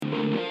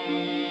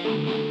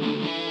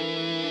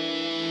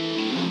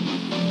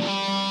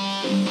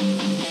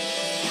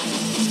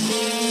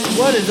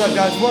What is up,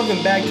 guys?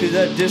 Welcome back to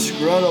the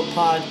Disgruntled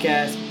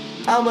Podcast.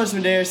 I'm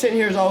Leslie Dare, sitting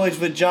here as always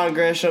with John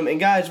Gresham. And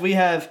guys, we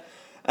have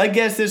a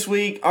guest this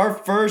week, our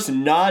first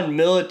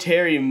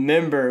non-military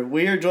member.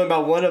 We are joined by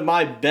one of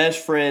my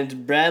best friends,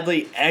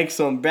 Bradley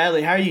Exum.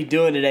 Bradley, how are you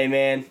doing today,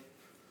 man?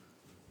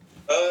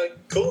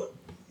 Cool.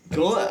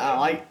 Cool.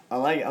 I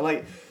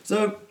like.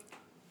 So,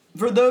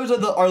 for those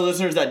of our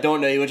listeners that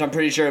don't know you, which I'm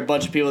pretty sure a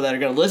bunch of people that are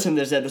going to listen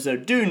to this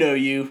episode do know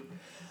you,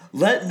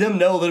 let them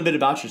know a little bit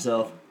about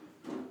yourself.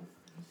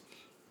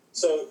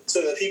 So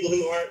the people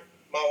who aren't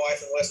my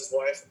wife and Wes's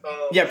wife.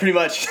 Yeah, pretty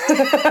much.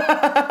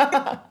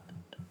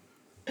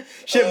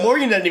 Shit,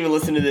 Morgan doesn't even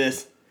listen to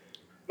this.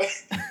 I'm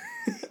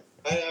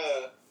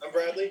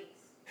Bradley.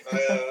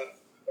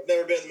 I've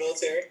never been in the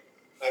military.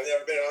 I've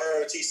never been in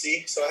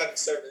ROTC, so I haven't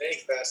served in any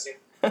capacity.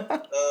 I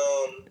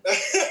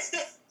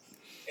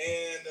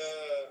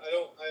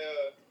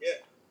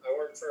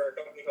work for a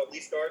company called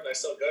Leaf Guard, and I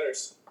sell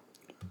gutters.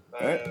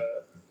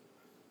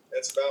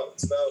 That's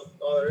about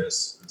all there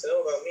is to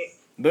know about me.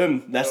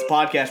 Boom. That's the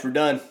podcast. We're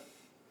done.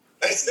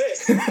 That's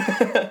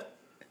it.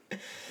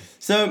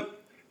 So,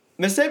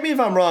 mistake me if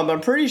I'm wrong, but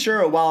I'm pretty sure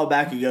a while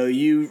back ago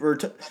you were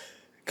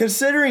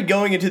considering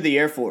going into the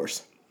Air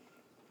Force.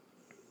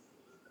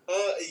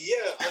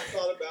 Yeah, I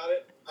thought about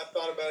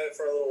it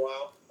for a little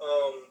while.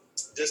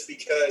 Just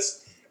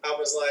because I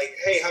was like,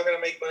 hey, how can I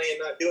make money and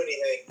not do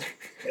anything?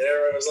 And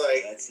everyone was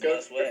like, that's the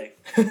best way.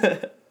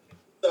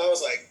 So I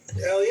was like,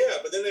 hell yeah.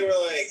 But then they were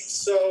like,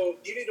 so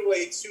you need to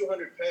weigh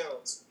 200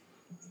 pounds.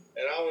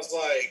 And I was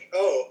like,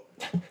 oh,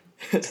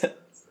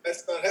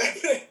 that's not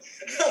happening.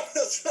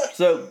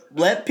 So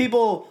let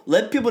people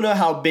know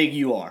how big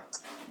you are.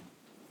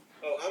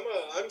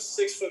 Oh, I'm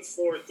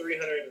 6'4",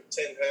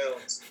 310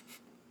 pounds.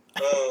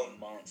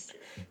 Monster.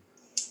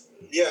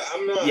 Yeah,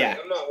 I'm not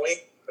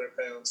weighing 100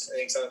 pounds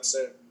anytime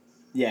soon.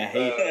 Yeah.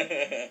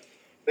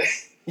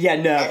 Yeah.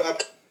 No. I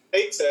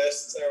tape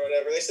tests or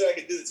whatever. They said I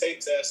could do the tape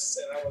tests,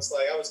 and I was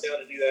down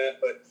to do that,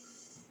 but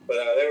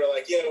they were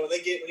like, yeah, when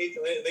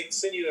they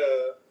send you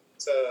to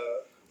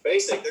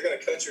basic, they're gonna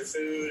cut your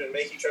food and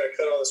make you try to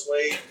cut all this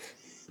weight,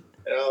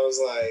 and I was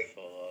like,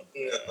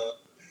 no.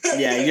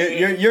 Yeah,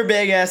 your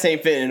big ass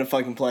ain't fitting in a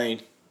fucking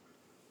plane.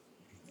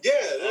 Yeah,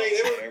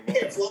 they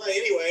can't fly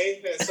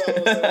anyway, and so I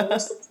was like, well,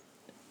 what's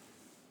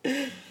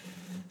the...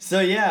 So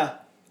yeah,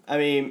 I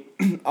mean,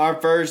 our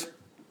first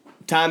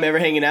time ever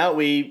hanging out,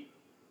 we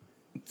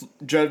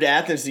drove to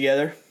Athens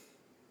together.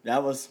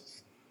 That was...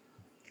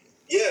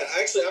 Yeah,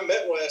 actually, I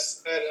met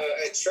Wes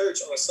at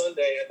church on a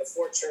Sunday at the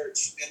Fort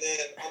Church, and then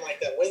on like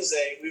that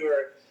Wednesday, we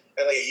were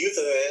at like a youth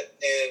event,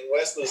 and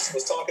Wes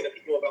was talking to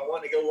people about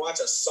wanting to go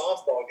watch a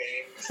softball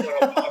game. You know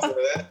how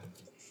popular that.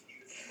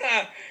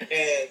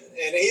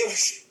 And he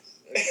was.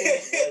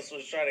 Wes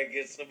was trying to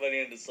get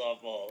somebody into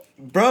softball.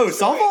 Bro,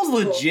 softball's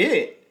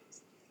legit.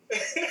 But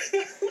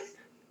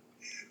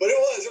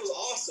it was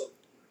awesome.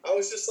 I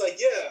was just like,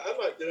 yeah, I'm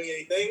not doing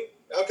anything.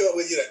 I'll go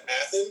with you to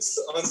Athens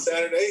on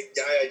Saturday.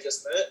 Guy I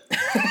just met.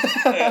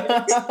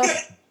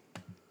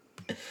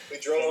 We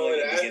drove over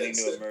to Athens.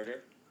 Into a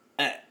murder.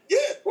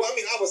 Yeah, well, I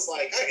mean, I was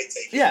like, I could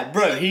take it. Yeah,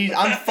 bro.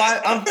 I'm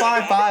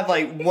 5'5",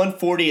 like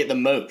 140 at the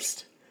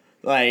most.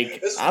 Like,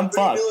 this I'm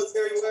fucked.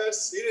 Military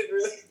West. You didn't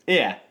really.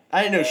 Yeah,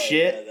 I didn't know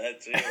shit. Yeah,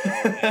 that too.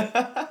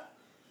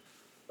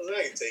 Oh,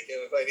 I could take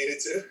him if I needed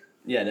to.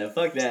 Yeah, no,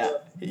 fuck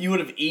that. You would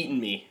have eaten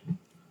me.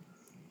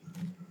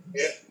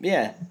 Yeah.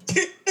 Yeah.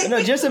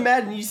 No, just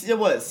imagine you still,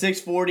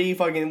 640,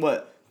 fucking,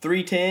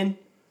 310?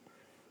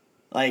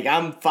 Like,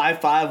 I'm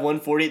 5'5",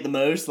 140 at the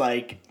most.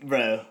 Like,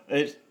 bro.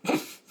 I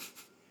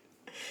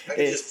can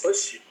just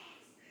push you.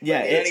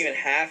 Yeah. It's not even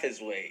half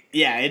his weight.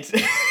 Yeah, it's...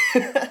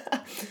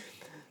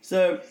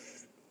 So,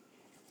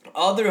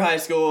 all through high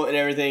school and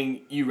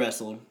everything, you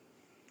wrestled.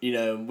 You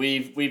know,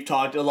 we've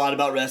talked a lot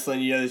about wrestling,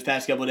 this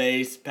past couple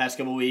days, past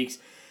couple weeks.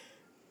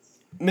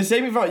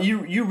 Mistake me if I'm wrong,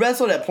 you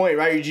wrestled at Point,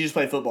 right? Or did you just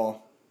play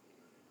football?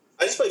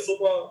 I just played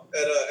football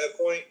at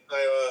Point.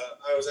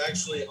 I was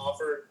actually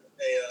offered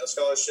a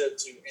scholarship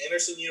to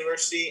Anderson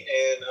University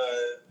and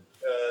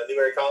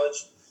Newberry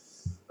College.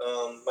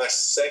 My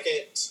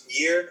second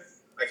year,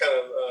 I kind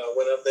of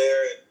went up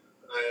there and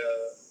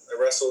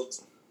I wrestled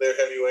their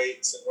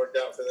heavyweights and worked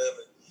out for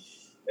them,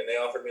 and they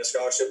offered me a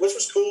scholarship, which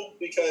was cool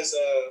because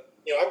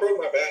I broke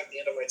my back at the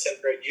end of my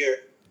 10th grade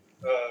year.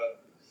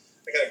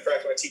 I kind of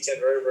cracked my T10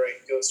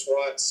 vertebrae doing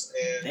squats.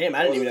 And damn,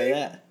 I didn't even know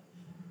that.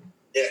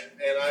 Yeah,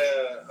 and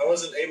I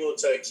wasn't able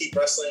to keep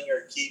wrestling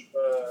or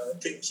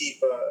couldn't keep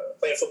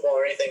playing football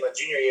or anything my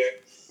junior year,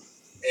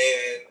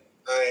 and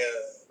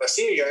my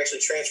senior year I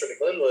actually transferred to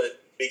Glenwood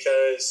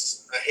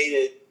because I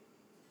hated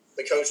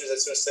the coaches at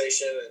Smith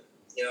Station, and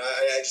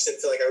I just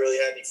didn't feel like I really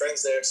had any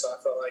friends there, so I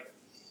felt like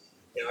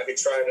I could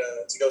try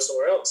to go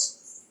somewhere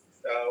else,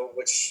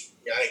 which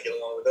I didn't get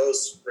along with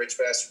those rich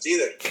bastards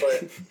either.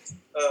 But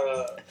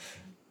so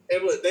they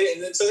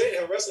didn't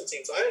have a wrestling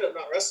team, so I ended up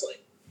not wrestling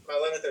my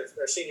 11th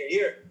or senior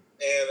year,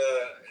 and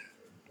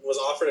was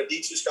offered a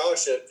D2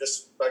 scholarship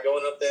just by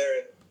going up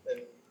there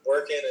and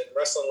working and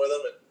wrestling with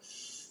them, and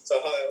so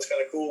I thought that was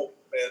kind of cool,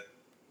 and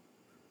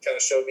kind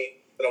of showed me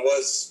that I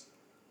was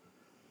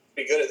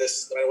be good at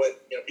this, no matter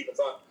what people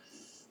thought.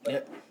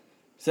 Yeah.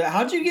 So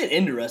how'd you get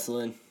into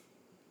wrestling?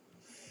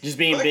 Just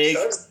being My big?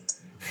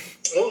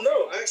 Well,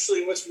 no.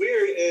 Actually, what's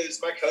weird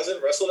is my cousin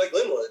wrestled at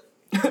Glenwood.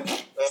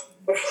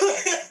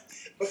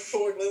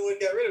 Before Glenwood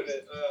got rid of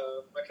it.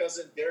 My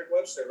cousin Derek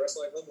Webster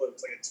wrestled at Glenwood.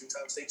 Was like a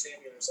 2-time state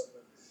champion or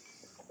something.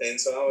 And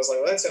so I was like,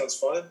 well, that sounds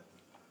fun.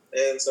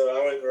 And so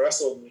I went and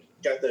wrestled and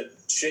got the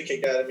shit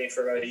kicked out of me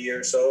for about a year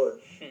or so.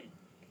 And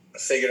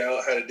figured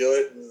out how to do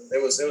it. And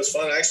it was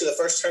fun. Actually, the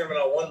first tournament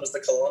I won was the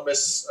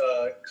Columbus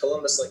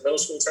like middle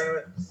school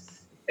tournament.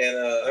 And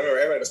I remember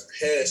everybody was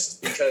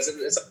pissed because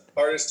it's the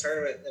hardest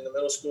tournament in the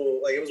middle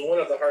school. Like, it was one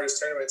of the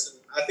hardest tournaments. And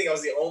I think I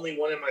was the only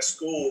one in my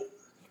school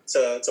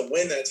to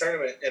win that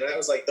tournament. And that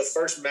was like the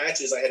first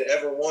matches I had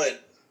ever won.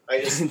 I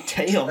just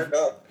turned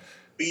up,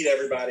 beat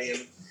everybody,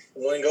 and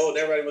won gold.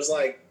 And everybody was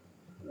like,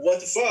 what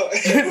the fuck?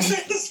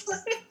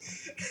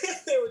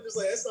 They were just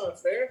like, that's not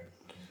fair.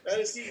 How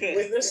does he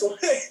win this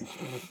way?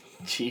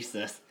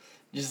 Jesus.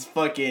 Just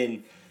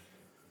fucking...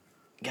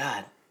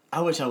 God,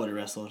 I wish I would have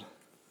wrestled.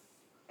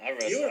 I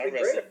wrestled.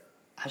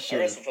 I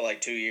wrestled for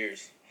like 2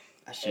 years.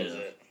 I should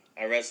have.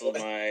 I wrestled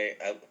my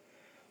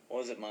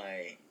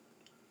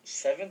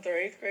 7th or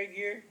 8th grade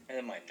year, and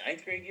then my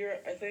 9th grade year,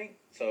 I think.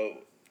 So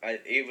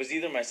it was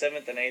either my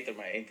 7th and 8th or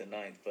my 8th and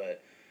 9th,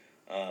 but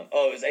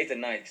it was 8th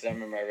and 9th because I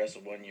remember I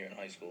wrestled 1 year in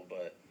high school,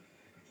 but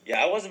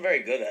yeah, I wasn't very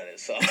good at it.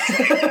 So I was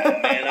like,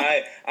 oh,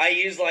 man, I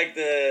used like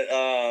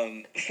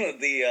the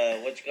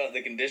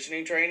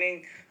conditioning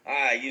training.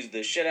 I used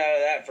the shit out of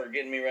that for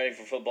getting me ready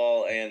for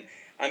football, and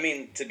I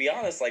mean, to be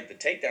honest, like the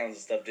takedowns and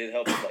stuff did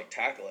help with like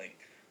tackling.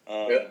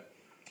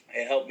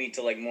 It helped me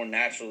to like more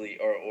naturally,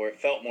 or it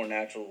felt more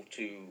natural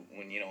to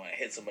when I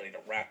hit somebody to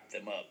wrap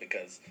them up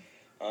because,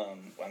 oh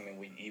my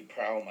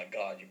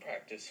God, you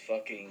practice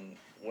fucking,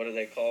 what are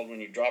they called when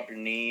you drop your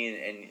knee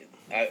and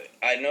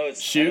I know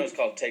it's shoot. I know it's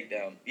called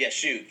takedown. Yeah,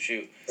 shoot.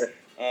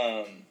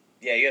 Yeah,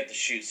 you have to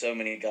shoot so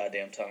many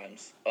goddamn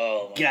times.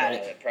 Oh my God,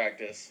 at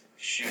practice,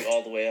 shoot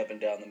all the way up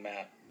and down the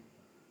map.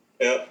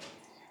 Yep.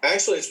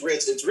 Actually, it's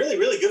really,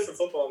 really good for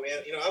football,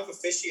 man. I've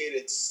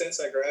officiated since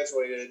I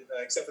graduated,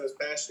 except for this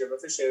past year. I've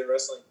officiated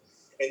wrestling.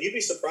 And you'd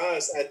be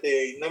surprised at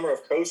the number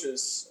of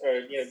coaches, or,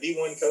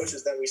 D1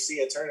 coaches that we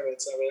see at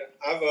tournaments. I mean,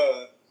 I've,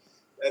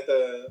 at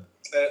the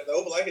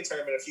Opelika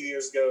tournament a few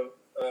years ago,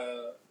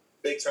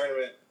 big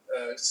tournament,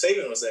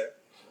 Saban was there.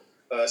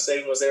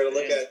 Saban was there to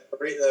look at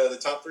the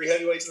top 3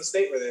 heavyweights in the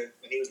state were there.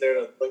 And he was there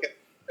to look at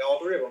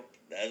all 3 of them.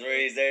 That's where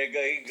he's there to go.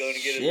 He's going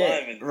to get his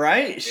lineman.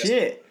 Right? Yes.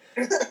 Shit.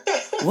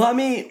 Well, I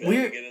mean,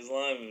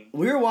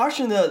 we were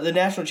watching the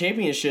national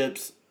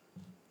championships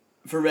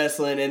for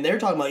wrestling, and they're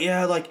talking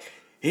about, like,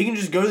 he can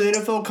just go to the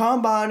NFL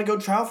Combine and go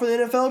try out for the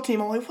NFL team.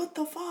 I'm like, what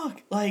the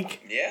fuck?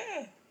 Like...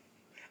 Yeah.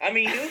 I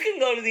mean, you can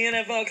go to the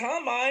NFL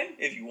Combine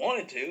if you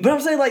wanted to. But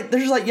I'm saying, like,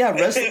 there's like,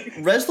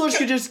 wrestlers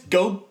could just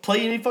go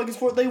play any fucking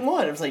sport they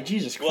want. It's like,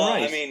 Jesus Christ. Well,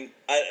 I mean,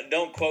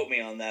 don't quote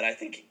me on that. I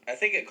think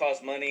it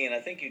costs money, and I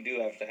think you do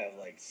have to have,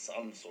 like,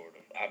 some sort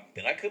of...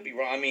 But I could be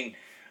wrong. I mean,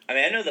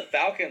 I know the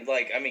Falcons,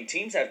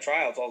 teams have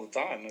tryouts all the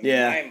time.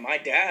 My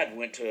dad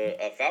went to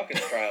a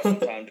Falcons tryout one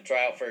time to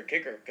try out for a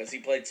kicker because he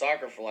played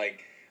soccer for,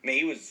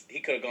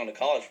 he could have gone to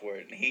college for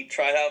it, and he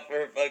tried out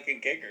for a fucking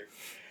kicker.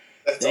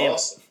 That's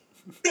awesome.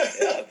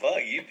 Yeah,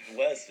 fuck, you,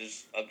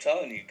 Wes, I'm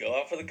telling you, go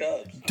out for the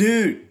Cubs.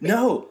 Dude,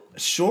 no.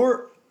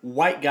 Short,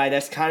 white guy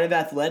that's kind of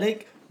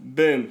athletic,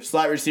 boom,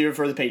 slot receiver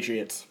for the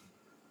Patriots.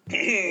 Boom.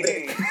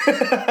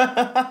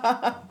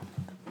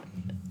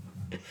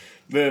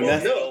 Well,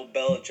 that's old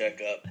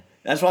Belichick up.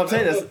 That's what I'm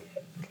saying. I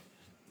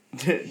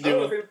don't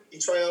know if you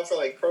try out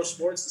for pro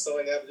sports and stuff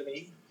like that, but I mean,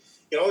 you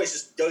can always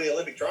just go to the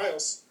Olympic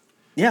trials.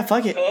 Yeah,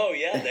 fuck it. Oh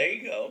yeah, there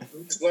you go.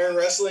 Just learn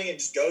wrestling and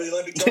just go to the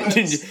Olympic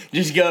trials.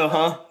 Just go,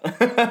 huh?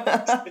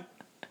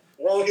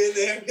 Walk in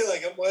there and be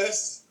like, I'm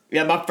Wes.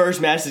 Yeah, my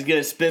first match is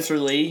against Spencer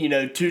Lee.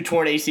 2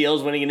 torn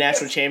ACLs, winning a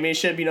national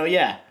championship.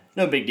 Yeah,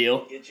 no big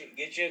deal.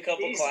 Get you a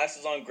couple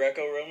classes on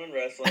Greco-Roman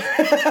wrestling.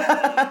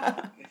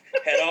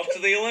 Head off to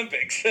the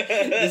Olympics.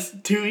 It's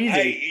too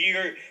easy.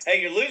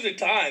 You're losing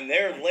time.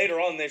 They're later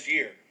on this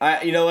year. All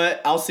right, you know what?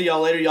 I'll see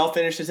y'all later. Y'all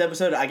finish this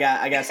episode. I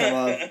got some.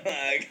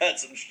 I got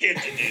some shit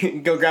to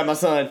do. Go grab my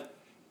son.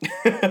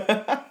 Your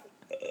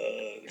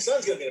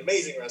son's gonna be an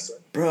amazing wrestler.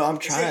 Bro, I'm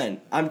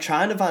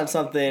trying to find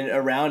something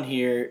around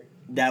here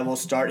that will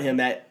start him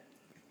at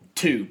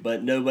 2,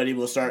 but nobody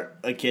will start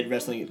a kid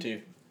wrestling at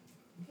 2.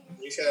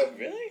 You should have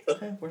really 2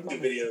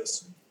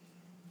 videos.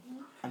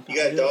 You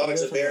got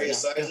dogs of various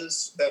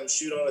sizes. Have them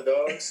shoot on the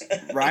dogs.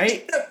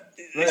 Right?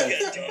 You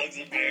got dogs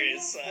of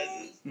various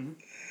sizes. Mm-hmm.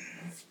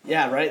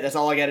 Yeah, right? That's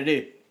all I got to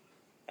do.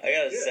 I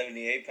got a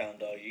 78-pound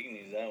dog. You can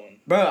use that one.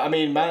 Bro, I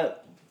mean, my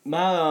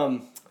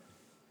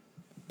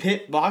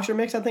pit boxer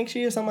mix, I think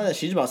she is, something like that.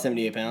 She's about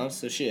 78 pounds,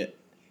 so shit.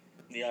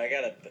 Yeah, I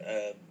got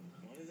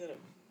what is it?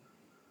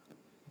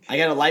 I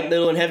got a light,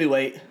 middle, and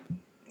heavyweight.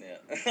 Yeah,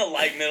 a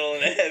light, middle,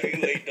 and a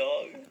heavyweight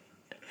dog.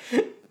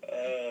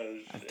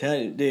 I'm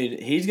telling you, dude,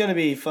 he's going to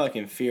be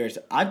fucking fierce.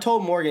 I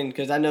told Morgan,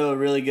 because I know a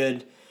really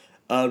good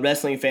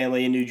wrestling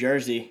family in New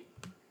Jersey,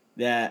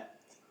 that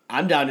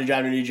I'm down to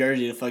drive to New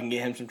Jersey to fucking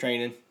get him some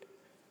training.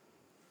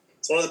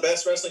 It's one of the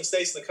best wrestling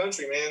states in the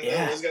country, man.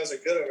 Yeah. Those guys are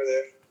good over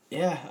there.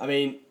 Yeah, I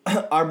mean,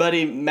 our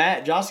buddy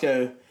Matt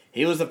Josko,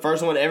 he was the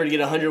first one ever to get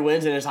 100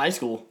 wins in his high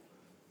school.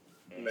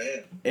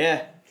 Man.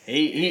 Yeah,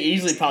 he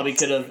easily probably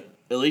could have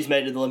at least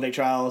made it to the Olympic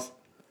trials.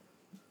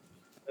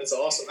 That's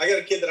awesome. I got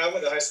a kid that I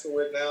went to high school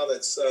with now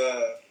that's,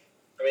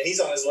 he's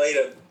on his way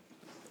to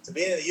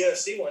being in the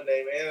UFC one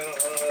day, man. I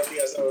don't know if you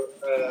guys know.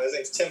 His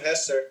name's Tim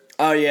Hester.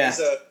 Oh, yeah.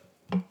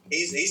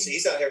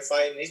 He's out here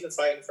fighting. He's been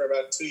fighting for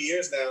about 2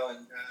 years now,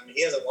 and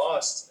he hasn't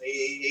lost.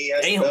 He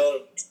has Damn. the belt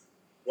of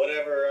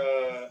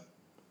whatever,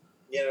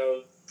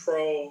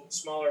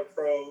 smaller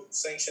pro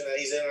sanction that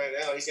he's in right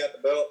now. He's got the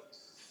belt.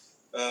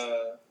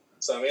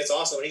 So it's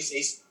awesome.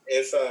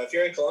 If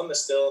you're in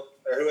Columbus still,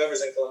 or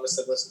whoever's in Columbus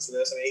that listens to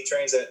this, he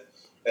trains at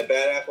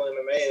Bad Apple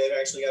MMA. They've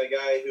actually got a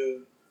guy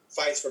who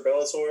fights for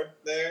Bellator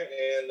there,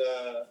 and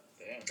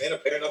a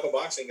bare knuckle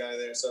boxing guy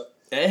there. So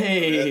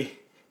hey.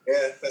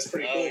 Yeah, that's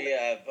pretty cool. Oh,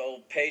 yeah.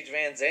 Old Paige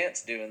Van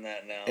Zant's doing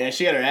that now. Yeah,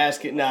 she got her ass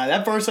kicked. Nah,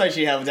 that first fight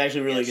she had was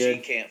actually really good.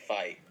 She can't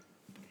fight.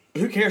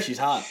 Who cares? She's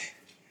hot.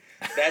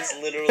 That's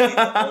literally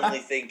the only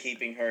thing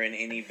keeping her in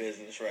any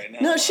business right now.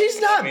 No,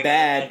 she's not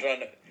bad.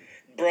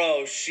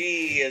 Bro,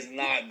 she is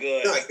not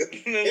good. Not good.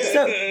 Yeah.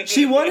 So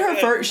she won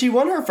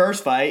her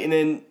first fight, and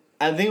then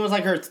I think it was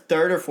like her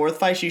third or fourth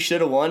fight she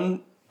should have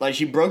won. Like,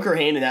 she broke her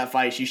hand in that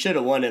fight. She should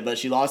have won it, but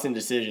she lost in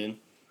decision.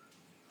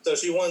 So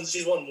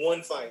she's won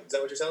one fight. Is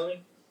that what you're telling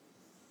me?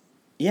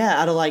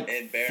 Yeah, out of like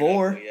In bare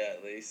 4. knuckle, yeah,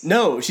 at least.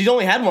 No, she's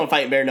only had one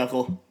fight in bare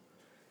knuckle.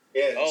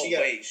 Yeah. Oh, she got,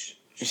 wait.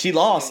 She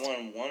lost.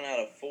 Won 1 out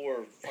of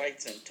 4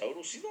 fights in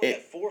total? She's only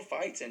had 4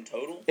 fights in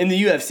total? In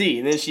the UFC,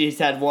 and then she's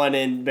had one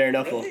in bare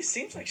knuckle. Really?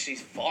 Seems like she's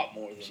fought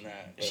more than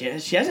that.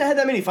 She hasn't had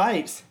that many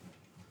fights.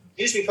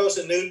 You just be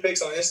posting nude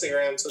pics on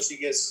Instagram so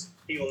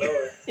people know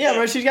her. Yeah,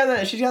 bro, she's got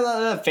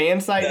that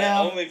fan site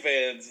now.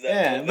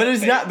 OnlyFans. But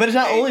it's not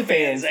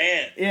OnlyFans.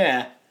 Aunt.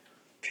 Yeah.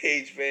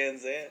 Paige Van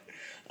Zant.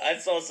 I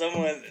saw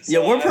someone. Yeah,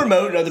 we're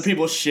promoting other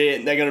people's shit.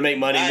 And they're gonna make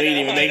money. We ain't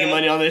even making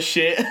money on this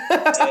shit.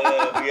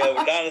 Yeah,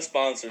 we're not a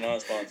sponsor.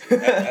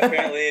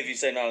 Apparently, if you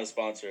say not a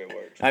sponsor, it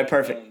works. All right,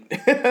 perfect.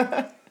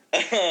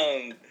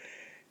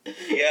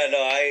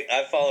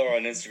 I follow her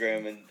on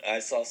Instagram, and I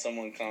saw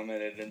someone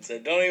commented and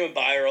said, "Don't even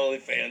buy her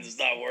OnlyFans. It's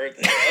not worth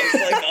it." I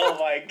was like, "Oh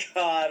my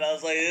god!" I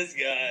was like, "This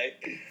guy."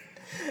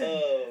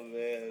 Oh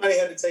man. I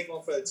had to take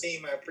one for the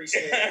team. I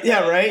appreciate it.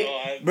 Yeah,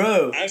 right,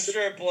 bro. I'm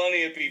sure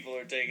plenty of people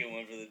are taking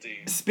one for the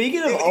team.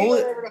 Speaking of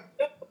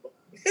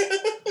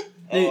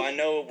I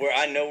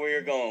know where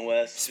you're going,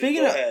 Wes.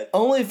 Speaking of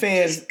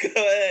OnlyFans, Just go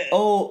ahead.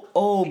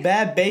 Oh,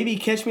 bad baby,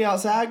 catch me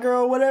outside,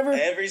 girl, whatever.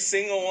 Every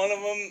single one of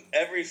them,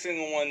 every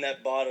single one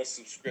that bought a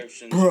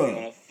subscription is Bro.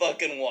 on a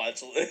fucking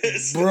watch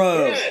list.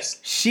 Bro,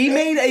 Yes. she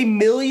made $1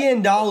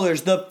 million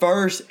the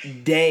first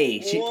day.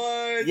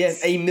 What?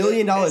 Yes, $1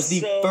 million the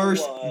It's so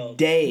first wild.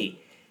 day.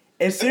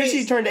 As soon as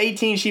she turned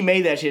 18, she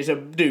made that shit. So,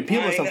 dude,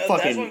 people are some That's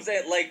fucking. what I'm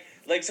saying.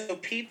 Like, so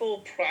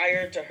people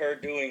prior to her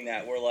doing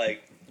that were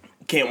like,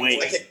 Can't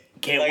wait.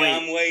 Can't like, wait.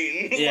 I'm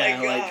waiting.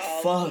 Yeah,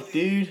 fuck,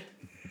 dude.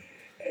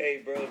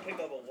 Hey, bro, pick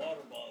up a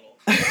water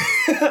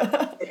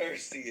bottle.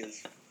 Thirsty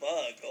as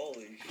fuck.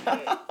 Holy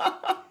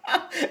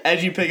shit.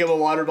 As you pick up a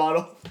water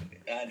bottle.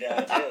 I did.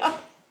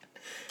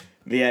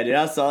 But yeah, dude,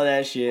 I saw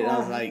that shit. And I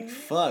was like,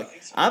 fuck.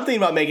 I'm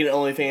thinking about making it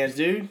OnlyFans,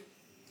 dude.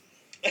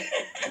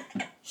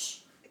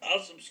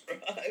 I'll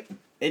subscribe.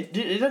 It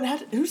doesn't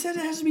have to. Who said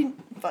it has to be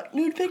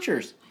nude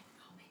pictures?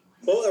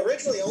 Well,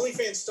 originally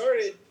OnlyFans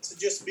started to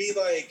just be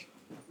like,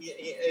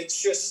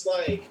 it's just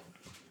like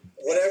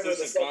whatever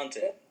Exclusive the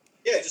content.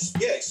 Yeah,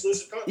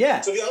 exclusive content.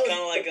 Yeah. So Kind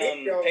of like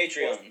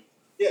Patreon.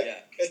 Yeah.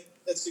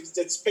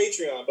 It's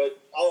Patreon, but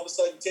all of a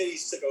sudden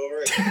titties took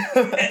over.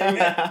 And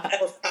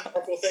more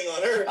powerful thing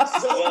on earth.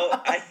 So.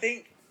 Well,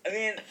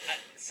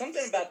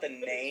 something about the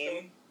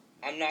name.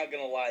 I'm not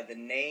gonna lie. The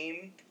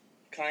name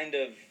kind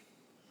of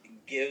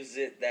gives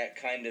it that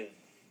kind of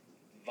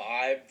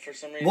vibe for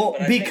some reason. Well,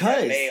 but I think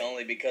that may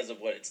only because of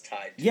what it's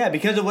tied to. Yeah,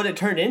 because of what it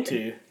turned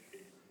into.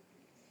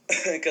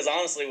 Because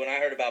honestly, when I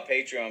heard about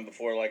Patreon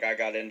before, like, I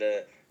got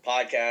into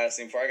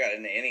podcasting, before I got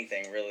into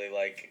anything really,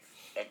 like,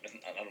 I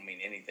don't mean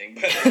anything,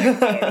 but like, I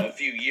don't know, a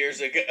few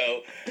years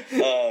ago,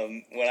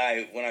 when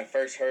I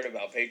first heard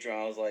about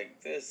Patreon, I was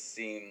like, this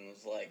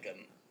seems like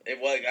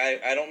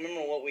I don't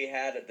remember what we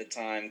had at the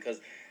time,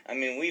 because I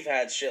mean, we've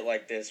had shit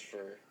like this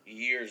for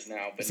years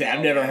now, but See, now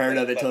I've never we have, heard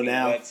like, of it till fucking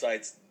now.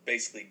 Websites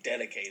basically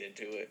dedicated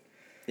to it.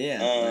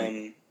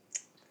 Yeah.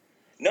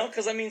 No,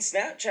 because I mean,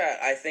 Snapchat,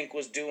 I think,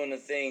 was doing a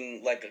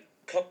thing like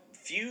a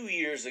few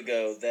years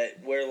ago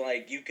where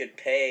like you could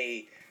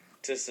pay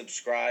to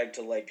subscribe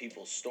to like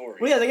people's stories.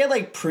 Well, yeah, they got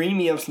like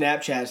premium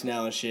Snapchats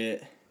now and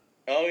shit.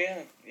 Oh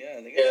yeah,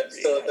 they got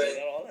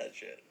all that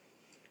shit.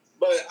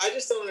 But I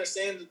just don't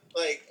understand.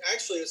 Like,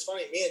 actually, it's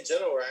funny. Me and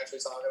Jenna were actually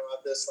talking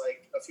about this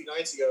like a few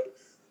nights ago.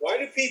 Why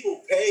do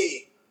people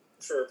pay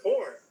for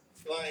porn?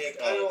 Like,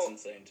 That's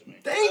insane to me.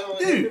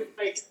 Dude.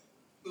 Like,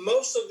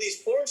 most of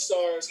these porn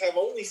stars have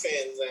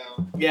OnlyFans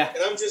now. Yeah.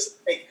 And I'm just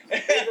like,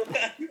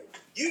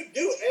 you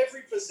do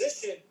every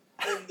position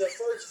in the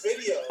first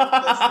video. So,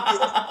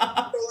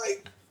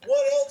 like,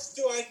 what else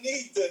do I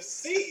need to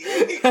see?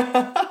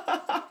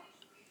 The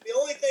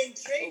only thing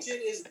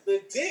changing is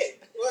the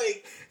dick.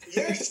 Like,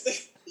 you're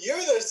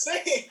the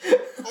same.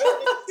 I don't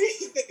need to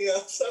see anything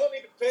else. I don't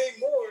need to pay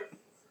more.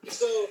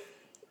 So,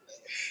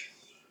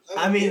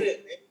 I mean,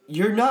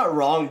 you're not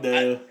wrong,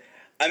 though.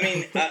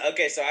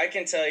 Okay, so I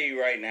can tell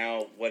you right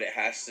now what it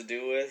has to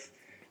do with,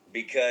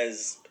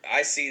 because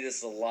I see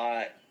this a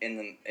lot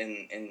in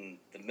the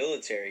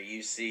military.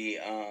 You see,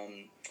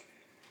 and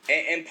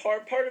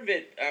part of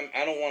it,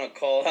 I don't want to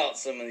call out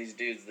some of these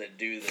dudes that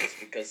do this,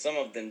 because some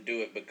of them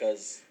do it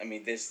because, I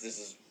mean, this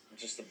is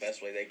just the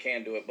best way they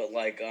can do it. But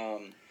like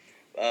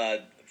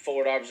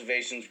Forward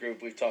Observations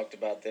Group, we've talked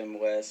about them,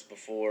 Wes,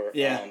 before.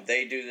 Yeah.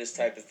 They do this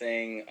type of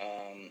thing.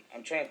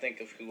 I'm trying to think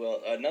of who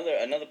else.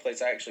 Another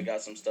place I actually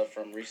got some stuff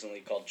from recently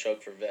called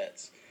Choke for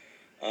Vets.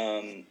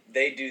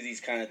 They do these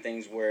kind of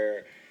things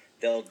where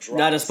they'll drop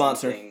not a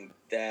sponsor. Something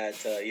that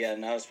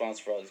not a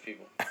sponsor for all these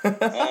people.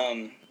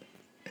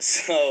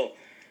 So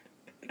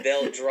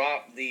they'll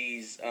drop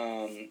these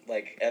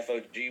like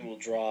FOG will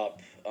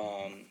drop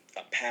a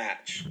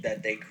patch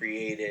that they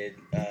created.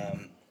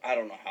 I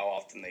don't know how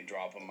often they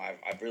drop them.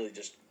 I've really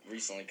just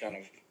recently kind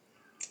of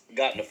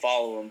gotten to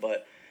follow them,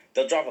 but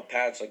they'll drop a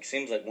patch like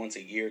seems like once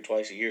a year,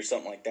 twice a year,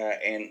 something like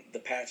that, and the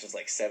patch is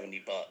like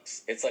 $70.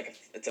 It's a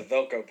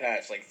Velcro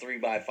patch, like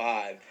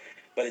 3x5,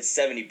 but it's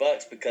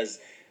 $70 because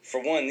for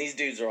one, these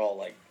dudes are all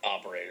like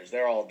operators.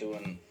 They're all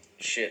doing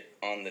shit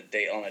on a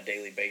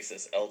daily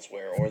basis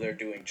elsewhere, or they're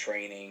doing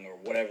training or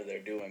whatever they're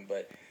doing.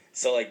 But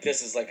so like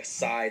this is like a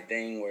side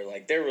thing where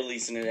like they're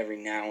releasing it every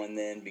now and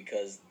then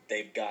because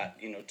they've got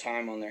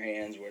time on their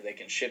hands where they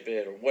can ship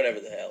it or whatever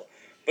the hell.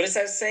 But it's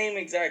that same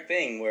exact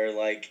thing where,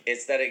 like,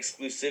 it's that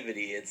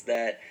exclusivity. It's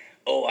that,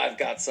 oh, I've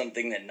got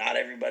something that not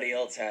everybody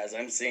else has.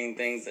 I'm seeing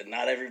things that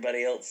not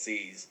everybody else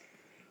sees.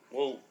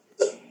 Well,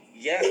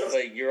 yeah,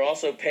 but you're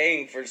also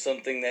paying for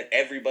something that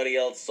everybody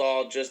else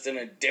saw just in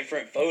a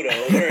different photo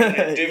or in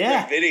a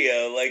different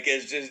video. Like,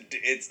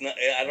 it's not,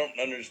 I don't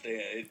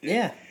understand.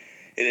 It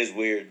is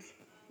weird.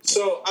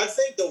 So, I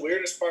think the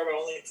weirdest part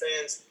about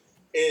OnlyFans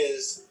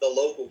is the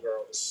local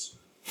girls.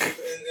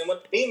 And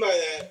what I mean by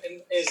that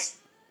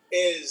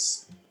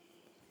is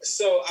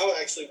so I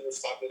actually was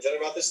talking to Jen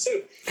about this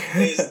too,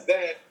 is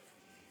that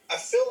I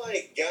feel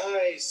like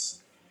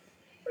guys,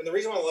 and the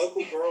reason why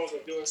local girls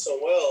are doing so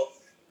well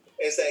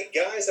is that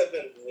guys have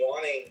been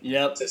wanting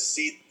to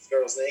see these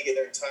girls naked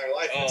their entire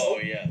life.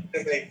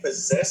 It's a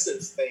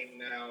possessive thing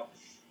now,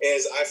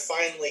 is I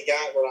finally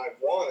got what I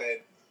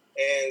wanted,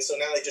 and so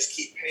now they just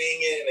keep paying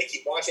it and they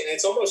keep watching, and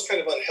it's almost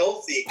kind of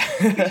unhealthy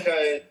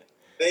because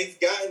they've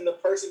gotten the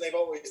person they've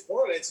always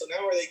wanted, so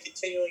now are they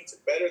continuing to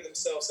better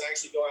themselves to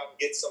actually go out and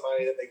get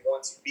somebody that they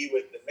want to be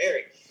with and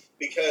marry?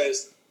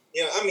 Because,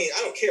 I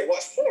don't care,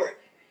 watch porn,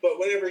 but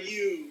whenever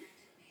you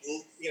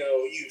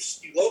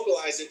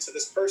localize it to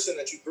this person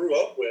that you grew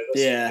up with,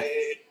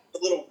 it's a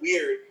little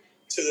weird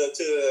to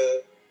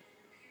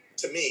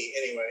me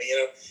anyway.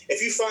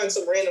 If you find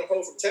some random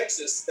hoe from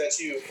Texas that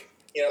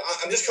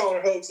I'm just calling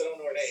her hoe because I don't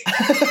know her name.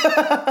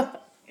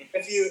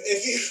 If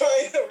you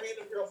find a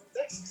random girl from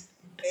Texas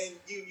and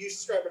you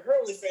subscribe to her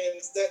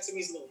OnlyFans, that to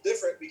me is a little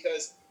different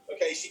because,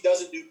 okay, she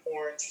doesn't do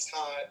porn, she's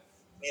hot,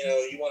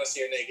 you want to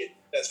see her naked,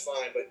 that's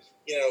fine. But,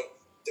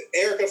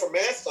 Erica from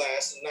math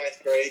class in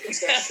 9th grade,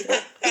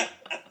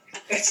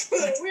 that's a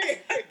little weird.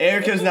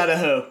 Erica's not a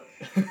hoe.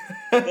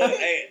 But,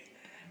 hey,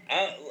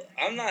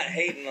 I'm not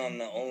hating on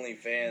the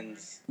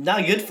OnlyFans.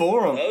 Not good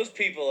for them. Those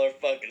people are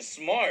fucking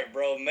smart,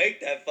 bro. Make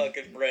that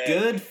fucking bread.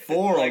 Good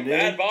for them, dude.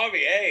 Bad Bobby,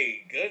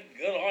 hey, good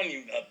on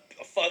you.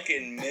 A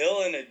fucking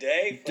meal in a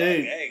day, fuck,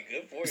 dude. Hey,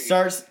 good for you.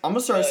 I'm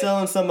gonna start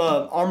selling some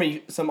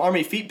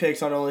army feet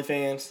pics on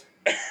OnlyFans.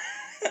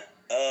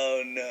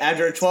 Oh no!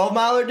 After a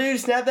 12-miler, dude,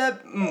 snap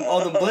that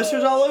all the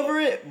blisters all over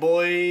it,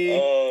 boy.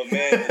 Oh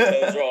man, the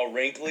toes are all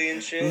wrinkly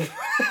and shit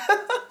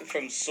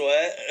from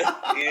sweat.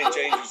 You didn't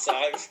change your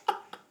socks.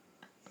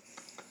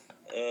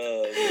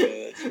 Oh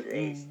man, that's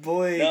gross.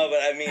 Boy. No,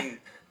 but I mean,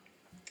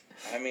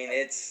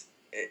 it's.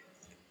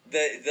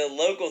 The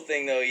local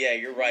thing though, yeah,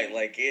 you're right.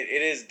 Like it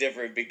is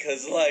different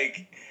because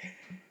like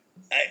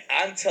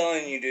I'm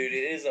telling you, dude,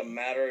 it is a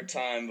matter of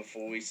time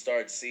before we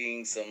start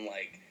seeing some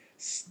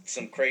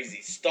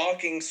crazy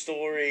stalking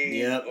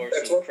story or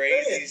some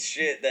crazy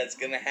shit that's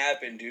gonna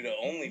happen due to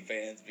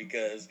OnlyFans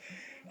because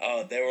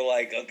they were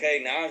like, okay,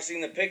 now I've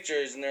seen the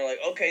pictures and they're like,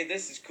 okay,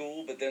 this is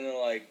cool, but then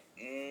they're like,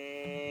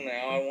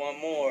 now I want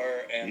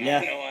more and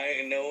I know I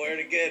ain't know where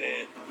to get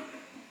it.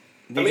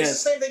 It's the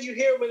same thing you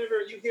hear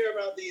whenever you hear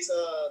about these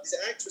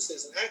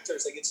actresses and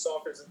actors that get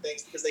stalkers and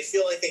things because they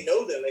feel like they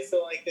know them. They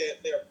feel like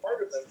they're a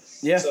part of them.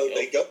 Yeah. So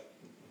they go.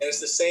 And it's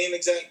the same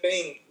exact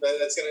thing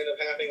that's going to end up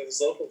happening with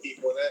these local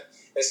people. And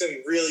it's going to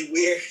be really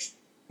weird.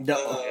 The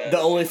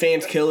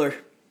OnlyFans killer.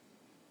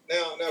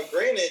 Now,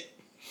 granted,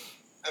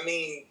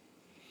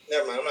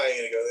 never mind. I'm not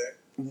even going to go there.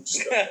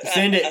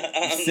 Send it.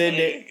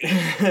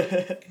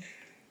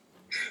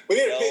 We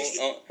need a page.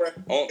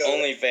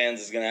 OnlyFans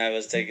is gonna have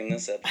us taking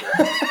this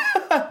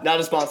episode. Not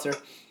a sponsor.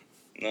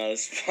 Not a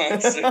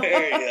sponsor. Yeah,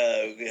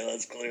 okay,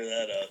 let's clear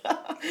that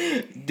up.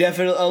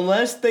 Definitely,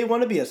 unless they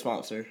want to be a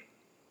sponsor.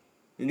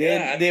 And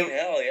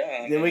hell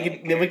yeah. Then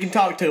we can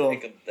talk to them.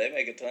 They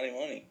make a ton of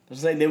money.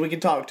 Then we can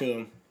talk to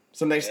them.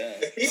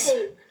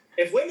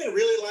 If women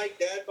really like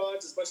dad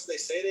bods as much as they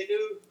say they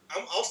do,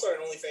 I'll start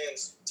an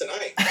OnlyFans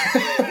tonight.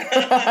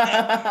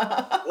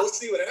 We'll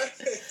see what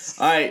happens.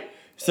 All right.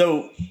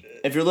 So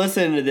if you're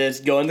listening to this,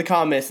 go in the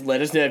comments and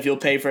let us know if you'll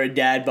pay for a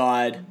dad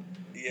bod.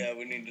 Yeah,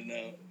 we need to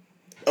know.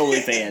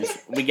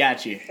 OnlyFans, we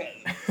got you. 3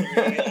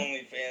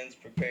 OnlyFans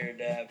prepared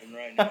to happen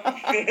right now.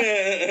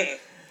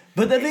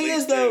 But the thing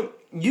is, though,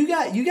 you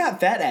got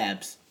fat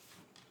abs.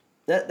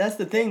 That's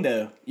the thing,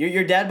 though.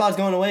 Your dad bod's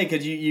going away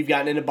because you've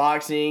gotten into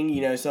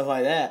boxing, stuff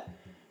like that.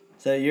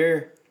 So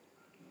your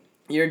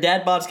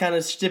dad bod's kind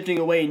of shifting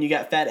away, and you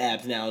got fat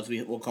abs now, as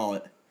we'll call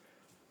it.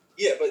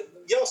 Yeah, but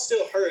y'all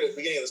still heard at the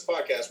beginning of this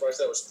podcast where I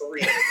said it was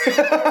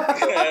 300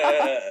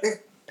 pounds.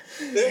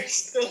 There's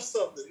still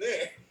something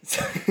there.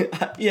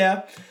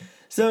 Yeah.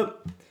 So,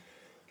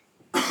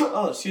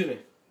 excuse me.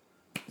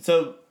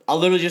 So I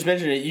literally just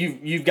mentioned it.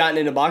 You've gotten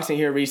into boxing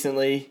here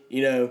recently.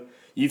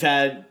 You've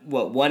had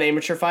one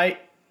amateur fight?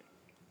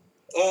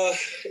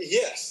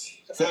 Yes.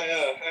 So,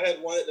 I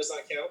had one that does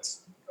not count.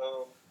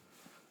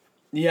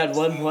 You had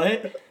one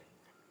what?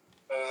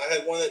 I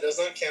had one that does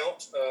not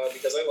count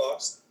because I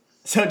lost.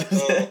 So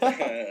so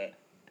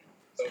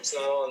it's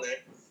not on there.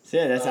 So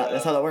yeah, that's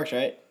how that works,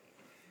 right?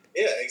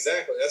 Yeah,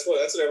 exactly. That's what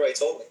everybody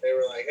told me. They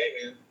were like, "Hey,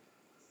 man."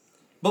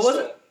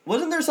 But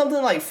wasn't there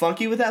something like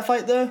funky with that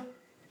fight though?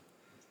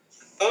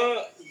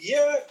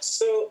 Yeah.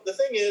 So the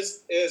thing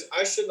is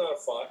I should not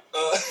have fought.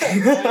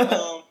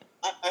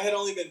 I had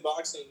only been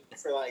boxing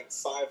for like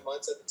 5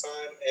 months at the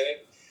time, and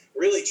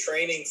really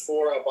training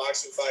for a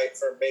boxing fight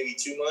for maybe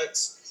 2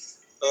 months.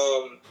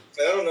 And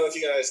I don't know if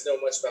you guys know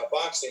much about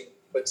boxing,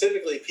 but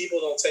typically people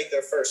don't take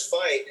their first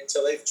fight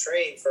until they've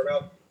trained for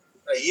about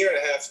a year and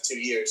a half to 2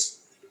 years.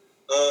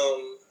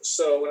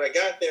 So when I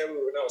got there,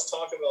 when I was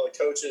talking with all the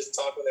coaches,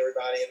 talking with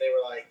everybody, and they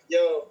were like,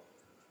 "Yo,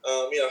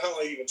 how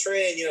long have you been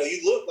training?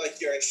 You look like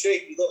you're in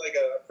shape. You look like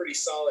a pretty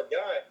solid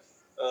guy."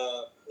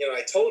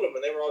 I told them,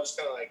 and they were all just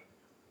kind of like,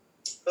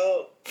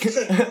 "Oh,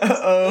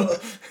 oh."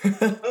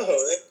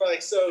 They're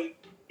like, "So,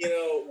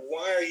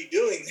 why are you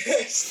doing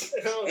this?"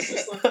 And I was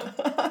just like,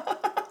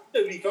 "I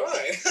should be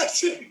fine. I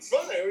should be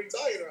fine. What are you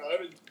talking about? I've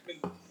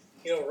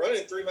been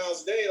running 3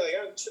 miles a day. Like,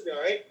 I should be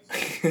all right."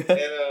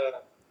 And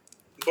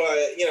but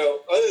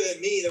other than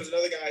me, there was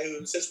another guy who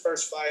was his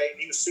first fight, and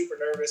he was super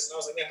nervous. And I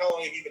was like, "Man, how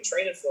long have you been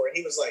training for?" And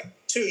he was like,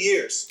 2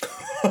 years.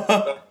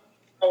 I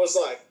was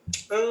like,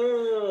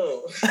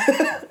 "Oh."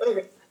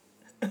 Okay.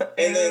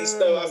 And then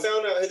so I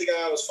found out who the guy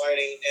I was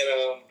fighting,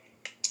 and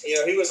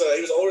he was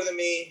older than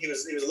me. He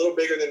was a little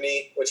bigger than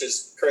me, which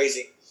is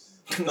crazy.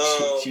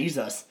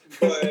 Jesus.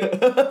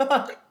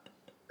 But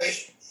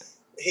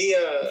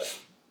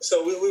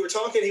so we were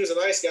talking. He was a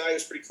nice guy. He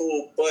was pretty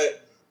cool,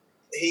 but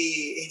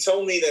he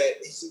told me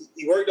that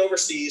he worked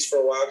overseas for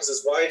a while because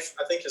his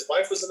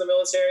wife was in the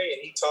military,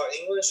 and he taught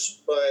English,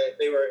 but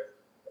they were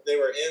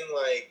in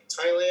like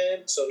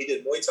Thailand, so he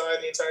did Muay Thai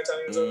the entire time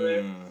he was over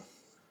there.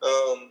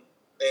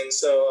 And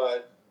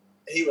so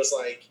he was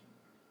like,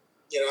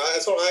 I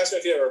asked him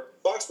if he ever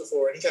boxed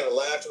before, and he kind of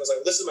laughed and was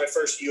like, "This is my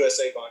first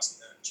USA boxing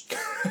match."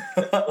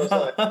 And I was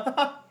like,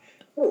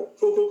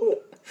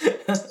 "Cool.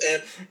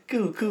 And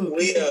cool.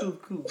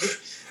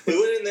 We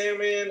went in there,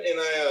 man, and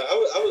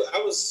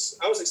I was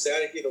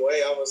ecstatic either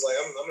way. I was like,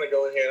 I'm gonna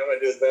go in here and I'm gonna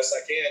do the best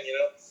I can.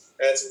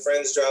 I had some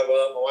friends drive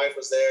up. My wife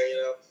was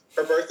there.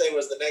 Her birthday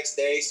was the next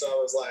day, so I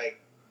was like,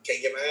 can't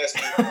get my ass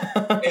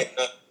beat.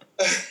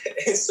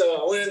 And so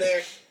I went in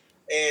there,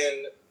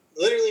 and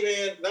literally,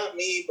 man, not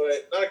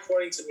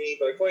according to me,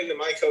 but according to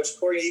my coach,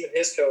 according to even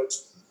his coach,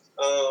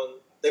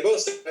 they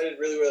both said I did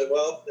really, really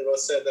well. They both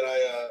said that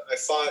I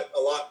fought a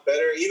lot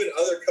better. Even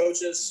other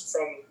coaches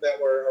that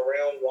were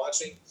around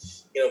watching,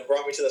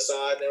 brought me to the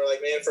side, and they were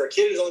like, "Man, for a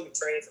kid who's only been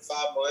training for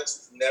 5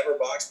 months, never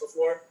boxed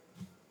before,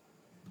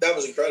 that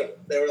was incredible."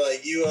 They were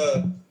like,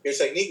 your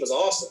technique was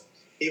awesome.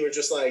 He was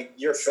just like,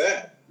 "You're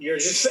fat. You're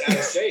just out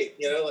of shape.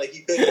 Like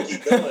you couldn't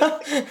keep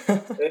going."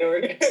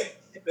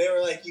 They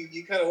were like,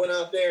 you kind of went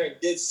out there and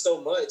did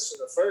so much in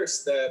the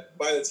first that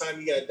by the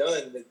time you got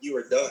done, that you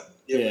were done.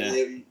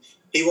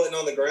 He wasn't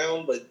on the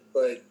ground,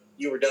 but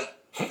you were done.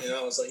 And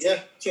I was like,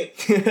 "Yeah,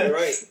 you're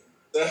right."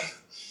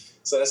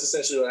 So that's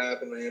essentially what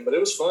happened, man. But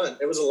it was fun.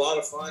 It was a lot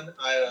of fun.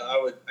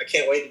 I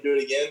can't wait to do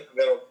it again. I'm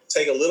gonna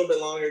take a little bit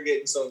longer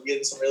getting some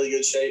really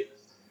good shape.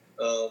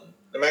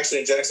 I'm actually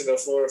in Jacksonville,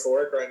 Florida for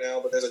work right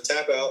now, but there's a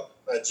tap out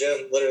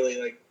gym literally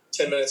like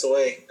 10 minutes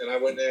away, and I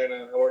went there and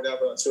I worked out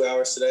for about 2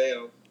 hours today, and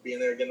I'll be in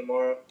there again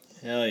tomorrow.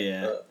 Hell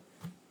yeah.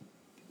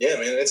 Yeah,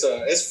 man, it's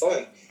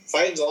fun.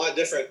 Fighting's a lot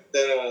different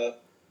than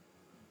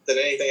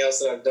anything else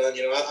that I've done.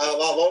 I've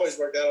always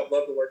worked out. I've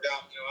loved to work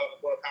out.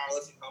 I've won a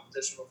powerlifting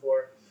competition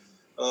before.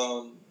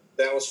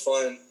 That was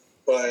fun.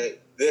 But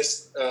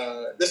this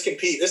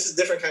is a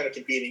different kind of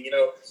competing.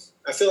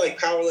 I feel like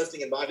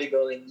powerlifting and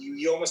bodybuilding,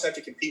 you almost have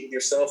to compete with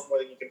yourself more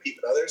than you compete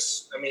with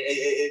others. I mean,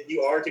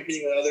 you are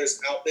competing with others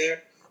out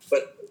there,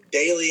 but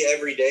daily,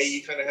 every day,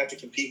 you kind of have to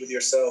compete with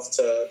yourself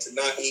to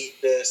not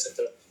eat this and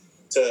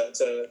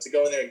to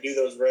go in there and do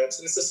those reps.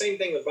 And it's the same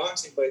thing with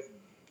boxing,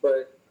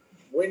 but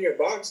when you're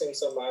boxing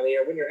somebody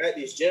or when you're at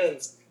these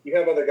gyms, you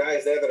have other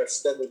guys there that are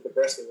steadily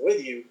progressing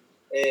with you.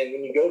 And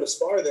when you go to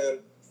spar them,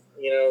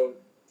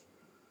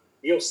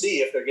 you'll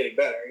see if they're getting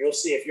better. You'll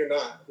see if you're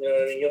not. You know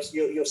what I mean?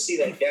 You'll see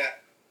that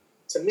gap.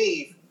 To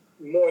me,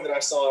 more than I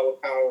saw it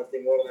with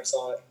powerlifting, more than I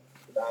saw it.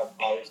 I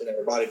obviously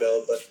never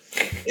bodybuild, but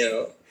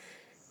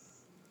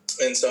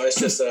and so it's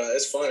just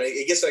it's fun.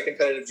 It gets that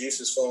competitive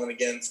juices flowing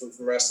again from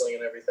wrestling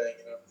and everything.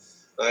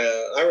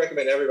 I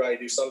recommend everybody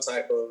do some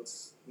type of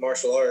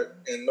martial art,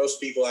 and most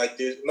people I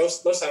do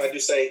most time I do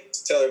say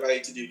to tell everybody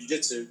to do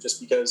jiu-jitsu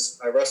just because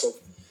I wrestled.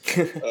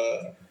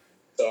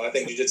 So I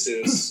think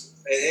jiu-jitsu is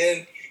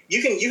and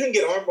you can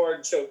get armbarred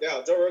and choked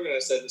out. Joe Rogan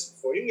has said this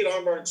before. You can get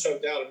armbarred and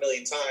choked out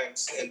 1,000,000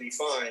 times and be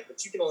fine,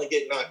 but you can only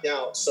get knocked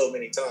out so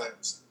many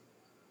times.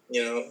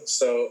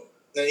 So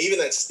and even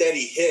that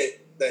steady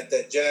hit,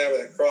 that jab or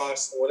that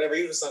cross or whatever,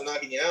 even if it's not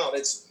knocking you out,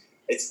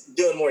 it's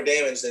doing more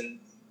damage than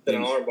an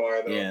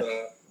armbar, than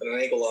an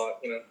ankle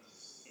lock.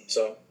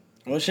 So.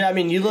 Well, shit. I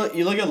mean, you look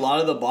at a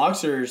lot of the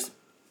boxers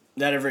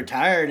that have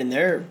retired, and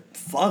they're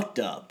fucked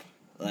up.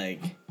 Like,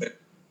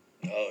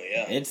 oh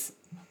yeah, it's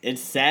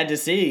sad to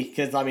see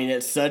because I mean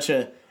it's such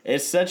a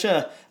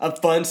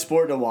fun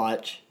sport to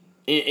watch.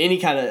 Any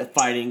kind of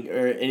fighting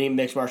or any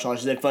mixed martial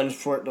arts is a fun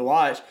sport to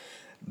watch,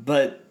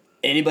 but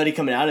anybody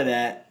coming out of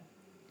that,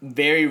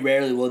 very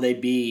rarely will they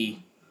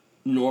be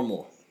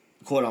normal,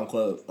 quote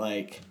unquote.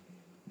 Like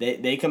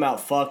they come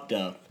out fucked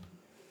up.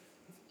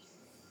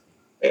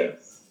 Yeah.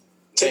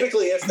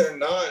 Typically, if they're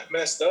not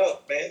messed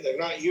up, man, they're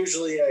not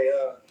usually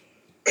a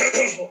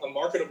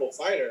marketable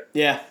fighter.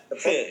 Yeah.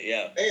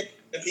 Yeah.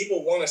 And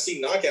people want to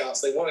see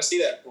knockouts. They want to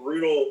see that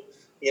brutal,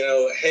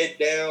 head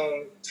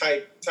down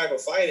type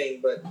of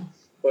fighting. But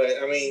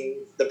I mean,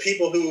 the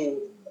people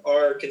who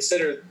are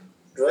considered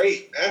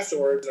great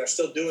afterwards and are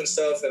still doing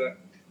stuff, and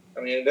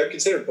I mean, they're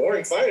considered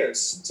boring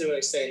fighters to an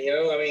extent.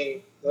 I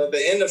mean, at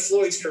the end of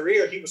Floyd's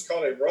career, he was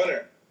called a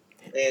runner,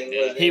 and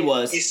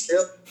he's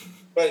still,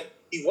 but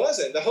he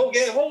wasn't. The whole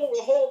game,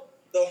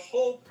 the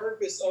whole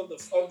purpose of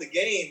the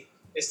game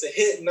is to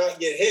hit and not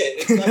get hit.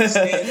 It's not to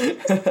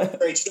stand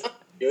straight shot.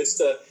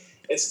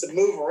 It's to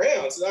move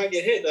around. It's not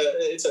get hit.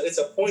 It's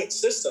a point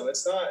system.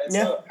 It's not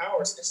a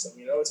power system.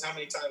 It's how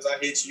many times I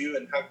hit you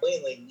and how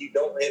cleanly you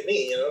don't hit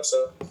me.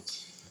 So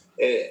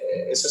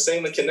it's the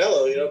same with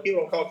Canelo.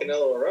 People don't call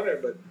Canelo a runner,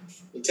 but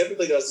he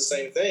typically does the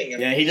same thing.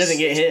 He doesn't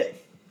get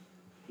hit.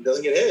 He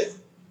doesn't get hit.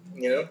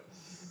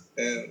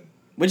 And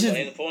which is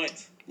playing the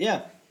points.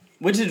 Yeah.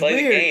 Which is play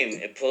weird.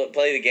 The game.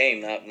 Play the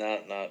game,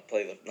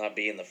 not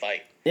be in the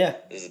fight. Yeah,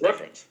 there's a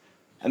difference.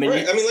 I mean,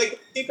 right. I mean, like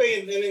Stipe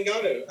and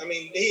Ngannou. I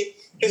mean,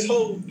 his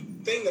whole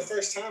thing the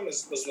first time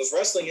was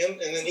wrestling him,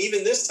 and then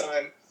even this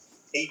time,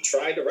 he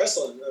tried to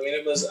wrestle him. I mean,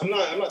 it was I'm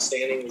not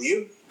standing with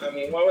you. I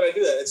mean, why would I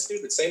do that? It's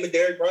stupid. Same with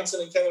Derek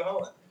Brunson and Kevin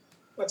Holland.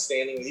 I'm not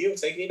standing with you. I'm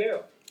taking you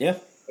down. Yeah.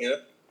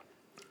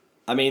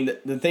 I mean,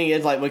 the thing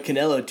is, like with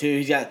Canelo too,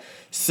 he's got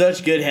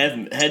such good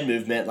head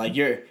movement. Like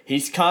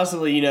he's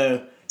constantly,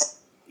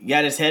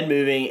 got his head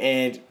moving,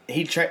 and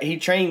he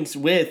trains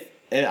with,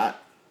 and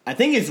I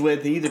think it's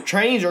with, he either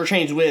trains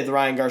with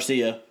Ryan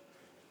Garcia.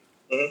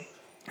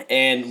 Mm-hmm.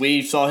 And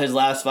we saw his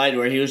last fight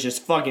where he was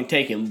just fucking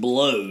taking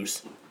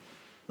blows.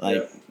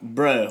 Like,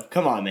 bro,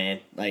 come on,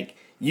 man. Like,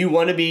 you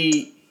want to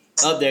be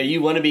up there,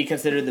 you want to be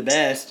considered the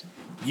best,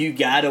 you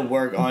got to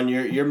work on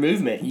your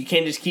movement. You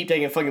can't just keep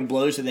taking fucking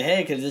blows to the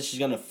head because it's just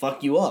going to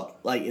fuck you up,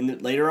 like,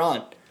 later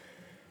on.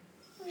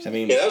 I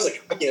mean, that was the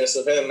cockiness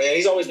of him, man.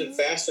 He's always been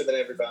faster than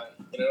everybody,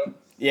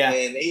 Yeah.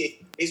 And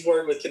he's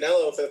worked with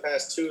Canelo for the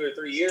past 2 or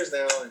 3 years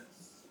now, and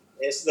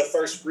it's the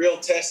first real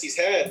test he's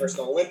had versus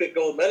an Olympic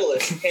gold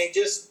medalist. You can't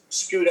just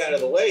scoot out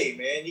of the way,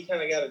 man. You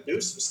kind of got to do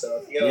some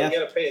stuff. You got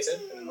to pay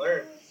attention and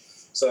learn.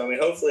 So I mean,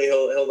 hopefully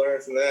he'll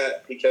learn from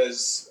that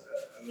because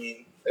I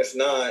mean, if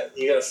not,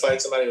 you got to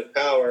fight somebody with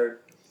power.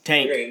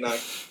 Tank. You're gonna not.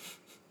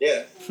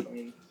 Yeah. I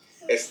mean,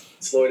 if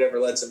Floyd ever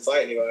lets him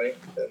fight anybody,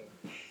 then.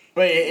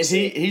 Wait, is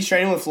he's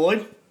training with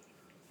Floyd?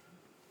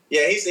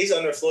 Yeah, he's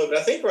under Floyd, but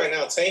I think right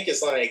now Tank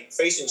is like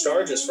facing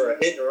charges for a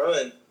hit and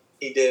run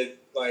he did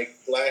like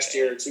last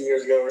year or 2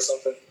 years ago or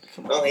something.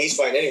 I don't think he's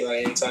fighting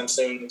anybody anytime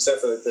soon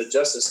except for the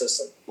justice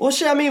system. Well,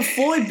 shit, I mean,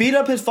 Floyd beat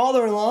up his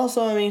father-in-law,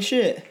 so I mean,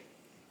 shit.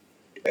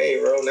 Hey,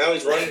 bro, now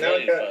he's running. Now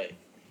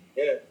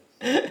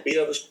beat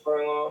up his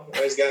father-in-law.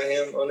 Now he's got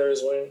him under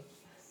his wing.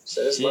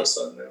 So this is my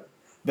son now.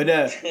 But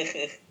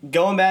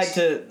going back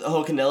to the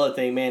whole Canelo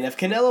thing, man, if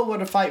Canelo were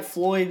to fight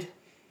Floyd,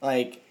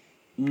 like,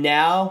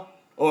 now,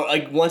 or,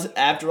 like, once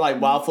after,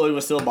 like, while Floyd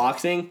was still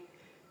boxing,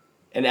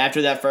 and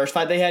after that first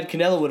fight they had,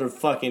 Canelo would have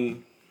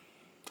fucking...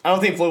 I don't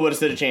think Floyd would have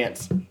stood a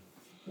chance.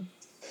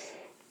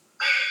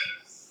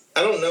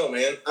 I don't know,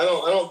 man. I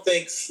don't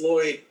think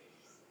Floyd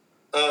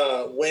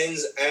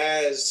wins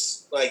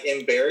as like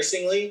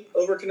embarrassingly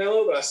over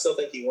Canelo, but I still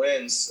think he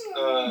wins.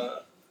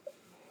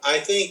 I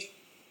think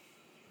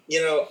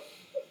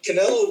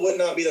Canelo would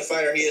not be the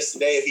fighter he is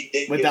today if he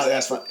didn't without get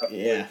his that.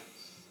 Yeah.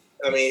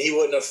 I mean, he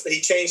wouldn't have. He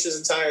changed his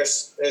entire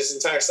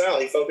style.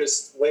 He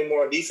focused way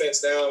more on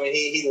defense now. I mean,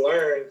 he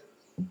learned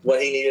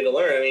what he needed to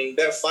learn. I mean,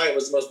 that fight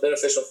was the most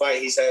beneficial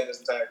fight he's had in his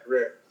entire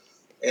career.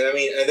 And I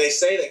mean, and they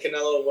say that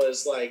Canelo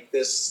was like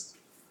this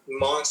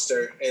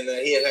monster, and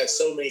that he had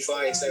so many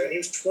fights. And he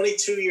was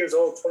 22 years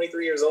old,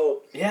 23 years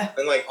old. Yeah.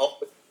 And like all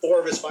 4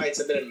 of his fights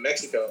have been in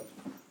Mexico.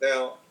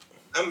 Now,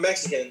 I'm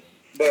Mexican,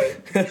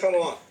 but come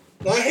on,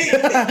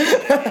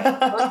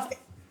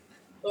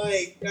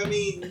 like, I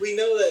mean, we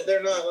know that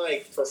they're not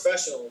like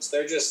professionals.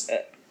 They're just.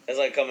 It's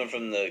like coming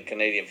from the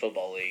Canadian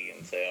Football League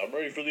and say, "I'm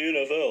ready for the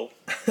NFL."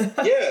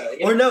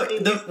 Yeah. Or no,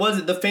 was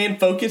it the Fan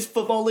Focused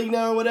Football League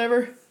now or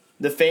whatever?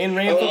 The Fan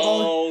Ran Football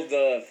League? Oh,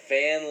 the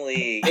Fan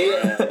League.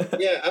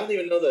 Yeah, I don't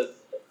even know the.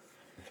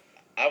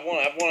 I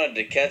wanted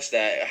to catch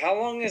that. How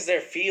long is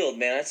their field,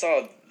 man? I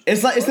saw.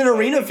 It's an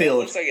arena field.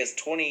 It looks like it's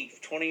 20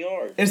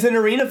 yards. It's an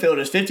arena field.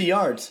 It's 50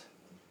 yards.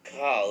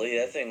 Golly,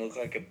 that thing looks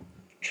like a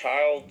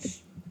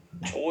child's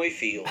toy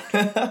field.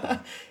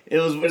 It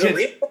was. Is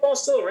arena football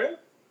still around?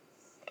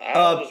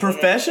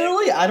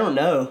 Professionally, I don't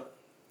know.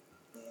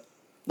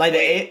 Like the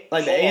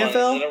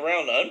AFL. Is it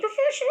around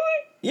unprofessionally?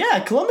 Yeah,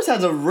 Columbus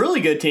has a really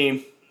good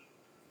team.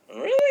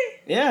 Really?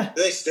 Yeah.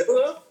 Do they still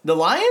though? The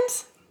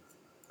Lions?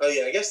 Oh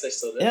yeah, I guess they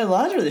still do. Yeah, the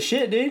Lions are the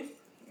shit, dude.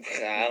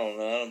 I don't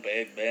know,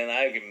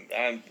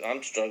 man.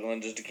 I'm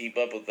struggling just to keep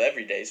up with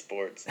everyday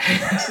sports.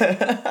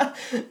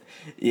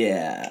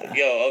 Yeah.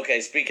 Yo, okay.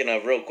 Speaking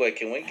of, real quick,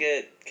 can we?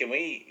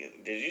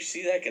 Did you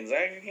see that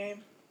Gonzaga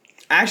game?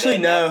 Actually,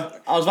 no.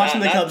 I was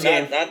watching the Cubs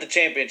game. Not the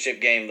championship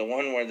game. The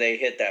one where they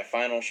hit that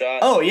final shot.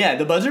 Oh yeah,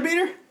 the buzzer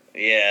beater.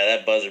 Yeah,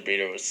 that buzzer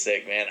beater was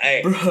sick, man.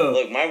 Hey, Bro.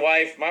 Look, my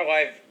wife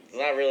is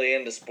not really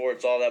into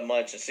sports all that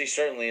much, and she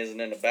certainly isn't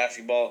into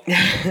basketball.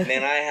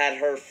 Man, I had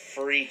her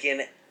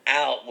freaking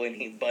out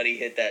when Buddy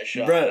hit that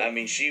shot. Bro. I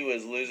mean, she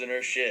was losing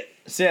her shit.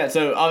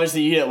 So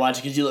obviously you didn't watch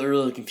it because you look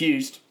really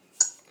confused.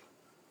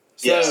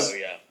 So, Yes. Oh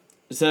yeah.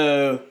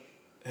 So,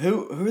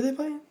 who are they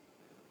playing?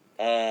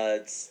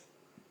 It's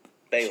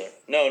Baylor.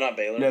 No, not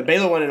Baylor. No,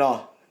 Baylor won it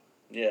all.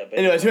 Yeah.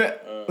 Baylor. Anyways,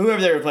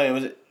 whoever they were playing,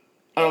 was it?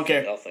 I don't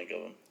care. I'll think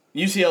of them.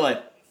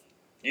 UCLA.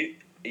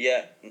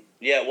 Yeah,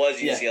 it was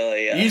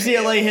UCLA. Yeah.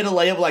 UCLA hit a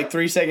layup like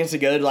 3 seconds to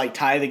go to like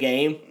tie the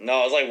game.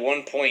 No, it was like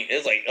 1 point. It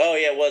was like, oh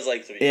yeah, it was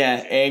like 3. Yeah,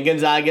 and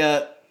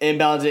Gonzaga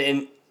inbounds it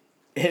and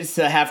hits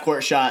a half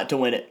court shot to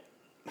win it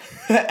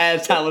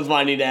as time was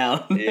winding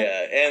down.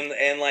 Yeah,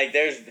 and like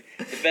there's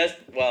the best.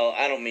 Well,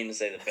 I don't mean to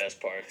say the best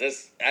part.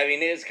 It's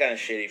kind of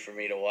shitty for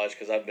me to watch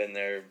because I've been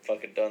there,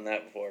 fucking done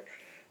that before.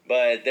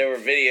 But there were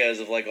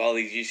videos of like all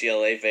these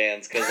UCLA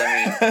fans because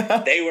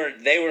they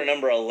were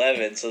number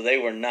 11, so they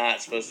were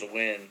not supposed to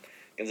win.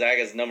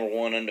 Gonzaga's number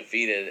 1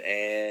 undefeated,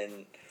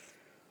 and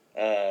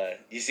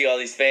you see all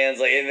these fans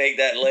like they make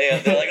that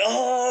layup. They're like,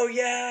 "Oh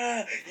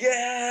yeah,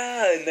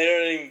 yeah," and they're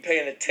not even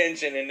paying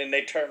attention. And then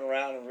they turn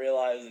around and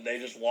realize that they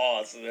just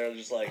lost, and they're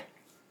just like,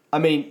 I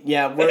mean,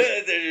 yeah,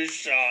 they're just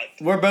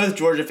shocked. We're both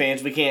Georgia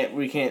fans. We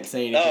can't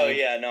say anything. Oh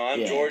yeah, no,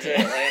 I'm Georgia,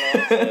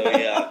 Atlanta, so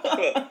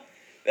yeah.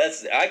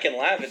 I can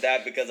laugh at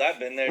that because I've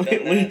been there,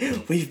 done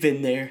that. We've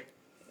been there.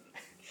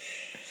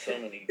 So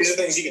many. These are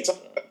things you can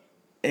talk about.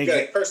 You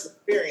got personal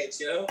experience,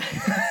 you know.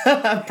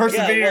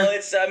 Persevere. Yeah, well,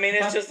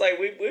 it's just like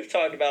we've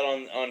talked about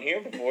on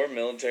here before.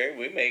 Military,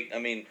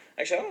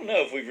 actually, I don't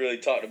know if we've really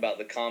talked about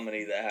the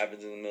comedy that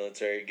happens in the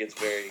military. It gets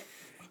very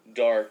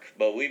dark,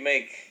 but we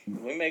make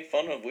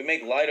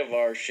light of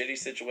our shitty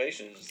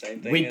situations. The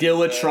same thing. We deal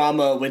with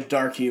trauma with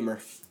dark humor.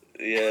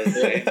 Yeah,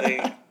 same thing.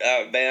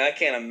 Man, I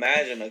can't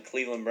imagine a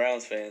Cleveland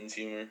Browns fan's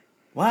humor.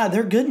 Wow,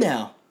 they're good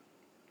now.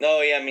 No,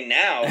 yeah, I mean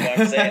now, what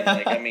I'm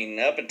saying,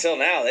 up until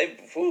now, I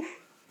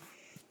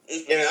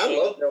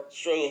love them.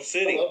 Struggle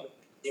City. I love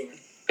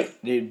them.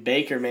 Dude,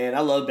 Baker, man,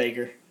 I love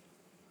Baker.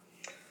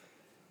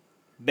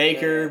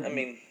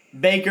 Baker,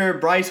 Baker,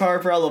 Bryce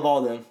Harper, I love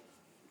all of them.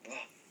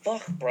 Oh,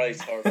 fuck Bryce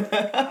Harper.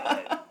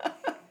 God.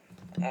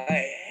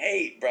 I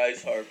hate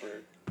Bryce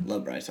Harper.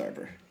 Love Bryce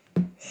Harper.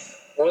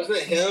 Wasn't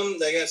it him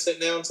that got sent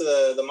down to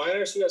the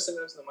minors? Who got sent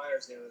down to the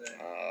minors the other day?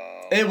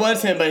 It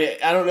was him, but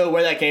I don't know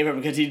where that came from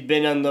because he's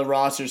been on the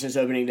roster since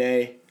opening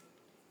day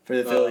for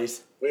the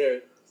Phillies.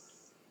 Weird.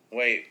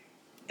 Wait,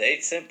 they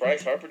sent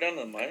Bryce Harper down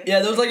to the minors?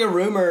 Yeah, there was like a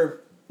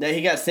rumor that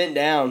he got sent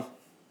down.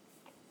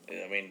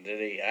 I mean, did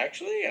he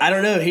actually? I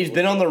don't know. He's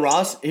been on the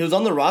roster. He was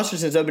on the roster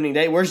since opening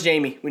day. Where's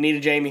Jamie? We need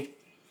a Jamie.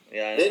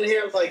 Yeah, didn't he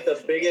have like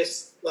the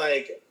biggest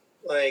like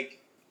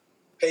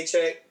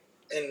paycheck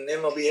in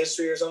MLB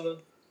history or something?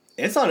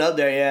 It's on up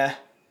there, yeah.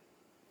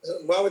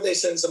 Why would they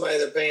send somebody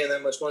they're paying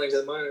that much money to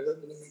the minors? That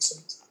doesn't make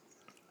sense.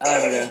 I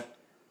don't know.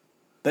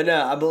 But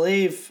no, I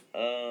believe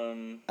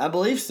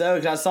so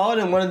because I saw it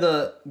in one of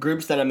the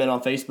groups that I'm in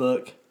on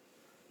Facebook.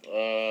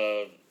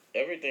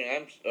 Everything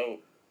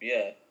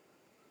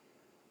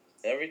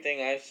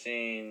I've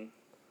seen.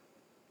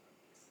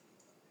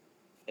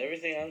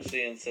 Everything I'm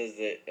seeing says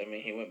that. I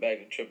mean, he went back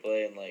to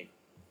AAA in like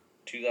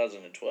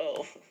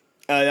 2012.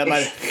 That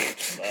might.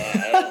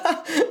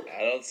 I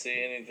don't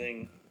see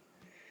anything.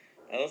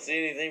 I don't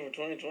see anything for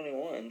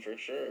 2021 for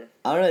sure.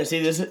 I don't know.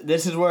 See,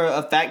 this is where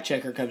a fact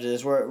checker comes in.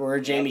 This is where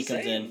Jamie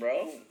comes in.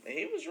 Bro,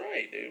 he was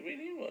right, dude. We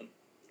need one.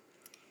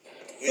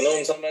 We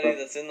need somebody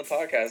that's in the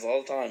podcast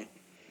all the time.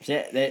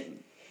 Yeah, there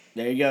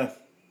you go.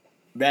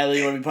 Bradley,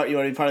 you want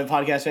to be part of the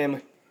podcast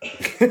family?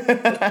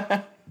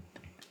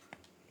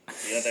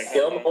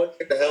 I'm always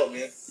here to help,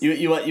 man.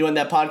 You want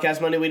that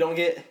podcast money we don't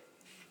get?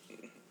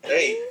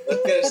 Hey,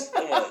 look at us.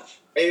 How much?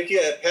 Maybe if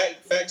you had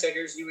fact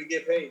checkers, you would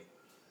get paid.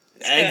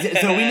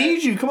 So we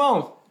need you. Come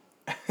on.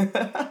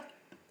 Oh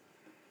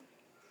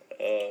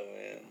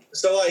man.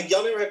 So like,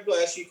 y'all never have people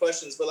ask you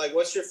questions, but like,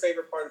 what's your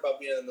favorite part about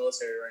being in the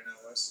military right now,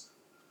 Wes?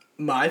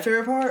 My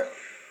favorite part?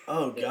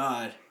 Oh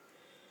God.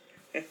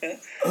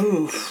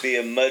 Ooh. It'd be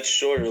a much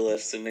shorter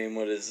list to name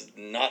what his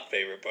not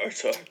favorite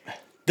parts are.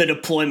 The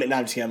deployment. No,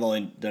 I'm just kidding. I've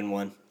only done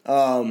one.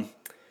 I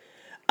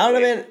don't know,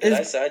 man.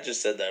 I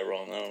just said that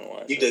wrong. I don't know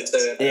why. You did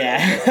say that.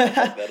 Yeah.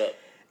 Fuck that up.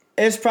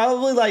 It's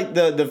probably like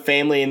the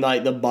family and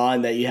like the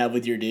bond that you have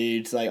with your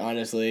dudes. Like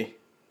honestly,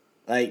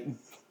 like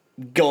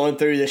going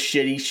through the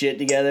shitty shit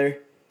together,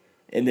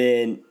 and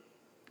then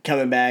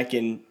coming back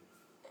and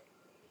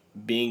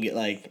being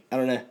like, I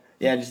don't know.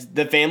 Yeah, just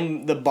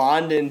the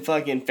bond and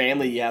fucking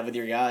family you have with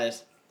your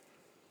guys.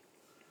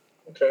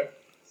 Okay.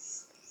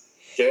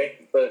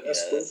 But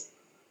that's cool.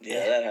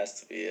 Yeah, that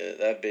has to be it.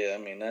 That'd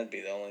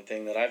be the only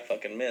thing that I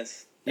fucking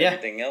miss. Yeah.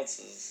 Everything else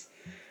is.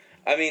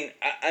 I'm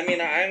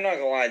not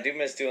gonna lie. I do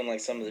miss doing like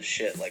some of the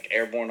shit, like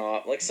airborne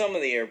op. Like some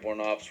of the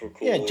airborne ops were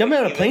cool. Yeah, jumping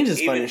out of planes is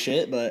fun as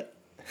shit, but.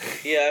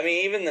 Yeah, I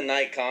mean, even the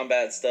night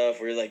combat stuff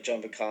where you're like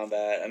jumping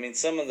combat. I mean,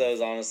 some of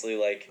those honestly,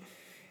 like,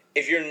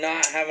 if you're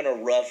not having a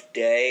rough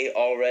day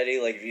already,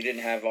 like if you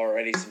didn't have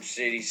already some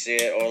shitty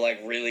shit or like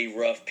really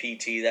rough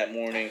PT that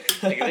morning,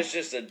 like if it's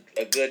just a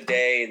good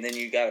day and then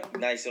you got a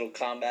nice little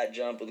combat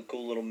jump with a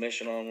cool little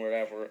mission on or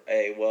whatever,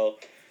 hey, well,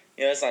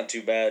 you know, it's not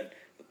too bad.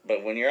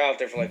 But when you're out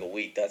there for like a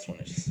week, that's when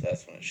it's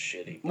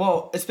shitty.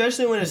 Well,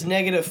 especially when it's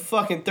negative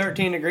fucking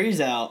 13 degrees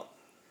out.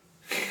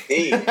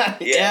 Yeah.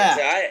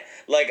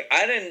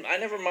 I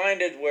never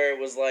minded where it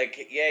was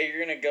like, yeah, you're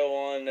gonna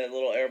go on a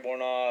little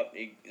airborne op.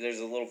 There's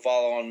a little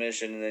follow-on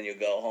mission, and then you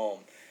go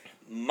home.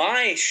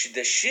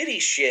 The shitty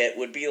shit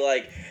would be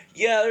like,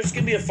 yeah, there's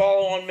gonna be a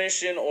follow-on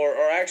mission, or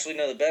actually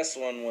no, the best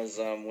one was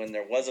when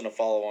there wasn't a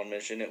follow-on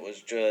mission. It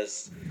was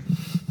just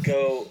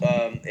go.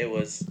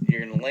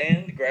 You're gonna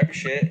land, grab your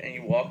shit, and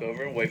you walk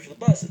over and wait for the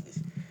buses.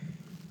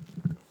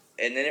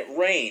 And then it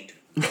rained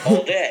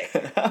all day.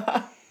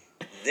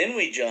 Then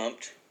we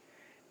jumped.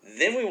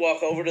 Then we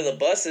walk over to the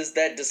buses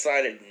that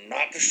decided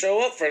not to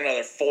show up for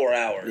another 4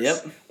 hours.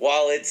 Yep.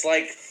 While it's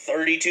like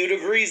 32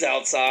 degrees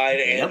outside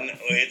and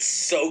it's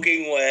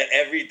soaking wet.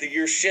 Everything,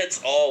 your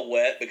shit's all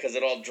wet because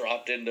it all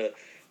dropped into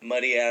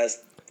muddy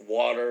ass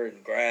water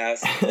and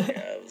grass.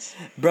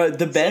 Bro,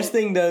 the best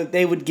thing though,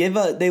 they would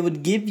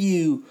give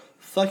you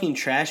fucking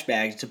trash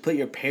bags to put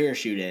your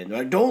parachute in.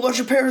 Like, don't let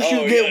your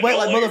parachute get wet,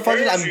 like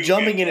motherfuckers. I'm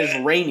jumping and it's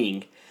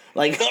raining.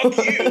 Like, fuck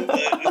you.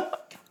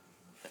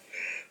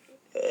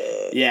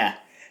 Yeah.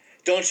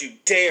 Don't you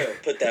dare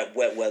put that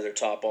wet weather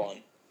top on.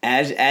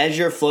 As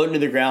you're floating to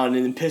the ground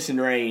in the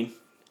pissing rain,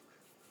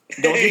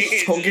 don't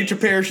get your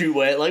parachute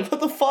wet. Like, what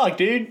the fuck,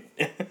 dude?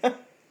 Oh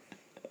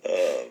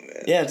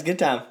man. Yeah, it's a good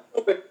time.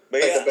 But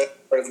yeah, the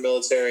best part of the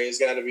military has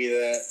got to be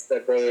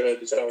that brotherhood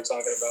that y'all were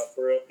talking about,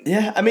 for real.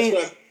 Yeah, I mean,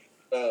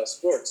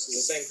 sports is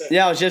the same thing.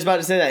 Yeah, I was just about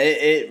to say that.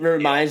 It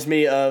reminds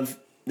me of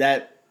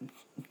that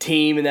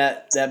team and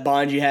that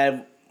bond you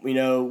had, you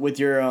know, with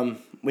your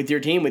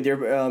team, with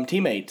your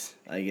teammates.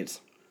 Like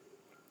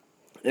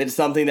it's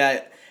something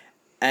that,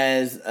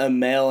 as a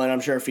male, and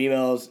I'm sure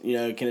females, you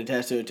know, can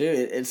attest to it too.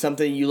 It's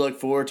something you look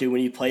forward to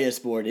when you play a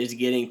sport, is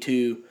getting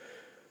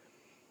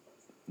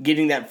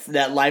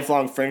that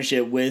lifelong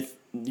friendship with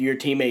your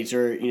teammates,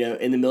 or, you know,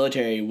 in the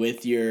military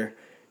with your,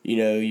 you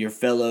know, your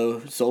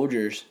fellow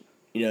soldiers,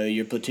 you know,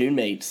 your platoon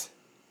mates.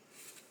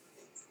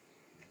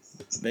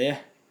 But yeah.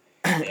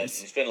 You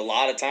spend a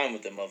lot of time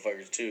with them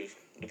motherfuckers too,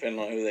 depending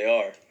on who they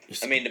are.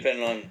 I mean,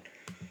 depending on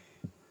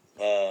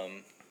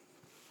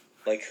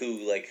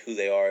who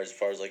they are, as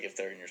far as like if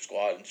they're in your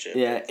squad and shit.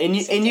 Yeah, and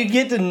you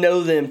get to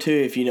know them too,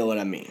 if you know what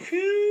I mean.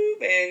 Whew,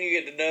 man, you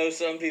get to know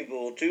some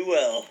people too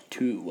well.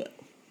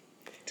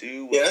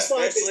 Yeah, that's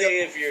why, especially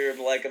if you're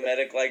like a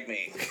medic like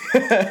me.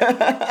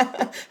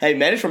 Hey,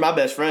 medics were my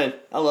best friend.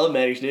 I love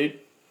medics, dude.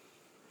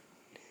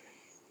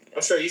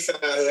 I'm sure you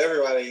found out who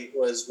everybody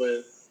was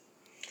with.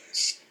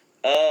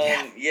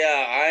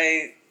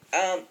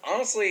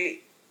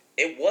 Honestly,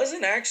 it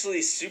wasn't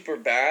actually super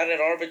bad at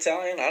our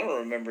battalion. I don't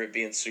remember it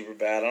being super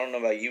bad. I don't know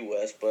about you,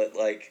 Wes, but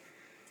like,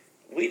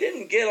 we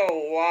didn't get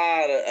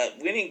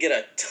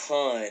a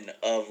ton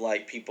of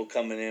like people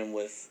coming in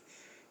with,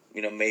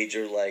 you know,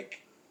 major, like,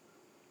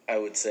 I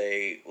would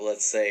say,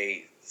 let's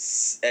say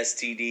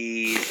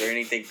STDs or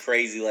anything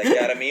crazy like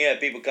that. I mean, you had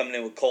people coming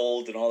in with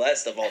colds and all that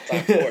stuff all the time,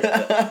 of course.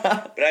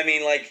 But I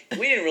mean, like,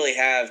 we didn't really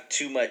have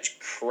too much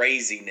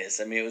craziness.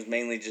 I mean, it was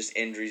mainly just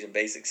injuries and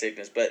basic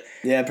sickness. But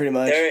yeah, pretty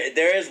much.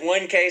 There is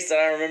one case that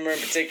I remember in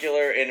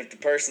particular, and if the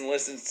person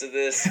listens to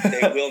this,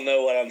 they will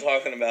know what I'm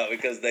talking about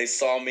because they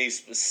saw me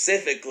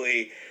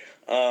specifically.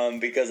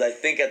 Because I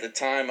think at the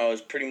time I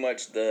was pretty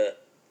much the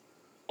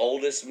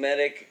oldest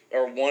medic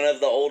or one of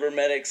the oldest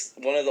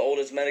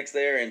medics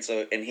there,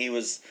 and he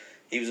was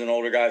an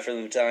older guy for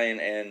the battalion,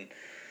 and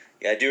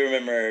yeah, I do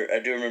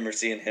remember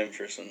seeing him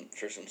for some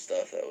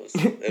stuff. It was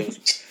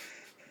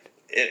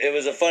it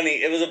was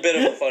a bit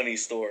of a funny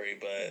story,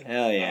 but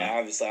hell yeah.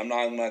 Obviously I'm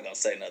not gonna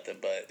say nothing,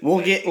 but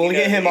we'll get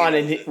him on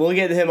and he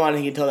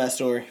can tell that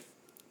story.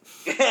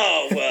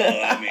 Oh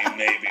well, I mean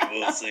maybe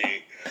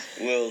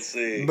we'll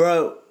see.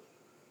 Bro,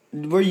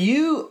 were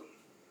you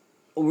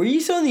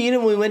still in the unit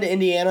when we went to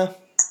Indiana?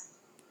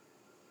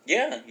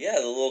 Yeah,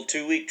 the little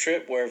 2-week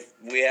trip where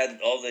we had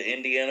all the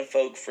Indiana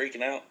folk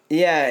freaking out.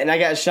 Yeah, and I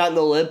got shot in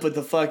the lip with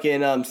the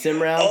fucking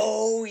sim round.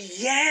 Oh,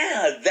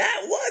 yeah,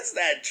 that was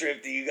that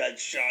trip that you got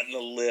shot in the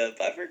lip.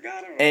 I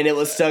forgot about and it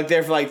was stuck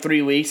there for like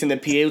 3 weeks, and the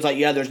PA was like,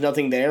 yeah, there's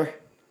nothing there.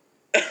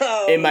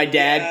 Oh, and my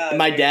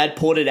dad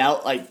pulled it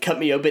out, like cut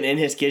me open in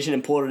his kitchen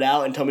and pulled it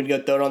out and told me to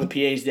go throw it on the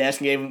PA's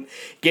desk and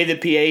gave the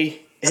PA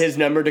his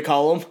number to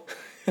call him.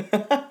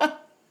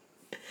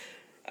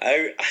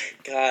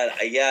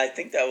 I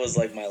think that was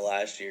like my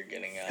last year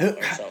getting out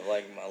or something,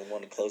 like my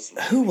one closest.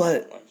 Who was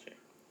it?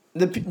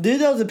 The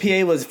dude that was the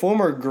PA was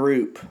former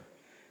group.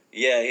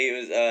 Yeah, he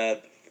was.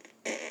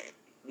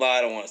 Well,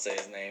 I don't want to say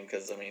his name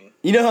because I mean.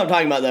 You know who I'm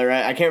talking about though,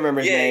 right? I can't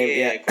remember his name.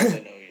 Yeah, of course I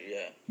know you.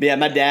 Yeah. But yeah,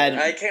 my dad.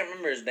 I can't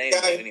remember his name,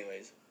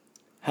 anyways.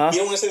 Huh? You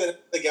don't want to say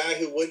that the guy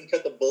who wouldn't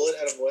cut the bullet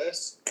out of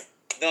West?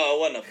 No, it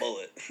wasn't a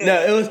bullet.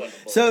 No, it was.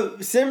 So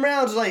sim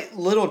rounds like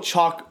little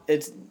chalk.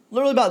 It's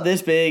literally about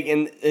this big,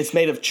 and it's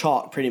made of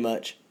chalk, pretty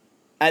much.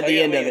 At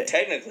the end of it,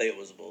 technically, it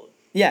was a bullet.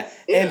 Yeah,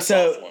 and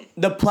so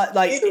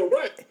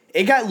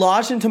it got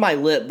lodged into my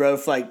lip, bro,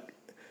 for like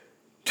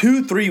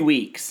 2-3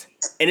 weeks,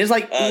 and it's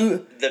like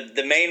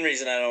the main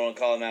reason I don't want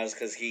to call him out is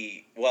because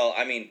he. Well,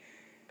 I mean.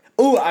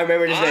 Ooh, I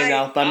remember his name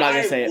now, but I'm not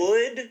gonna say it. I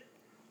would,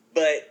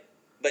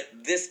 but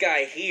this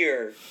guy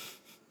here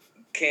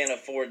can't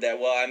afford that.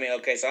 Well, I mean,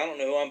 okay, so I don't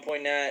know who I'm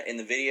pointing at in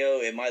the video.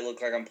 It might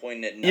look like I'm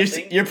pointing at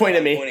nothing. You're pointing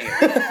at me.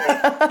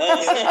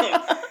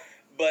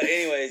 But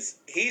anyways,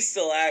 he's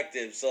still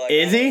active, so like,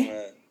 is he?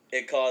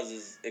 It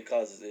causes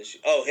issue.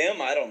 Oh,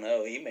 him? I don't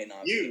know. He may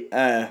not. You.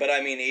 But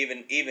I mean,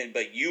 even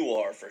but you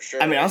are for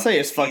sure. I mean, I'll say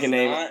his fucking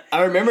name.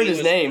 I remembered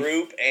his name.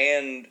 Group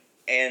and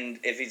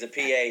if he's a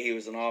PA, he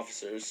was an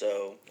officer.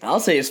 So I'll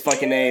say his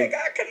fucking name. I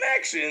got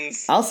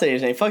connections. I'll say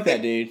his name. Fuck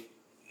that dude.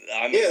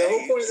 I mean, the whole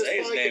point of this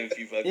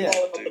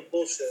podcast is the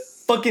bullshit.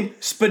 Fucking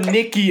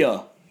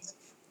Spanikia.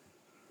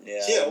 Yeah,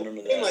 I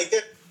remember that. Like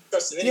that.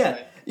 Trust him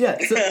anyway. Yeah.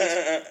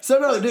 So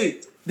no,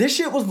 dude, this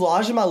shit was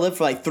lodged in my lip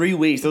for like 3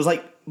 weeks. There was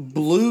like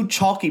blue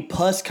chalky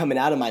pus coming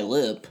out of my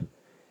lip,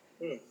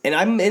 and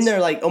I'm in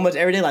there like almost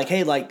every day, like,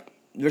 hey, like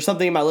there's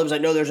something in my lips.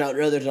 Like, no, there's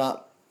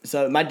not.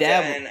 So my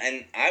dad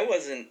and I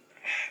wasn't.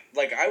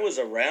 Like, I was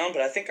around,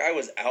 but I think I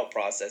was out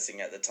processing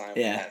at the time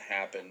when that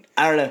happened.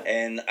 I don't know.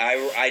 And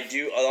I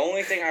do. The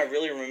only thing I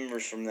really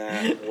remember from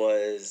that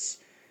was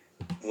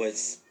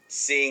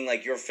seeing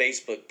like your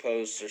Facebook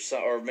posts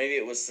or maybe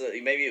it was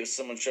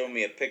someone showing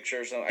me a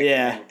picture or something. I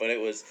can't remember, but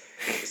it was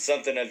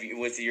something of you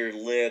with your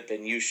lip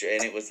and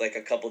and it was like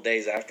a couple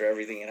days after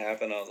everything had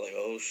happened. I was like,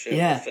 oh shit,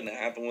 what's finna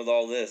happen with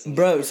all this,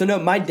 bro? So no,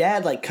 my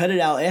dad like cut it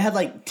out. It had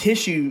like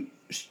tissue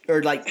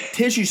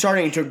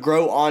starting to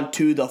grow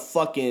onto the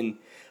fucking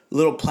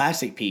little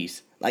plastic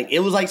piece. Like, it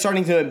was like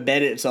starting to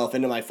embed itself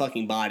into my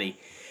fucking body.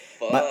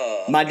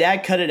 My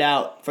dad cut it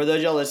out. For those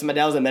of y'all listening, my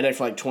dad was a medic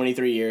for like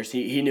 23 years.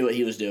 He knew what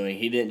he was doing.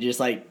 He didn't just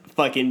like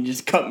fucking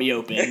just cut me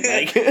open.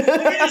 Like, let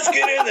me just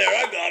get in there.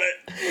 I got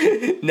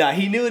it. Nah,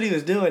 he knew what he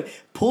was doing.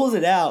 Pulls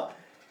it out,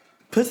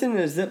 puts it in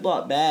a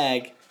Ziploc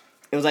bag.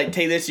 It was like,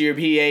 take this to your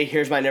PA.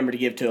 Here's my number to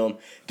give to him.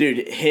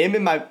 Dude, him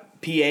and my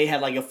PA had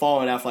like a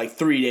falling out for like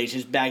 3 days,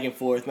 just back and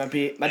forth. My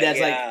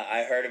dad's like,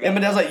 I heard about. And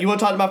my dad's like, you want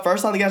to talk to my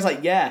first line? The guy's like,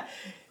 yeah.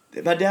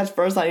 My dad's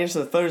first line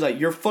answers the phone. He's like,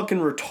 you're fucking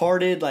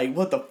retarded. Like,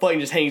 what the fuck? And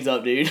just hangs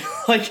up, dude.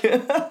 Like,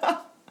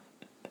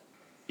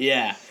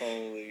 yeah.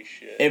 Holy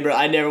shit. And bro,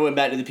 I never went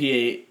back to the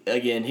PA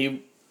again.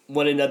 He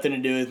wanted nothing to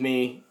do with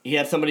me. He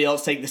had somebody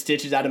else take the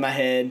stitches out of my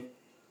head.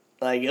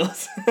 Like, it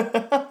was,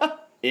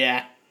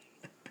 yeah.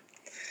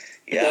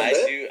 Yeah,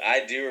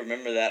 I do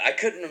remember that. I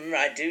couldn't remember.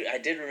 I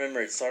did remember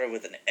it started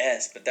with an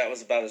S, but that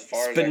was about as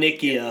far as I could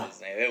get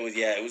his name.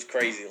 It was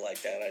crazy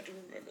like that. I do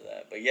remember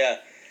that. But yeah,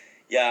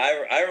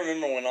 I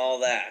remember when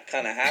all that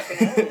kind of happened.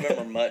 I don't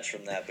remember much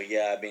from that, but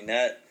yeah, I mean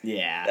that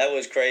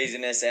was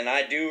craziness. And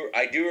I do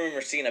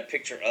remember seeing a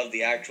picture of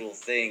the actual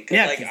thing. Cause,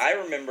 like, I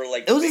remember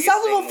like it was the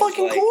size of a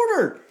fucking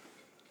quarter.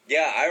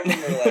 Yeah, I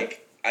remember like.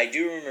 I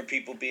do remember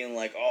people being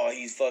like, "Oh,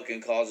 he's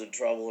fucking causing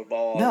trouble," or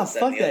blah. No,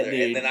 fuck that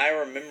dude. And then I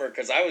remember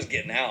because I was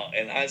getting out,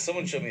 and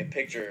someone showed me a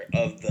picture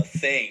of the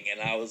thing,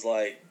 and I was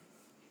like,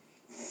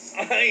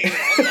 I'm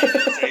not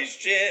going to say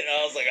shit.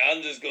 I was like,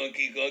 I'm just going to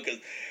keep going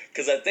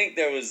because I think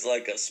there was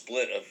like a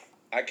split of,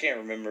 I can't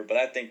remember, but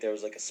I think there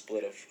was like a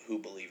split of who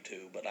believed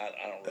who, but I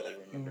don't really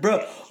remember.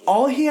 Bro,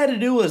 all he had to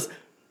do was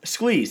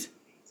squeeze,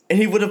 and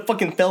he would have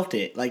fucking felt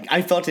it. Like,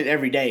 I felt it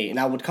every day, and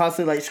I would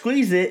constantly, like,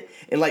 squeeze it,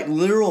 and, like,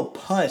 literal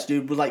pus,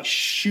 dude, would, like,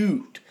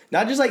 shoot.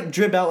 Not just, like,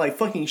 drip out, like,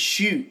 fucking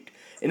shoot.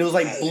 And it was,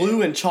 like,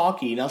 blue and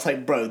chalky, and I was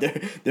like, bro,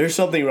 there's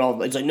something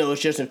wrong. It's like, no,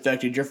 it's just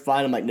infected. You're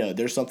fine. I'm like, no,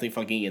 there's something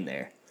fucking in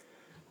there.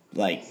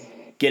 Like,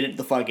 get it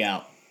the fuck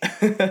out.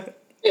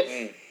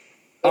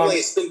 Like,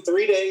 it's been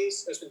 3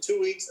 days. It's been 2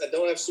 weeks. I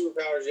don't have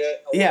superpowers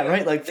yet. Yeah,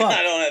 right? Like, fuck.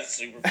 I don't have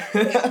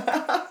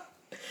superpowers.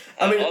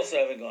 I also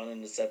haven't gone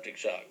into septic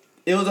shock.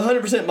 It was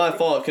 100% my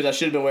fault because I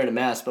should have been wearing a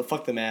mask, but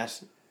fuck the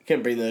mask.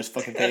 Couldn't breathe those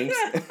fucking things.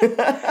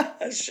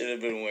 I should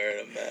have been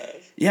wearing a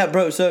mask. Yeah,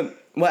 bro. So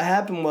what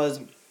happened was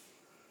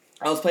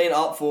I was playing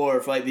Op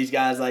 4 for like these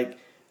guys like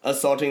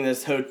assaulting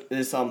this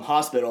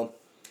hospital,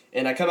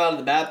 and I come out of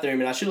the bathroom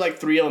and I shoot like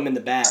 3 of them in the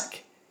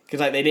back because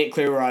like they didn't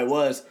clear where I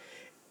was,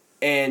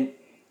 and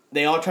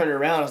they all turned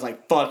around. I was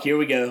like, "Fuck, here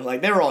we go!"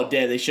 Like they were all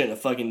dead. They shouldn't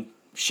have fucking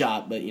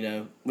shot, but you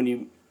know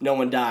no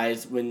one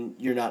dies when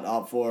you're not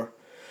Op 4.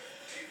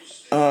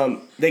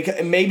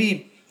 They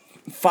maybe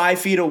 5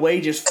 feet away,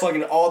 just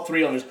fucking all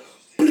 3 of them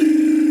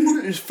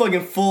just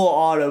fucking full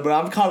auto, bro.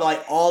 I'm caught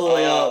like all the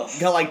way up.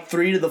 Got like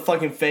 3 to the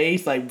fucking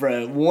face, like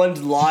bro.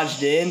 One's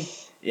lodged in.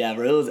 Yeah,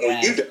 bro. It was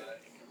ass. You died.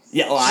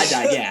 Yeah, well, I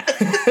died. Yeah,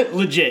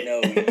 legit.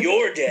 No,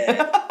 you're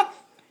dead.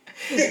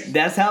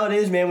 That's how it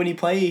is, man. When you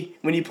play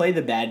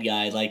the bad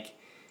guy, like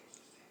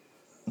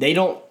they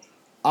don't.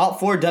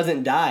 Op 4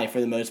 doesn't die for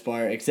the most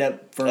part,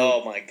 except for.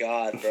 Oh my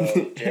god, bro!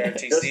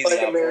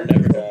 JRTC's Op 4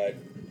 never died.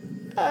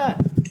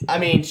 I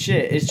mean,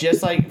 shit. It's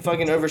just like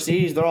fucking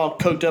overseas. They're all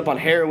coked up on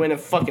heroin and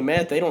fucking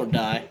meth. They don't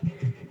die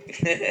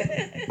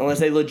unless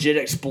they legit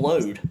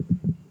explode.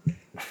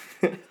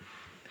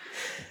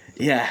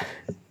 Yeah,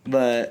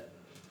 but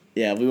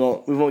yeah, we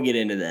won't get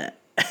into that.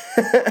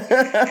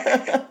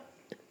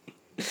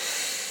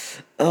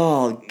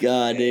 Oh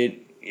god,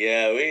 dude.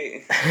 Yeah,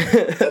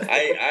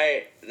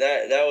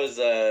 that was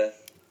a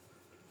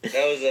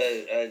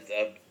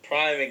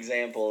prime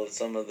example of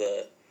some of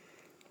the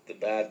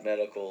bad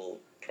medical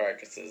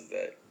practices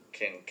that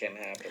can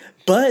happen.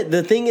 But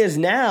the thing is,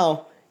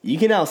 now you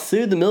can now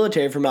sue the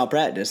military for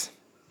malpractice.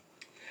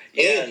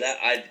 Yeah,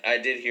 I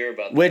did hear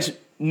about that. Which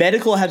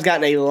medical has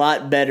gotten a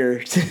lot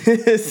better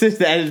since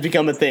that has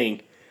become a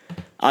thing.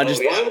 Why was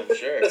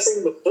that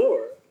thing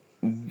before?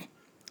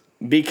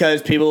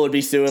 Because people would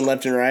be suing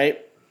left and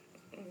right.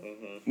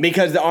 Mm-hmm.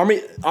 Because the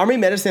army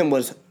medicine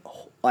was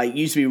like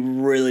used to be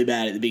really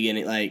bad at the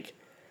beginning. Like,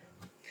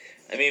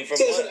 I mean, from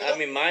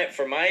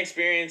my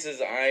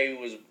experiences, I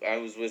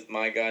was with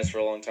my guys for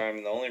a long time,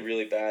 and the only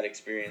really bad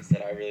experience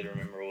that I really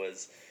remember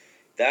was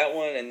that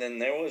one. And then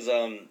there was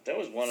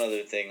one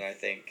other thing I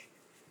think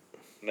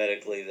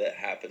medically that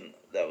happened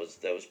that was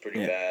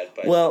pretty bad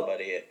by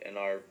somebody in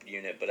our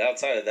unit. But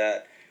outside of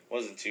that,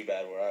 wasn't too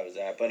bad where I was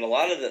at. But a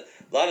lot of the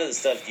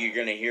stuff you're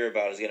gonna hear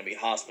about is gonna be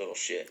hospital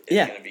shit.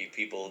 It's gonna be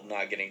people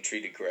not getting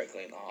treated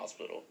correctly in the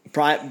hospital.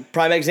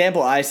 Prime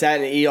example, I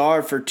sat in the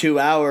ER for 2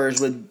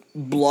 hours with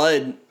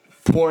blood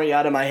pouring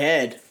out of my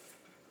head.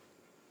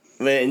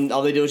 And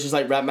all they did was just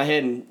like wrap my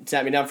head and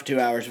sat me down for 2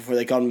 hours before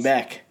they called me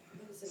back.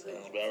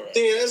 Sounds about right.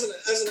 See, as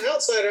an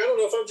outsider, I don't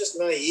know if I'm just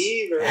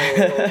naive or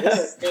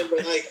what,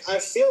 but like I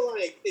feel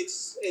like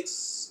it's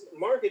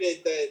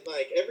marketed that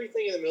like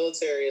everything in the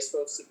military is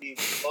supposed to be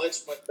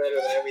much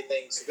better than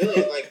everything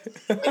civilian. Like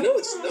I know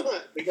it's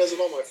not because of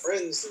all my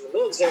friends in the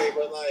military,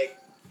 but like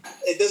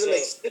it doesn't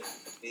make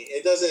sense to me.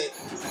 It doesn't.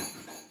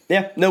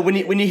 Yeah, no. When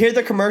you hear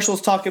the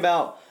commercials talk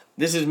about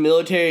this is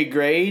military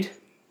grade,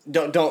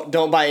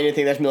 don't buy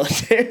anything that's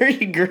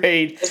military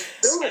grade.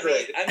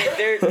 I mean,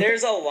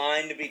 there's a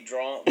line to be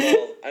drawn.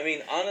 Well, I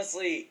mean,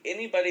 honestly,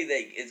 anybody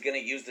that is going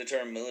to use the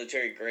term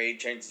military grade,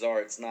 chances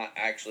are it's not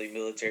actually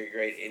military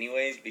grade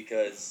anyways,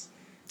 because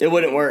it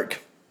wouldn't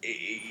work.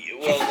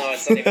 Well, no,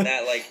 it's not even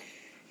that.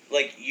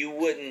 Like you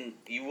wouldn't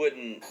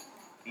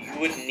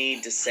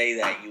need to say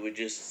that. You would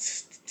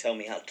just tell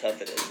me how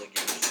tough it is. Like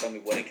you just tell me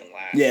what it can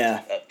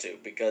last up to.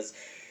 Because,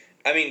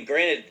 I mean,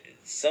 granted,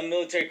 some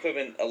military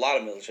equipment, a lot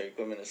of military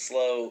equipment is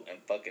slow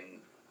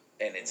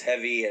and it's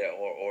heavy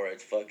or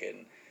it's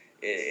fucking,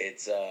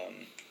 it's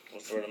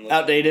what's the word I'm looking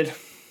outdated.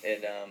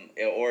 And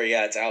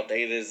it's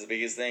outdated is the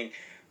biggest thing.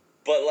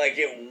 But like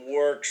it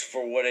works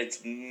for what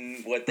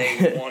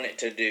they want it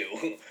to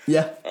do.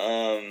 Yeah.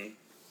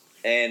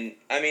 And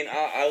I mean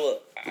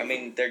I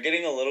mean they're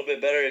getting a little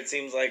bit better. It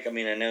seems like. I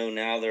mean, I know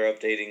now they're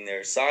updating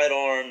their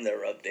sidearm.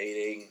 They're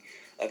updating.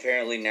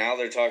 Apparently now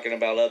they're talking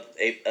about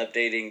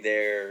updating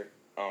their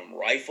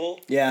rifle.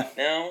 Yeah.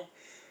 Now,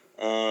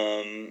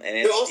 and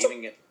it's also,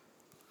 even.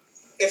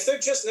 If they're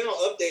just now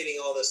updating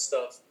all this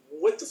stuff,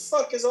 what the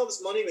fuck has all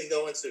this money been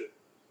going to?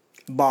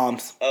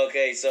 Bombs.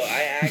 Okay, so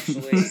I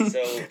actually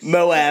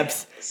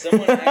Moabs.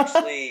 Someone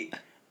actually.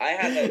 I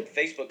had a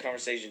Facebook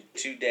conversation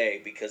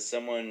today because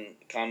someone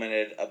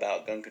commented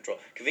about gun control.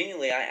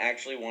 Conveniently, I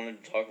actually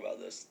wanted to talk about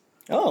this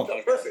Oh.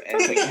 Perfect. And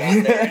we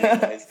got there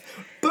anyways.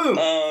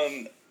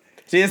 Boom.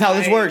 See, that's how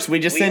this works. We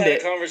just send it. We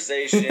had a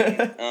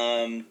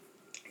conversation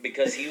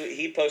because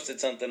he posted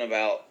something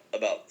about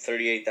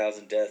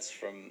 38,000 deaths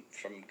from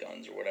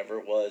guns or whatever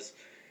it was,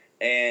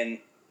 and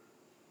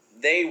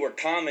they were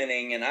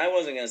commenting, and I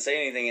wasn't going to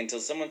say anything until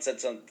someone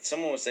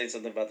was saying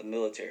something about the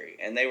military,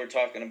 and they were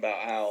talking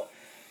about how,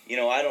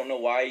 I don't know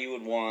why you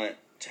would want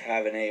to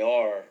have an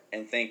AR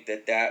and think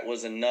that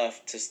was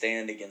enough to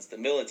stand against the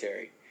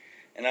military.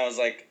 And I was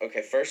like,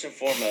 okay, first and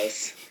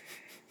foremost,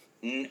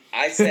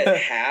 I said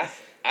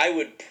half. I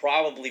would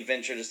probably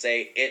venture to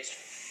say it's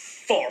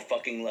far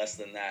fucking less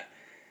than that.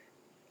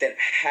 That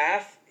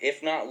half,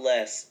 if not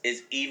less,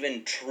 is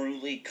even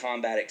truly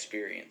combat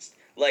experienced.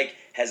 Like,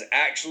 has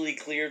actually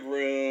cleared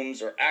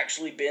rooms or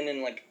actually been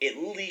in, like, at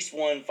least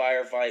one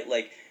firefight.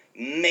 Like,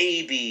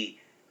 maybe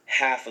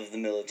half of the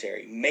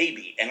military.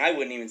 Maybe. And I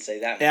wouldn't even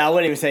say that much. Yeah, I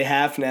wouldn't even say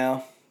half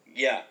now.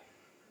 Yeah.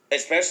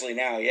 Especially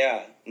now,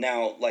 yeah.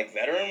 Now, like,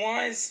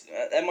 veteran-wise,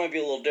 that might be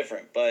a little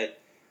different. But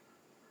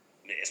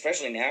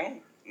especially now,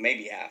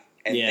 maybe half.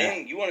 And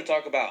then you want to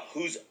talk about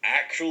who's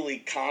actually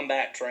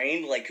combat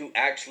trained, like who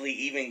actually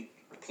even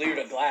cleared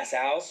a glass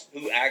house,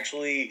 who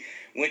actually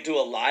went to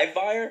a live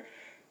fire.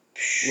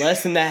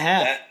 Less than that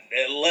half.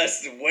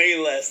 Way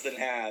less than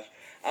half.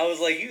 I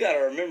was like, you got to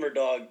remember,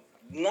 dog,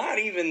 not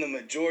even the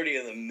majority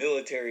of the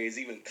military is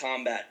even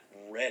combat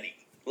ready.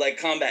 Like,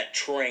 combat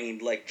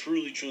trained, like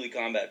truly, truly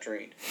combat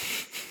trained.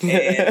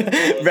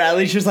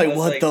 Bradley's just like,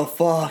 what the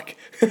fuck?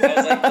 I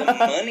was like, the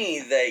money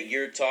that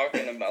you're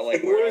talking about,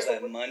 like, where all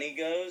that money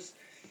goes,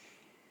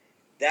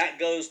 that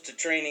goes to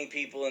training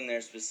people in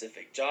their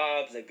specific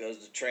jobs. That goes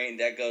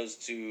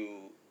to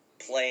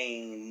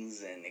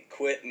planes and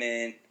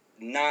equipment,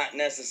 not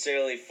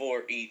necessarily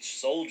for each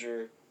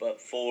soldier,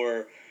 but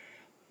for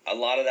a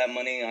lot of that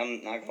money,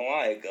 I'm not gonna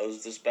lie, it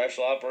goes to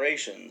special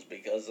operations,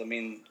 because, I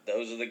mean,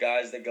 those are the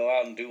guys that go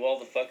out and do all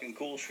the fucking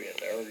cool shit.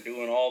 They're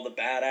doing all the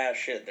badass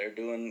shit. They're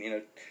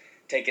doing,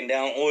 taking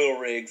down oil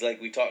rigs like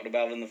we talked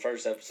about in the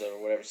first episode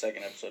or whatever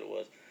second episode it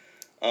was.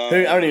 I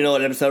don't even know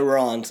what episode we're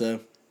on,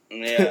 so.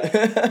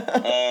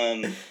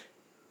 Yeah.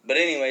 But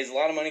anyways, a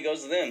lot of money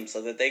goes to them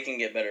so that they can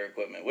get better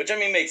equipment, which, I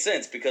mean, makes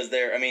sense because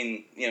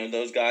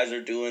those guys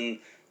are doing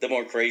the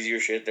more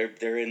crazier shit.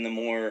 They're in the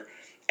more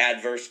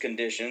adverse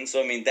conditions.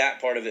 So, I mean, that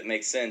part of it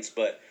makes sense,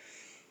 but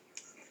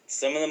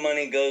some of the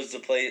money goes to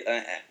play.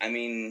 I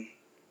mean,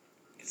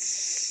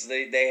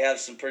 they have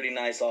some pretty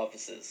nice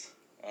offices.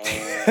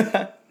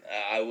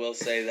 I will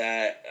say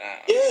that.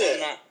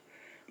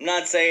 I'm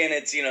not saying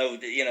it's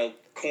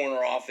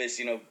corner office,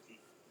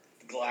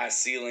 glass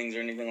ceilings or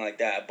anything like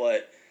that,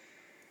 but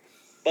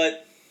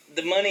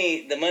the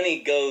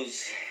money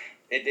goes.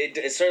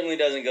 It certainly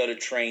doesn't go to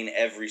train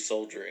every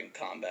soldier in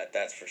combat.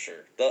 That's for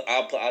sure.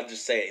 I'll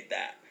just say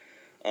that.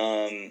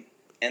 And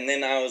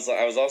then I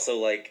was also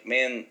like,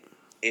 man,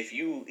 if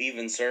you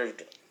even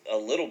served a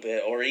little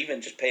bit or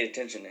even just paid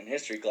attention in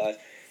history class,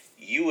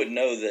 you would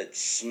know that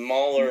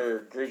smaller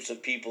groups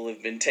of people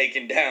have been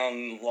taking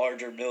down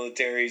larger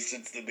militaries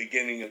since the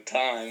beginning of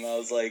time. I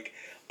was like,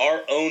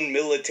 our own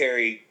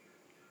military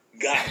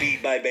got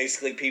beat by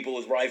basically people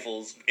with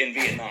rifles in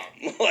Vietnam.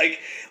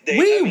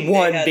 We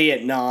won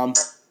Vietnam.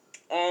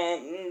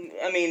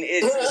 I mean,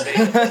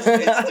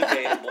 it's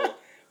debatable.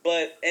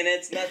 But, and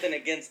it's nothing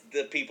against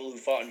the people who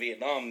fought in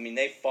Vietnam. I mean,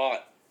 they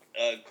fought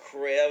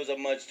that was a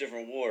much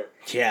different war.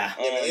 Yeah.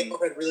 They all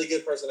had really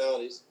good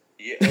personalities.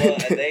 Yeah, well,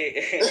 they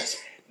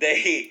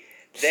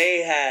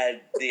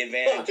had the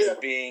advantage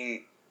of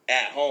being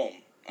at home.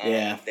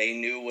 Yeah. They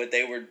knew what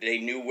they were. They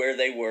knew where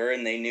they were,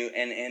 and they knew,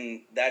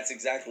 and that's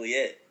exactly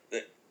it.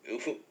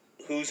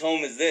 Whose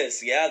home is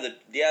this?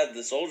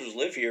 The soldiers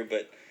live here,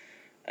 but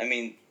I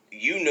mean,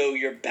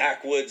 your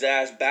backwoods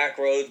ass back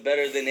roads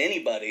better than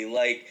anybody.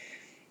 Like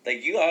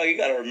you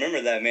got to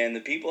remember that, man.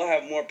 The people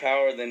have more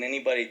power than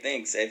anybody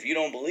thinks. If you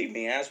don't believe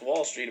me, ask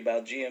Wall Street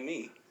about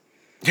GME.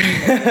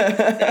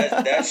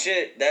 that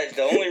shit. That's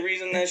the only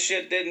reason that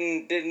shit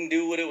didn't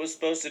do what it was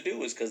supposed to do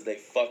was because they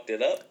fucked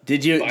it up.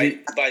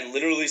 By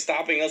literally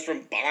stopping us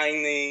from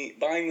buying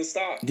the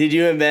stock? Did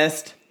you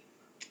invest?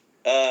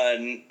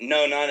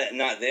 No,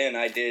 not then.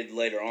 I did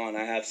later on.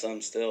 I have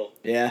some still.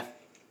 Yeah.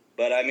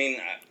 But I mean,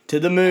 to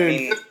the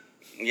moon.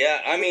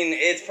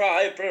 It's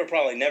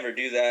probably never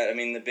do that. I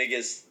mean, the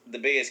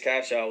biggest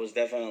cash out was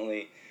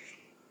definitely,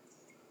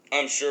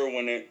 I'm sure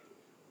when it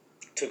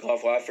took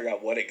off. Well, I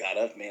forgot what it got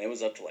up, man. It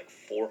was up to like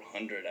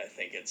 400, I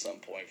think, at some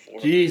point.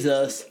 400.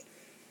 Jesus.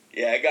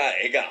 Yeah,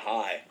 it got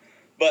high,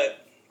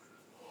 but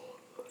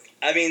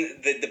I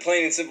mean, the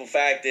plain and simple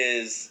fact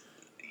is,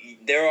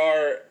 there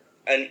are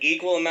an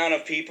equal amount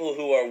of people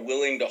who are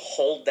willing to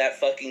hold that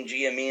fucking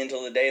GME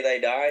until the day they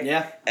die.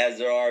 Yeah. As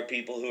there are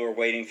people who are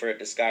waiting for it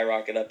to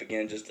skyrocket up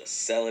again, just to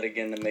sell it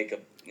again to make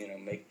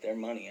their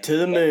money. To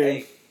the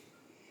moon.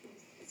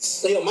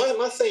 Hey,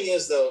 my thing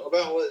is though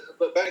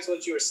but back to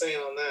what you were saying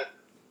on that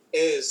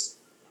is,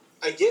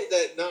 I get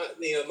that not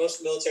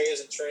most military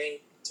isn't trained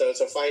to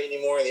fight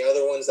anymore, and the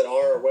other ones that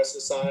are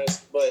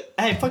westernized. But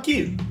hey, fuck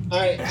you.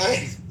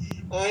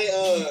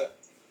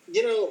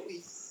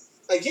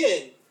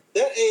 again,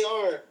 that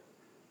AR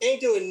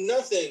ain't doing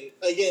nothing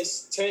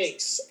against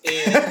tanks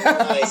and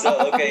like.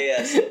 So okay,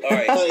 yes, all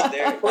right. Like,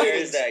 there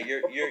is that.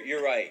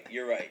 You're right.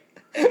 You're right.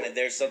 And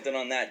there's something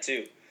on that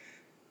too.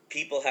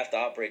 People have to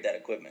operate that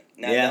equipment.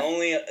 Now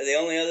the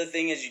only other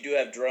thing is you do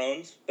have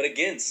drones, but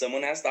again,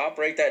 someone has to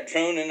operate that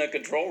drone in a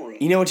control room.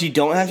 You know what you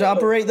don't have to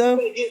operate though?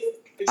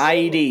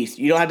 IEDs.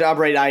 You don't have to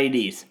operate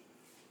IEDs.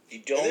 You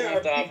don't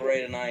have to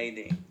operate an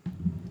IED.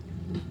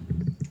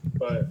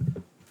 But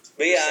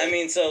yeah, I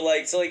mean, so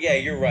yeah,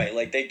 you're right.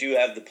 Like they do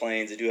have the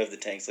planes, they do have the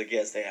tanks. Like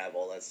yes, they have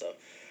all that stuff.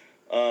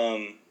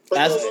 But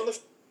those on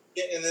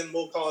and then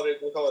we'll call it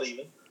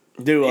even.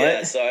 Do what?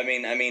 Yeah, so I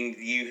mean,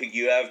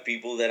 you have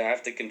people that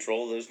have to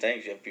control those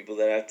tanks. You have people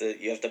that have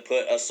to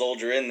put a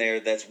soldier in there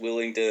that's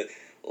willing to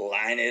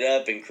line it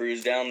up and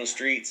cruise down the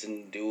streets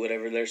and do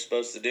whatever they're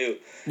supposed to do.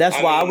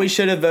 That's why we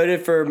should have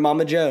voted for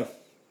Mama Joe.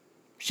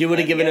 She would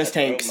have given us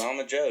tanks.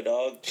 Mama Joe,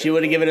 dog. She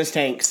would have given us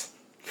tanks.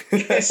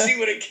 She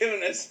would have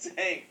given us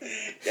tanks.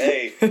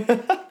 Hey, the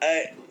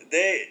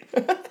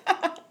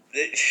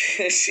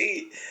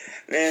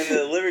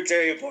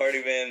Libertarian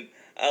Party, man.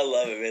 I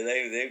love it, man.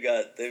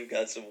 They've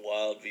got some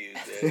wild views,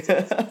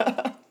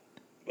 man.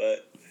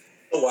 But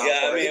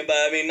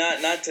I mean,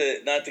 not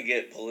to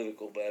get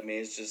political, but I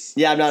mean, it's just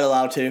I'm not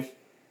allowed to.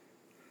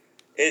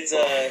 It's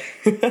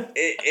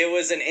it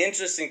was an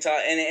interesting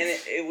talk, and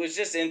it was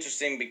just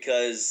interesting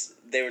because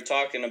they were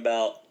talking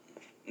about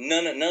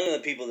none of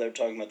the people that were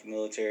talking about the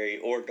military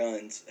or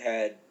guns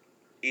had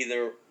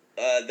either.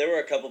 There were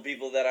a couple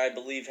people that I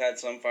believe had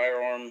some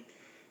firearm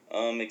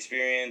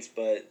experience,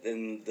 but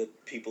then the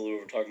people who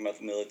were talking about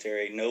the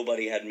military,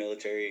 nobody had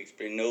military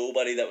experience.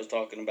 Nobody that was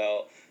talking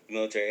about the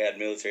military had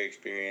military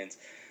experience.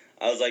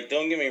 I was like,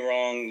 don't get me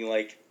wrong,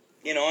 like,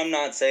 I'm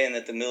not saying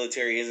that the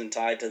military isn't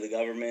tied to the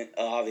government.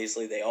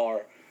 Obviously they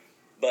are.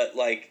 But,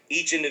 like,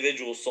 each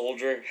individual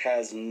soldier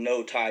has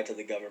no tie to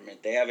the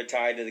government. They have a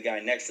tie to the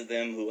guy next to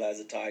them, who has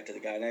a tie to the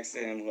guy next to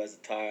him, who has a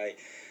tie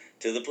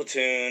to the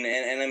platoon.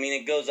 And I mean,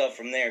 it goes up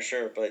from there,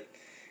 sure, but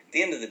at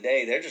the end of the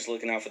day, they're just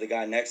looking out for the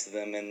guy next to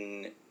them,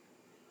 and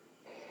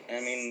I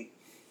mean,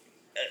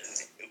 at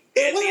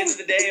the end of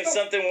the day, if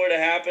something were to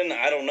happen,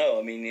 I don't know.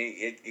 I mean,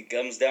 it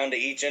comes down to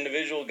each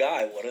individual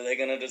guy. What are they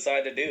going to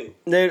decide to do?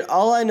 Dude,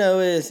 all I know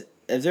is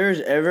if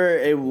there's ever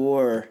a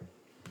war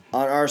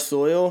on our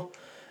soil,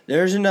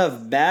 there's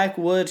enough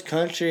backwoods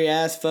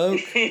country-ass folk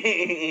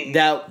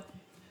that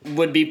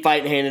would be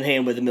fighting hand in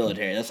hand with the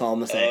military. That's all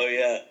I'm gonna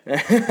say.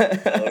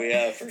 Oh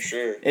yeah, for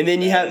sure. And then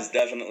that is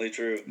definitely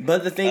true.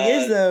 But the thing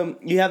is, though,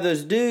 you have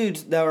those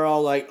dudes that were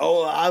all like,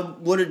 "Oh, I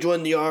would have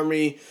joined the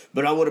army,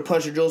 but I would have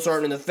punched a drill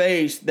sergeant in the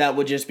face." That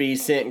would just be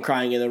sitting and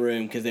crying in the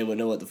room because they wouldn't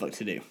know what the fuck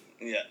to do.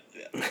 Yeah.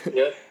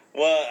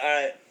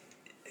 Well,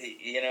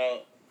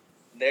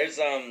 there's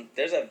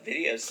a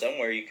video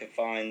somewhere you can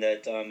find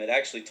that it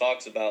actually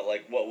talks about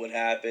like what would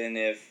happen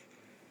if.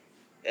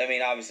 I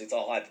mean, obviously it's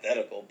all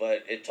hypothetical,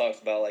 but it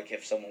talks about, like,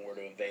 if someone were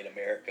to invade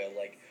America,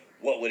 like,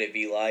 what would it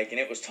be like? And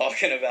it was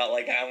talking about,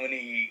 like, how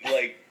many,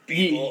 like,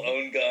 people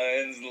own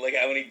guns, like,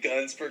 how many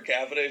guns per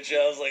capita and shit.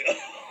 I was like,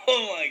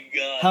 oh, my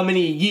God. How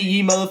many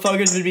yee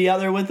motherfuckers would be out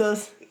there with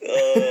us?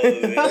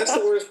 That's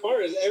the worst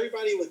part, is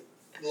everybody would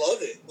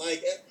love it.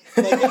 Like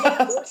there's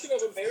a portion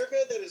of America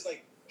that is,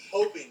 like,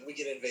 hoping we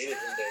get invaded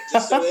one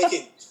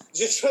day,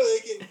 just so they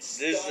can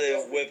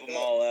Just whip them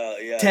all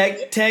out, yeah.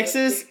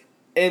 Texas...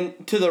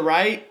 And to the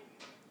right,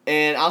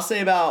 and I'll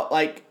say about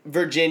like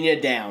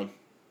Virginia down.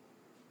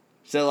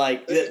 So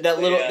like that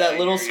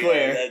little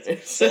square.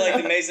 So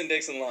like the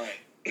Mason-Dixon line.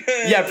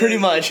 Yeah, pretty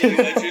much.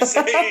 What you're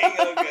saying?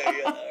 Okay,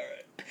 yeah, all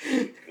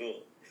right,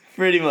 cool.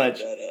 Pretty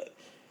much.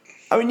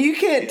 I mean, you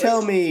can't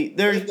tell me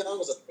there's. Red Dawn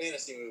was a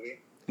fantasy movie.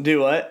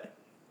 Do what?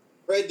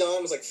 Red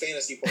Dawn was like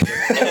fantasy porn.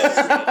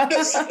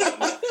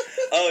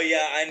 Oh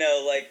yeah, I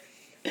know. Like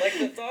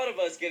the thought of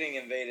us getting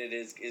invaded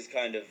is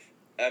kind of.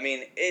 I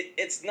mean,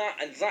 it's not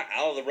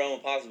out of the realm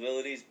of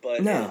possibilities, but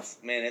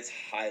it's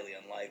highly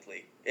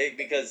unlikely.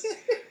 Because,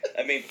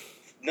 I mean,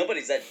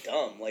 nobody's that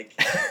dumb. Like,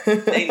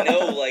 they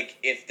know, like,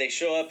 if they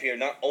show up here,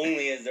 not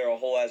only is there a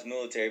whole ass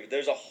military, but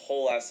there's a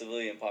whole ass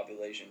civilian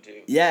population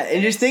too. Yeah,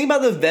 and just think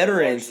about the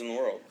veterans. In the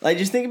world. Like,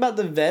 just think about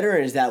the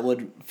veterans that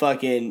would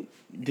fucking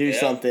do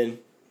something.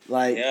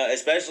 Like, yeah,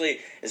 especially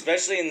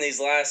in these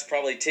last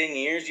probably 10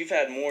 years, you've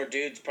had more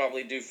dudes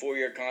probably do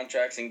 4-year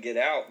contracts and get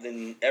out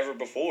than ever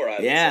before. I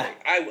would say.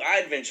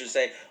 I'd venture to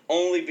say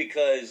only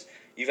because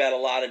you've had a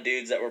lot of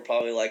dudes that were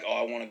probably like, oh,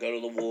 I want to go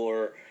to the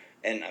war,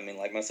 and I mean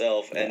like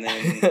myself, and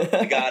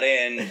then got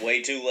in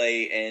way too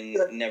late and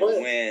never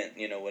went,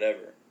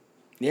 whatever.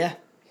 Yeah.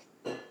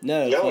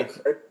 No.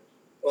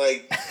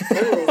 Like I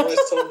remember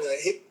Wes told me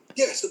like, hey.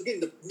 Yes, I'm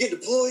getting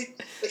deployed.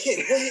 I can't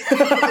wait.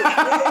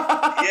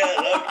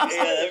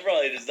 That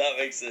probably does not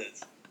make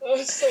sense. I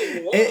was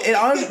like, what? And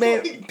honestly,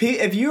 man,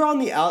 if you're on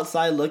the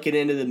outside looking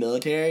into the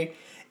military,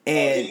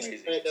 and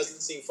it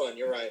doesn't seem fun.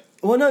 You're right.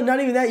 Well, no, not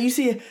even that. You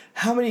see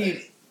how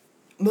many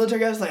military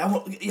guys like,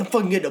 I'm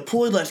fucking get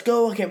deployed. Let's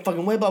go. I can't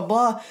fucking wait. Blah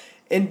blah.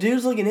 And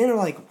dudes looking in are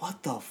like,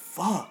 what the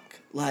fuck?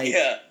 Like,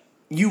 yeah.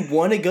 you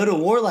want to go to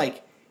war?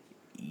 Like,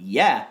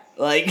 yeah.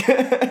 Like,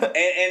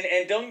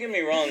 and don't get me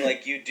wrong,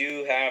 like, you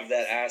do have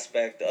that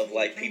aspect of,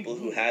 like, people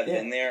who have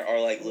been there are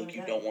like, look,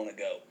 you don't want to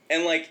go.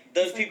 And, like,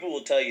 those people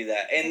will tell you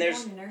that. And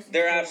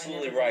they're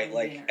absolutely right.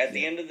 Like, at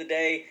the end of the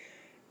day,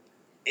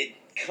 it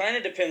kind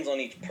of depends on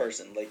each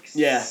person. Like,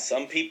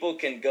 some people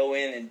can go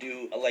in and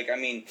do, like, I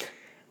mean,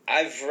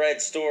 I've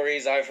read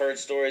stories, I've heard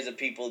stories of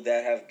people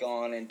that have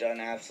gone and done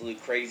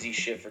absolute crazy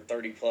shit for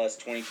 30 plus,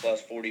 20 plus,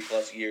 40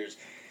 plus years,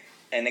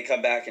 and they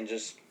come back and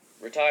just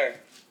retire.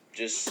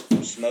 Just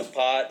smoke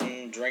pot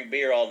and drink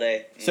beer all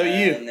day.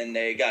 And then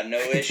they got no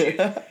issues.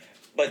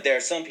 But there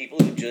are some people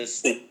who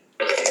just,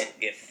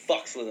 it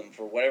fucks with them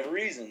for whatever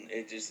reason.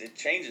 It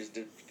changes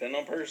depending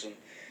on person.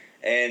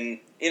 And,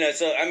 you know,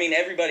 so, I mean,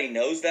 everybody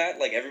knows that.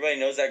 Like, everybody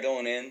knows that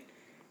going in.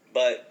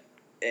 But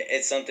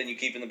it's something you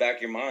keep in the back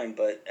of your mind.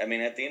 But, I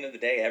mean, at the end of the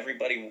day,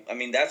 everybody, I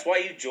mean, that's why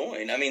you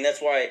join. I mean, that's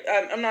why,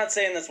 I'm not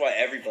saying that's why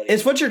everybody.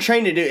 It's what you're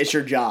trained to do. It's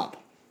your job.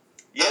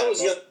 Yeah, I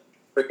was young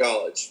for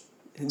college.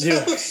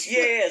 Yeah,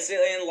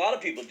 and a lot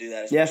of people do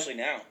that, especially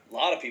now. A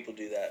lot of people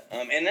do that.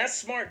 And that's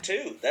smart,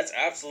 too. That's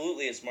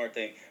absolutely a smart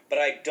thing. But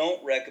I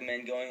don't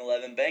recommend going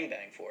 11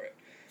 bang-bang for it.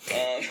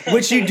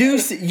 Which you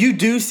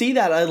do see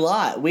that a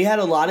lot. We had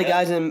a lot of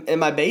guys in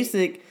my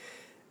basic,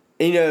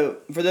 you know,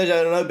 for those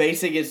that don't know,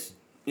 basic is,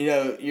 you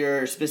know,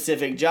 your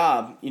specific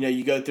job. You know,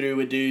 you go through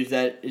with dudes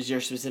that is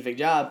your specific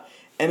job.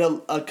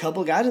 And a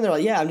couple guys in there are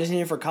like, yeah, I'm just in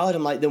here for college.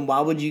 I'm like, then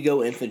why would you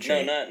go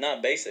infantry? No,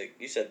 not basic.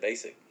 You said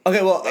basic.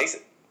 Okay, well.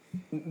 Basic.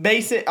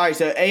 Basic. All right,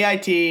 so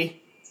AIT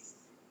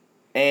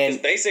and.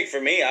 It's basic for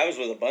me. I was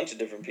with a bunch of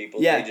different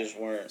people. Yeah. They just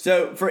weren't.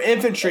 So for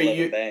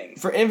infantry,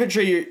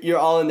 you're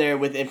all in there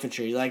with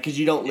infantry, like, because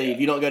you don't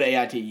leave. You don't go to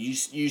AIT.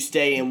 You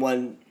stay in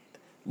one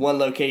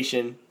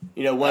location.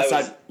 You know, one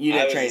side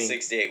unit training. I was a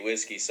 68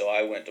 whiskey, so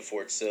I went to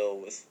Fort Sill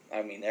with.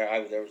 I mean, there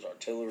was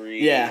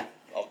artillery. Yeah.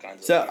 All kinds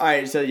of. So, all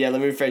right, so yeah, let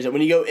me rephrase it.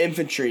 When you go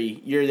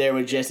infantry, you're there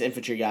with just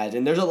infantry guys.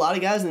 And there's a lot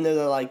of guys in there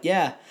that are like,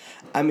 yeah,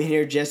 I'm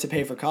here just to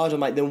pay for college.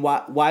 I'm like, then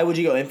why would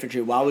you go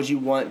infantry? Why would you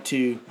want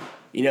to,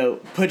 you know,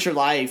 put your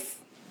life,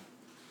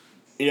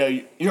 you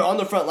know, you're on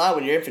the front line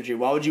when you're infantry.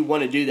 Why would you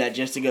want to do that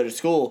just to go to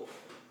school?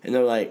 And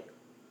they're like,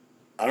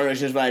 I don't know, it's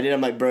just what I did.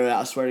 I'm like, bro,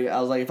 I swear to God. I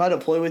was like, if I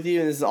deploy with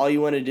you and this is all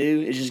you want to do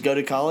is just go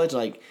to college,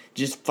 like,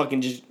 just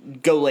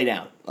go lay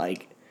down.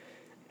 Like.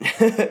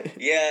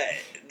 Yeah,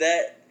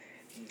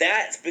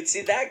 but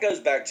see, that goes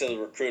back to the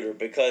recruiter,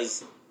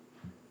 because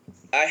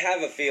I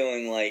have a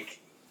feeling like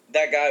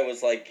that guy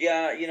was like,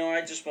 yeah, you know,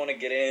 I just want to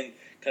get in,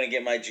 kind of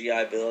get my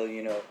GI Bill,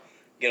 you know,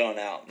 get on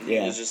out. And he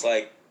was just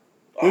like,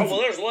 oh,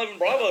 well, there's 11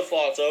 Bravo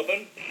slots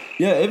open.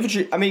 Yeah,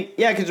 infantry. I mean,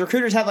 yeah, because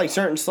recruiters have, like,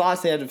 certain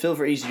slots they have to fill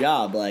for each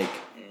job, like.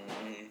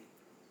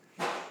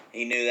 Mm-hmm.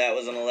 He knew that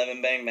was an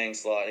 11 bang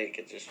slot. He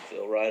could just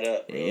fill right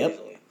up real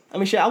easily. I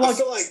mean, shit, I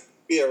feel like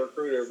be a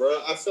recruiter,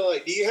 bro. I feel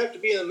like, do you have to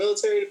be in the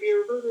military to be a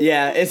recruiter?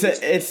 Yeah,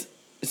 it's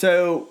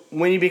so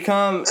when you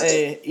become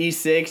a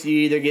E6, you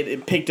either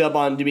get picked up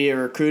on to be a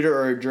recruiter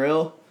or a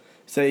drill.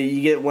 So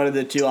you get one of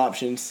the two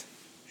options.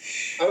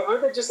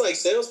 Aren't they just like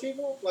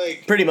salespeople?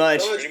 Like pretty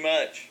much. Pretty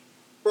much.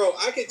 Bro,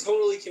 I could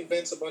totally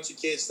convince a bunch of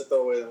kids to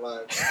throw away their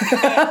lives.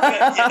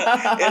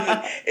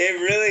 It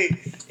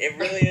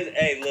really is.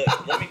 Hey,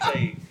 look, let me tell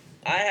you.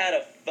 I had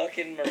a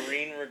fucking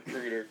Marine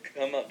recruiter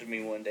come up to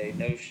me one day.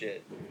 No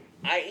shit.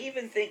 I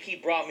even think he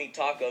brought me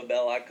Taco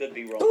Bell. I could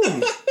be wrong.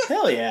 Ooh,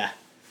 hell yeah.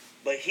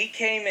 But he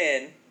came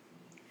in,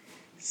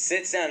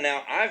 sits down.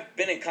 Now, I've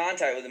been in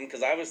contact with him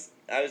because I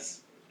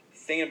was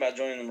thinking about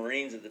joining the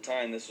Marines at the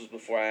time. This was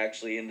before I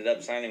actually ended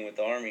up signing with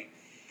the Army.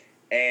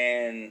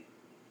 And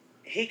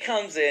he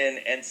comes in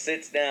and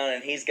sits down,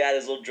 and he's got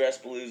his little dress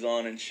blues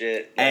on and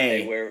shit.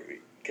 Hey.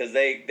 Because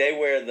they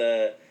wear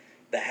the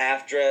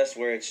half dress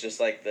where it's just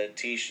like the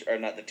t-shirt, or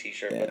not the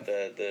t-shirt, but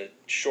the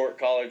short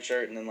collared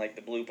shirt and then like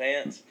the blue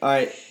pants. All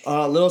right,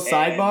 little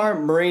sidebar: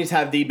 Marines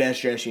have the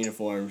best dress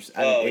uniforms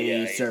out of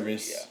any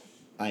service.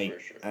 For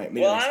sure. Right,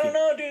 well, I don't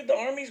know, dude. The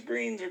Army's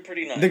greens are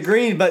pretty nice. The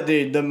greens, but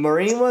dude, the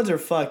Marine ones are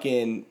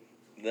fucking.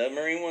 The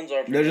Marine ones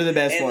are. Those are the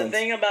best ones. And the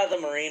thing about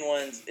the Marine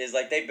ones is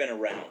like they've been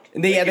around.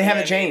 They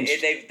haven't changed.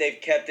 They've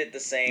kept it the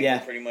same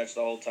pretty much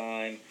the whole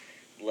time.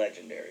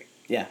 Legendary.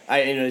 Yeah,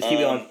 let's keep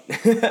going.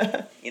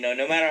 You know,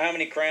 no matter how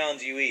many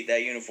crowns you eat,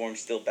 that uniform's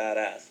still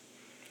badass.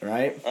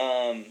 Right.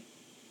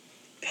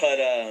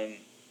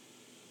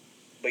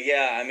 But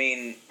yeah, I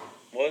mean,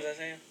 what was I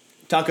saying?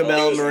 Taco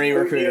Bell and Marine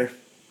recruiter.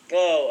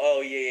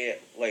 Oh yeah.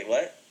 Wait,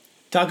 what?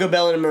 Taco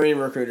Bell and a Marine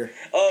recruiter.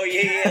 Oh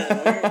yeah, the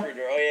Marine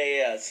recruiter. Oh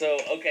yeah. So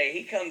okay,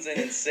 he comes in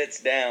and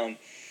sits down,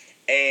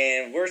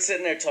 and we're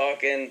sitting there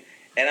talking,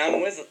 and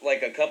I'm with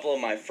like a couple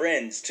of my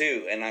friends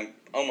too, and I'm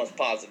almost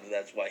positive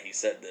that's why he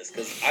said this,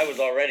 because I was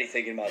already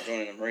thinking about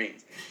joining the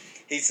Marines.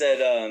 He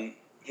said,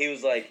 he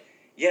was like,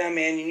 yeah,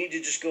 man, you need to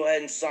just go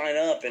ahead and sign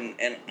up, and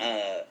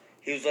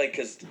he was like,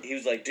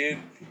 dude,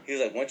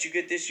 once you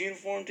get this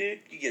uniform,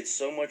 dude, you get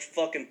so much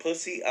fucking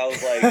pussy. I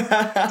was like,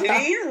 did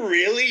he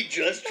really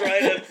just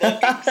try to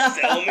fucking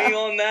sell me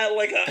on that?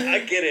 Like, I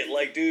get it.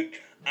 Like, dude,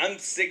 I'm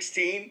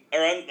 16, or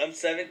I'm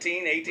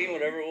 17, 18,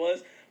 whatever it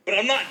was. But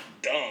I'm not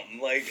dumb.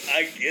 Like,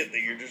 I get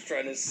that you're just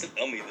trying to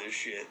sell me this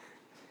shit.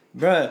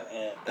 Bruh.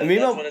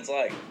 That's what it's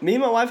like. Me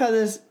and my wife had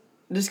this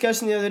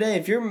discussion the other day.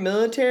 If you're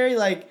military,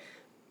 like,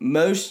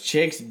 most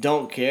chicks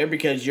don't care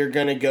because you're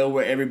going to go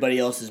where everybody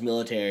else is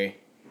military.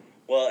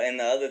 Well, and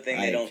the other thing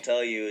like, they don't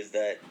tell you is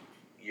that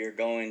you're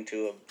going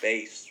to a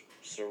base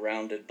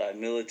surrounded by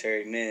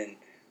military men.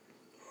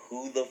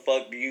 Who the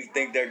fuck do you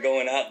think they're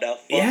going out to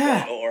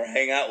fuck or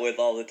hang out with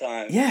all the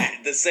time? Yeah.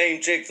 The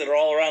same chicks that are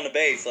all around the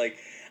base. Like,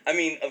 I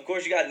mean, of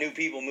course you got new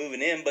people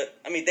moving in, but,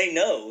 I mean, they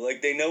know.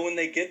 Like, they know when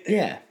they get there.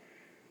 Yeah.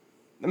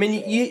 I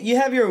mean, you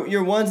have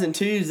your ones and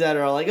twos that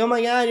are all like, oh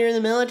my god, you're in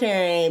the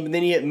military. But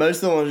then you get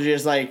most of the ones are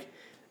just like,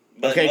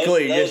 but okay, most cool.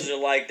 Of those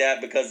are like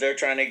that because they're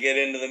trying to get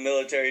into the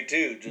military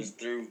too, just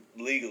through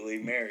legally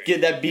marriage.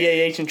 Get that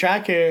BAH and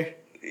track hair.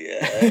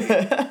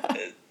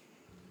 Yeah.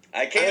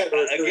 I can't.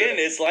 Again,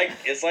 it's like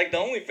the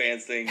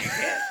OnlyFans thing.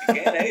 You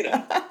can't hate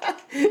them.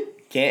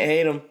 Can't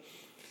hate them.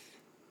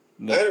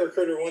 I had a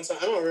recruiter one time.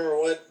 I don't remember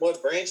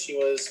what branch he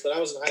was, but I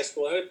was in high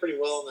school. I did pretty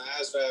well in the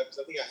ASVAB because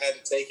I think I had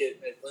to take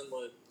it at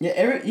Glenwood. Yeah,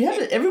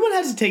 everyone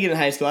has to take it in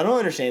high school. I don't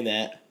understand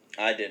that.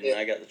 I didn't. Yeah.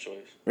 I got the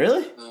choice.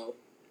 Really? No.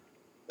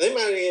 They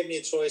might have given me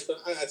a choice,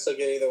 but I'd still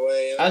get either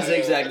way. And I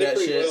zigzagged that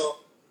shit. Well.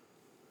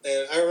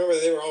 And I remember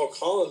they were all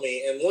calling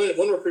me, and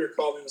one recruiter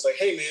called me and was like,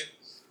 "Hey, man,"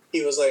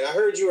 he was like, "I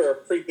heard you are a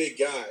pretty big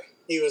guy."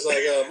 He was like,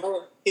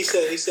 he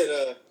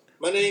said,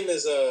 "My name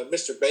is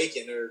Mr.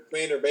 Bacon or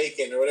Commander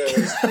Bacon or whatever."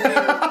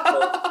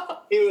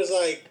 He was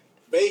like,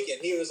 "Bacon."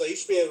 He was like, "You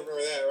should be able to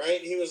remember that,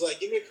 right?" He was like,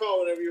 "Give me a call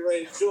whenever you're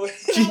ready to join."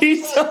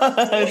 Jesus.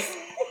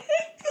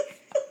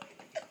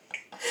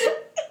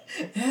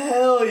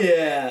 Hell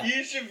yeah.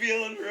 You should be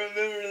able to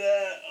remember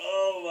that.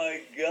 Oh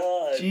my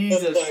god.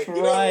 Jesus like,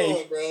 Christ. You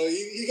know, bro.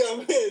 You got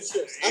me in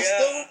trips. I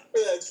still remember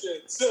that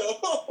shit. So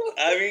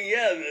I mean,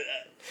 yeah.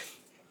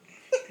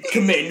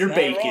 Commander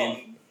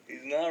Bacon.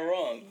 He's not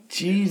wrong.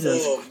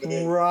 Jesus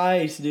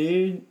Christ,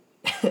 dude.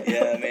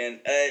 Yeah, man.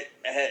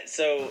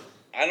 So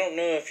I don't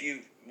know if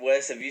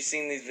Wes, have you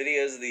seen these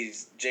videos of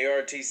these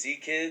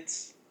JROTC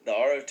kids? The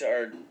is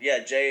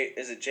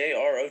it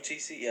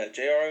JROTC? Yeah,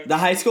 JROTC. The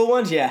high school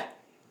ones, yeah.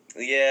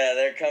 Yeah,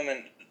 they're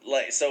coming.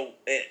 Like, so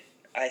it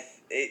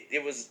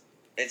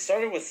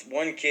started with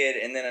one kid,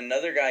 and then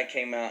another guy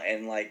came out,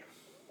 and like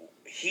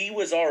he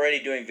was already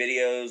doing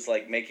videos,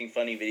 like making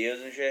funny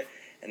videos and shit.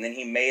 And then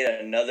he made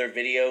another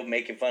video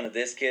making fun of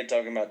this kid,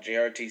 talking about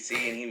JRTC,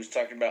 and he was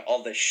talking about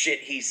all the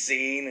shit he's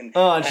seen, and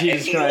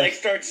Jesus he Christ. like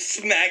starts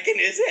smacking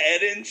his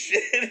head and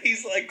shit.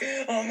 He's like,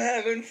 "I'm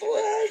having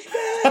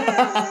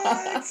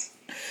flashbacks."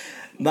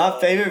 My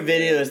favorite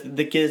video is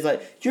the kid's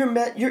like, you're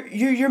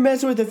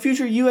messing with a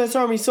future U.S.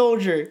 Army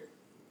soldier.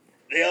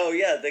 Oh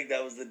yeah, I think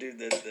that was the dude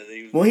that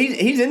he was. Well,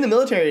 he's in the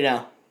military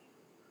now.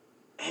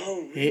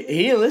 Oh, really?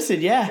 He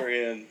enlisted, yeah.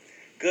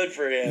 Good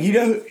for him.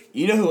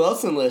 You know who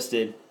else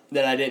enlisted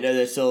that I didn't know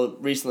that till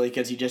recently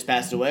because he just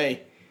passed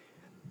away.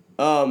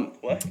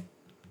 What?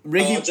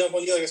 Ricky jump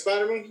on you like a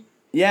spider monkey?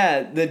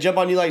 Yeah, the jump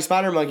on you like a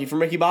spider monkey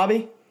from Ricky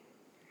Bobby.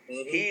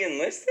 Mm-hmm. He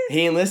enlisted.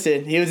 He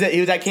enlisted. He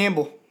was at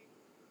Campbell.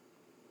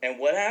 And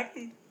what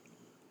happened?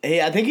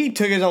 I think he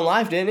took his own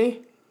life, didn't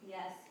he?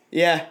 Yes.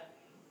 Yeah.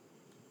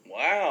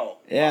 Wow.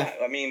 Yeah.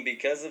 I mean,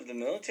 because of the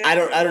military. I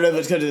don't know if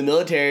it's because of the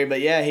military, but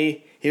yeah,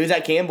 he was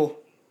at Campbell.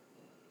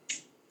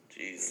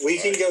 Jesus. We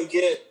can go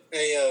get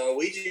a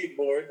Ouija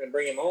board and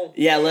bring him home.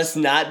 Yeah, let's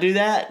not do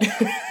that. No,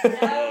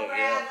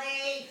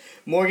 Bradley.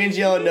 Morgan's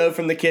yelling no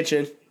from the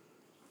kitchen.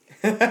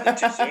 Is it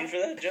too soon for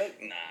that joke?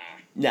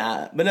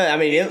 Nah, but no, I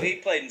mean he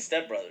played in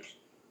Step Brothers.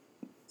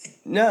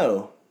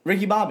 No,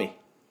 Ricky Bobby.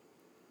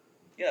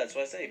 Yeah, that's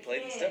what I say. He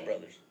played in Step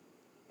Brothers.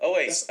 Oh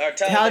wait,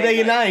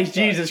 Talladega Nights.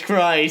 Jesus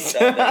Christ.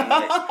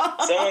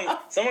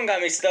 Someone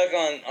got me stuck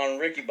on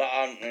Ricky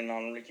Bobby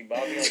on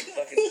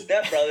fucking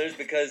Step Brothers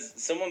because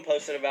someone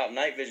posted about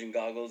night vision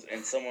goggles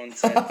and someone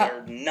said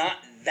they're not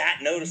that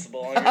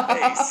noticeable on your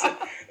face.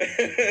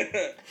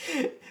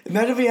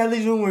 Imagine if we had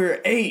these when we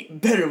were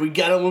 8. Better we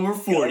got them when we're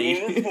 40.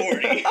 When we're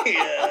 40.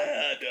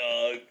 Yeah,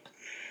 dog.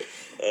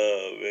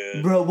 Oh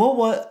man. Bro,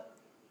 what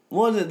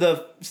was it?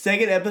 The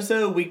second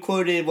episode we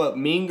quoted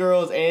Mean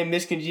Girls and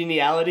Miss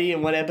Congeniality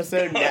in one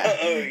episode.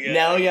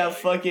 Now we got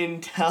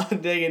fucking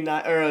Talladega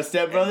Nights or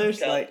Step Brothers.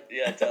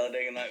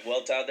 Talladega Nights.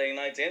 Well, Talladega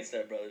Nights and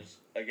Step Brothers,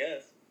 I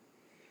guess.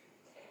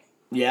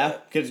 Yeah,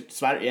 because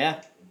Spider.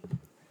 Yeah,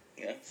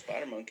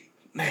 Spider Monkey.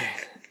 Man,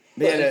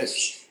 no,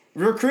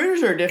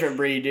 recruiters are a different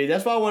breed, dude.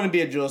 That's why I want to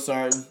be a drill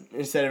sergeant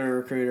instead of a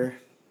recruiter.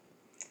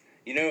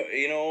 You know,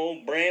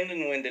 old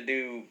Brandon went to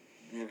do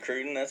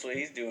recruiting. That's what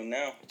he's doing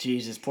now.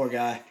 Jesus, poor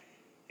guy.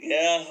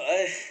 Yeah,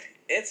 I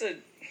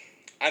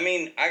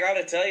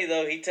gotta tell you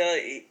though,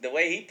 the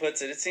way he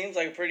puts it seems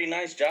like a pretty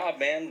nice job,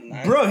 man.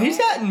 Bro, he's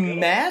gotten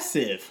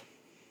massive.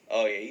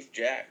 Oh yeah, he's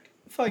jacked.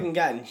 Fucking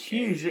gotten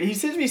huge. He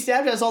sends me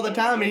Snapchats all the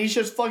time, and he's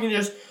just fucking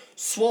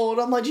swollen.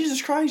 I'm like,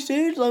 Jesus Christ,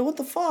 dude! Like, what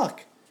the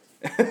fuck?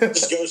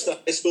 Just goes to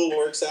high school,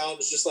 works out.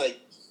 It's just like,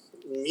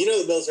 the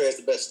military has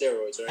the best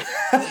steroids, right?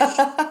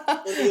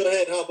 Let me go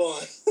ahead and hop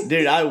on.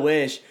 Dude, I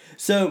wish.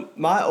 So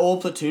my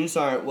old platoon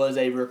sergeant was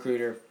a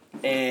recruiter,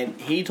 and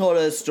he told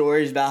us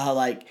stories about how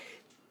like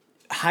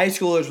high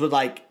schoolers would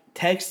like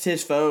text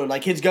his phone,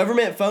 like his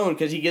government phone,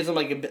 because he gives them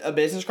like a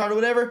business card or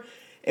whatever,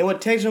 and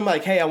would text him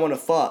like, "Hey, I want to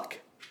fuck."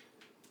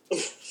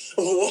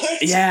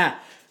 What? Yeah.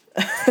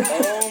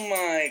 Oh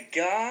my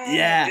god.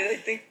 Yeah. Did I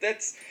think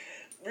that's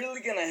really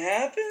gonna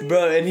happen?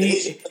 Bro, and he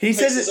said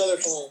his that, other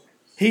phone.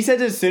 he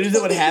said as soon as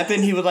it would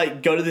happen, he would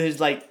like go to his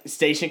like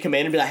station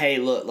commander and be like, "Hey,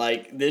 look,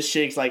 like this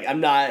chick's like I'm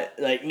not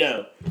like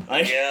no."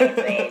 Like, Yeah,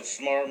 bro.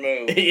 Smart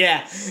move.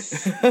 Yeah.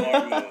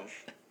 Smart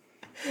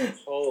move.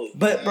 Holy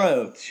But crap.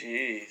 bro,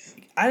 Jeez.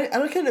 I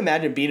couldn't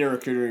imagine being a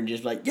recruiter and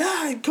just like,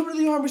 yeah, coming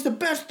to the army is the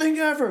best thing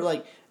ever.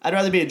 Like, I'd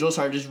rather be a drill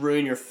sergeant and just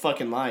ruin your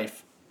fucking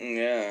life.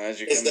 Yeah, as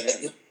you're Is coming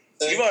that- in.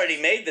 You've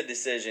already made the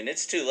decision.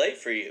 It's too late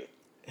for you.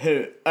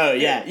 Who? Oh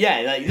yeah.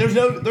 Like, there's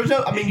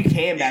no. I mean, you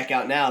can back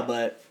out now,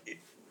 but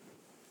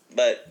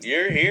But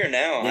you're here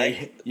now.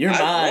 Yeah, you're I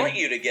mine. want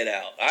you to get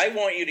out. I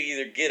want you to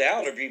either get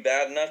out or be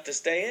bad enough to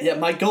stay in. yeah,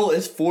 my goal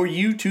is for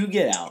you to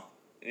get out.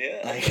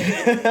 Yeah.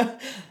 Like,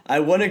 I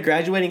want a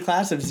graduating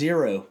class of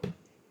 0.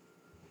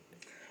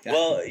 Yeah.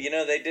 Well, you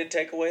know, they did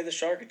take away the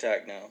shark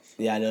attack now.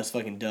 Yeah, I know it's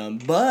fucking dumb,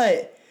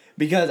 but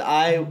because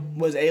I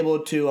was able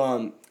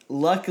to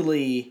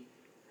luckily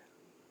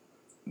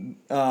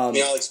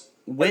Alex,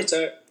 wit,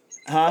 attack.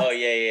 huh? Oh,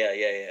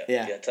 yeah.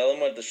 Yeah. Tell them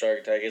what the shark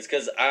attack is,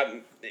 because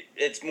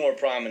it's more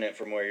prominent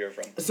from where you're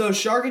from. So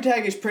Shark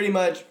Attack is pretty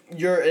much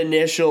your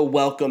initial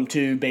welcome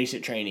to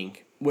basic training,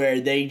 where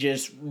they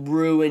just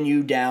ruin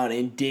you down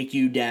and dick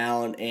you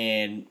down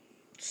and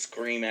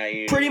Scream at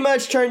you. pretty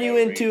much turn you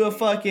Every- into a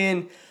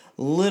fucking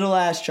little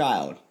ass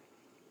child.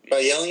 By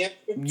yelling at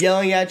you?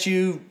 Yelling at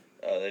you,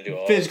 Oh, they do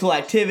all physical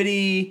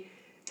activity,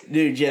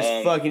 dude,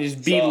 just fucking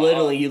just so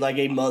belittling you like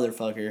a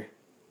motherfucker.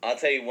 I'll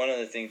tell you one of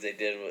the things they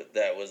did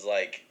that was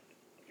like,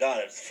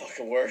 God, it's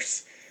fucking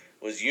worse,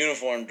 was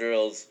uniform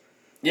drills.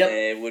 Yep. And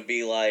it would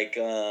be like,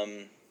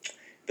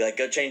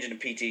 go change into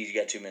PTs, you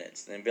got 2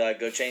 minutes. Then be like,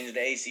 go change into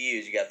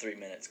ACUs, you got 3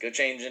 minutes. Go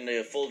change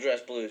into full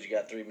dress blues, you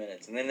got 3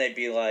 minutes. And then they'd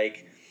be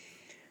like,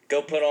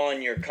 go put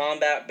on your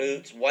combat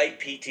boots, white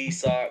PT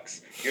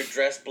socks, your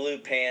dress blue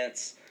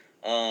pants,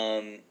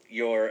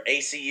 your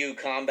ACU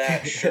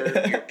combat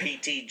shirt, your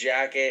PT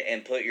jacket,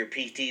 and put your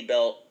PT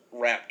belt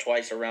wrapped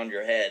twice around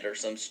your head or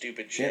some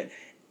stupid shit.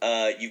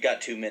 You've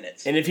got 2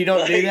 minutes. And if you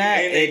don't do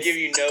that, and they it's- give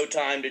you no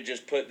time to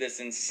just put this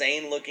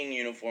insane looking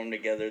uniform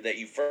together that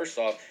you first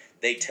off,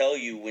 they tell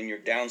you when you're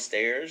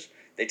downstairs,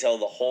 they tell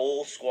the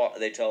whole squad,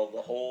 they tell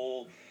the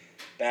whole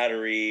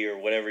battery or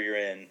whatever you're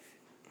in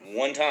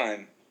one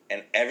time,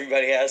 and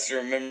everybody has to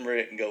remember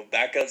it and go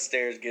back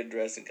upstairs, get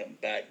dressed, and come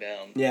back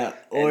down. Yeah,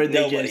 or And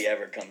they nobody just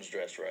ever comes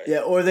dressed right.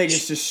 yeah, or they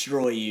just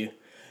destroy you.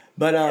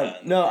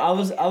 But no, I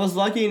was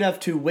lucky enough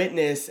to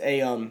witness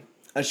a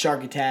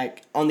shark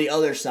attack on the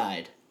other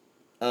side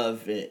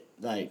of it.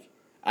 Like,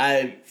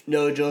 I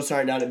know a drill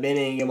sergeant down at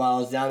Benning, and while I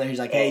was down there, he's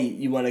like, "Hey,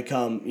 you want to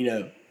come,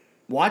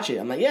 watch it?"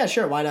 I'm like, "Yeah,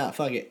 sure, why not?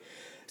 Fuck it."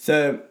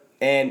 So,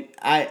 and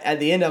I at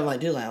the end, I'm like,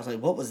 "Dude," I was like,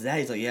 "What was that?"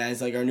 He's like, "Yeah,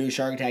 it's like our new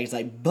shark attack." He's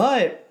like,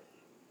 "But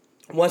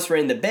once we're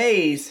in the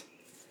bays,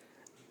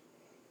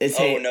 it's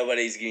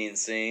Nobody's getting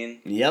seen.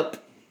 Yep."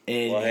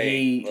 And Well,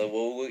 he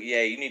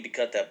yeah, you need to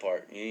cut that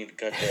part. You need to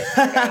cut that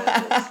part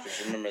out of this.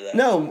 Just remember that.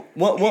 No,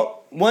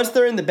 once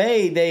they're in the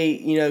bay, they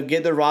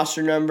get their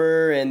roster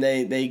number and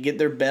they get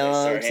their They belts.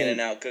 start handing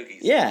out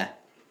cookies. Yeah.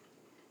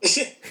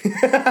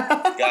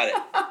 Got it.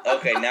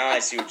 Okay, now I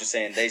see what you're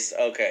saying.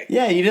 Okay.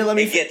 Yeah, you didn't let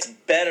me. It gets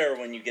better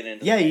when you get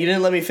into. Yeah, the you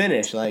didn't let me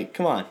finish. Like,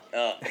 come on.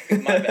 Oh, my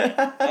bad.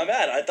 My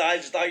bad. I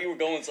just thought you were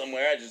going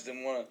somewhere. I just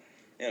didn't want to.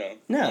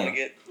 No.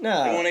 Didn't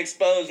No. want to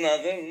expose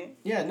nothing.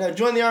 Yeah, no.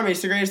 Join the army.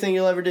 It's the greatest thing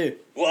you'll ever do.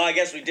 Well, I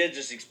guess we did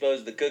just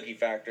expose the cookie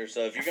factor.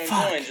 So if you're gonna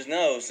Fuck. join, just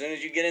know as soon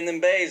as you get in them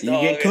bays, You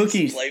dog, get it's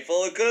cookies. a plate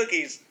full of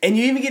cookies. And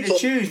you even get to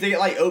choose. They get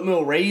like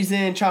oatmeal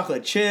raisin,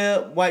 chocolate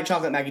chip, white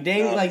chocolate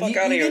macadamia. Oh, like fuck you,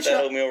 out of you here with get that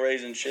your, oatmeal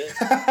raisin shit.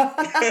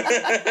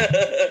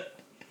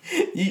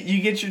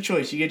 you get your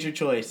choice. You get your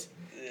choice.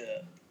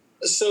 Yeah.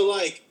 So,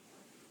 like,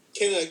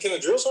 can a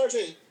drill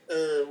sergeant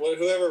or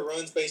whoever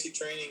runs basic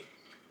training,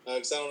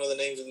 because I don't know the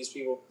names of these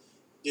people,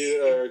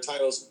 or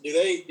titles, can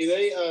they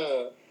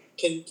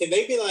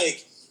be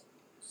like,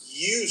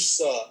 you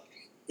suck,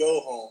 go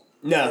home?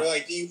 No. Or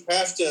like, do you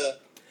have to?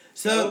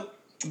 So,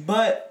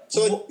 but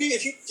So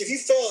if you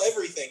fail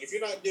everything, if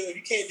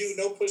you can't do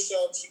no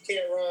push-ups, you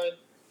can't run,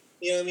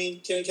 you know what I mean?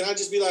 Can I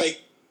just be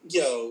like,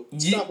 yo,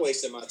 stop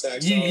wasting my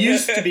tax you dollars?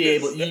 used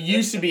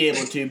to be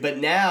able to, but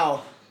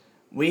now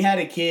we had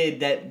a kid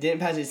that didn't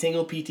pass a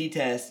single PT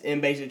test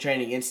in basic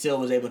training and still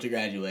was able to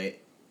graduate.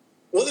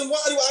 Well, then why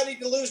do I need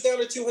to lose down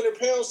to 200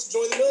 pounds to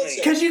join the military?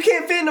 Because you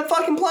can't fit in a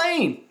fucking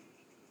plane.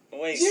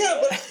 Wait.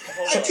 Yeah, but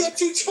hold I on. cut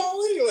too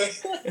tall anyway.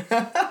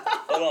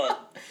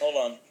 Hold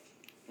on.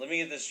 Let me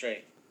get this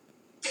straight.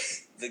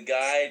 The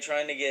guy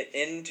trying to get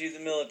into the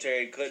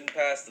military couldn't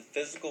pass the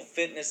physical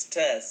fitness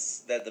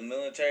tests that the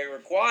military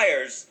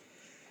requires,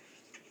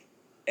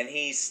 and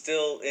he's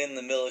still in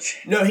the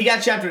military. No, he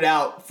got chaptered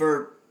out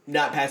for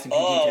not passing PT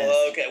tests.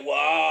 Oh, okay.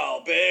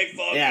 Wow. Big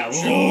fucking Yeah.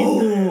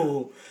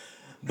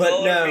 But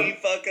Color me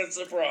fucking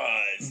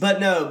surprised.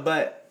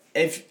 But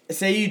if,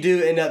 say you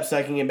do end up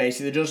sucking in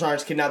basic, the drill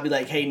sergeants cannot be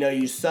like, hey, no,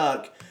 you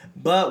suck.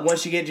 But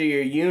once you get to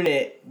your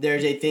unit,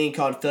 there's a thing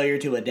called failure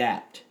to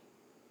adapt.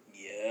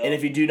 Yeah. And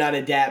if you do not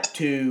adapt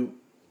to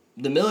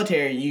the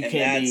military, you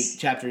can be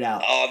chaptered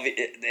out.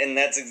 And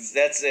that's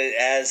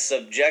as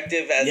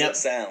subjective as it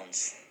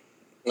sounds.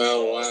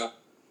 Oh, wow.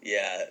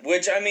 Yeah.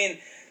 Which, I mean,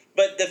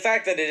 but the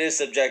fact that it is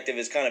subjective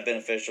is kind of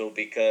beneficial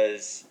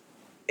because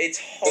it's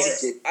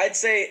hard. I'd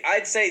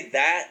say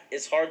that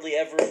is hardly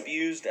ever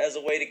abused as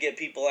a way to get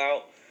people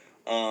out.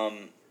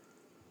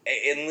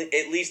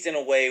 At least in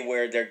a way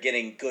where they're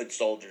getting good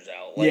soldiers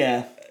out.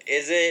 Like,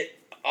 is it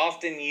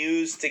often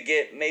used to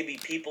get maybe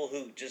people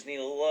who just need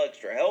a little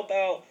extra help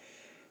out?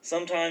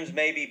 Sometimes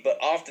maybe, but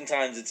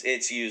oftentimes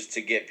it's used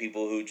to get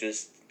people who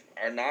just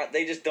are not.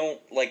 They just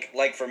don't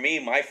like for me.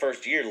 My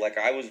first year,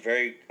 I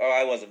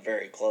wasn't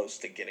very close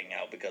to getting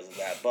out because of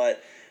that,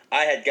 but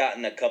I had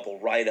gotten a couple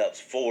write-ups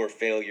for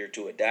failure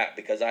to adapt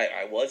because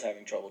I was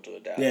having trouble to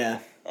adapt. Yeah.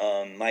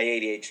 My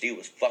ADHD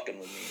was fucking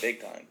with me big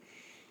time.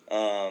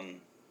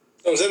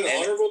 Was that an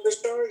honorable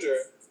discharge or?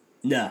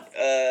 No.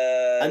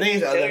 I think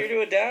it's failure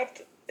to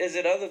adapt. Is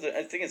it other than?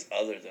 I think it's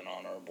other than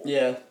honorable.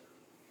 Yeah.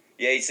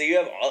 Yeah. So you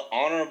have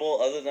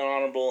honorable, other than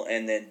honorable,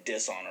 and then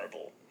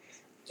dishonorable.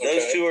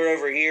 Those two are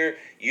over here.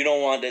 You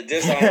don't want to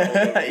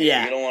dishonorable.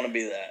 Yeah. You don't want to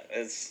be that.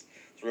 It's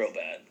real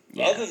bad.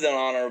 Yeah. Other than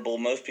honorable,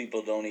 most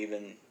people don't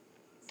even.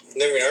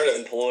 Never even heard of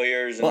it.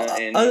 Employers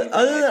and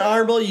other than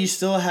honorable, you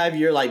still have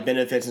your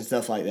benefits and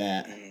stuff like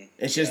that. Mm-hmm.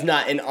 It's just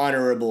not an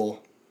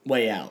honorable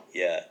way out.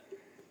 Yeah.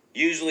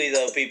 Usually,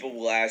 though, people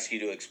will ask you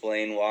to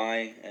explain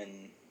why,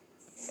 and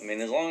I mean,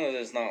 as long as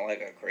it's not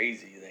like a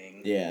crazy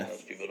thing,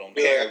 most people don't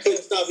care. I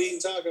couldn't stop eating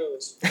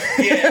tacos.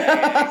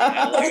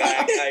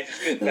 I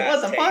just couldn't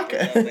pass What the fuck?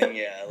 tape or nothing.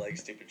 Yeah,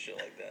 stupid shit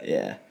like that.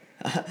 Yeah.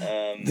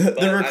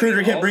 The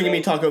recruiter kept bringing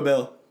me Taco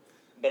Bell.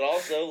 But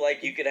also,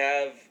 you could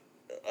have,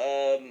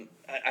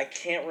 I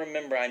can't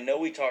remember. I know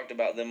we talked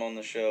about them on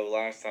the show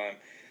last time,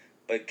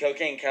 but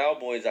Cocaine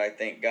Cowboys, I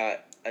think a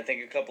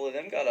couple of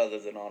them got other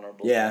than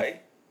honorable. Yeah.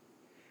 Right?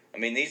 I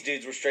mean, these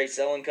dudes were straight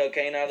selling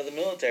cocaine out of the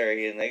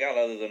military, and they got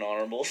other than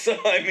honorable. So,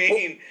 I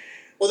mean...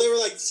 Well, they were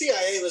like,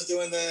 CIA was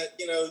doing that,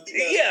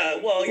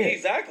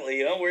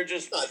 exactly. We're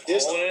just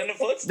following in the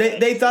footsteps.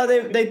 They thought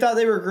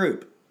they were a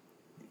group.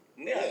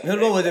 Yeah. What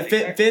was it,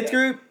 fifth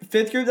group?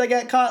 Fifth group that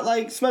got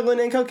caught,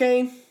 smuggling in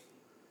cocaine?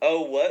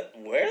 Oh, what?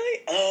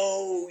 Really?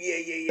 Oh,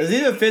 yeah. It was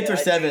either fifth or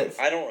seventh.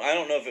 I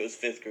don't know if it was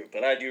fifth group,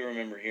 but I do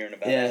remember hearing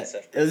about that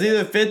stuff. It was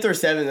either fifth or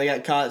seventh they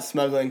got caught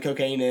smuggling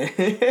cocaine in.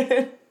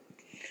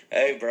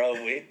 Hey, bro,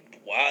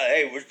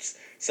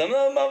 some of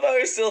them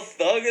motherfuckers still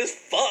thug as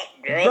fuck,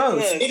 bro.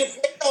 Need to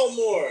pay no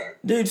more.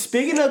 Dude,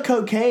 speaking of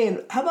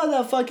cocaine, how about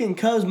that fucking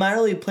Cubs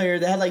minor league player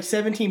that had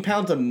 17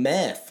 pounds of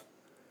meth?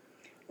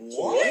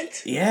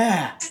 What?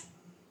 Yeah.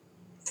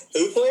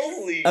 Who played?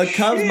 Holy A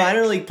Cubs shit.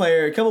 minor league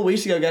player a couple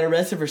weeks ago got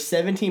arrested for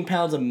 17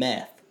 pounds of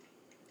meth.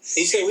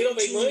 He said, we don't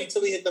make money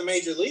until we hit the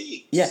major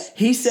league. Yeah,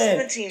 he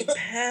said... 17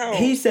 pounds.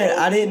 He said,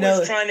 I didn't know... He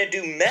was trying to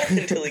do meth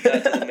until he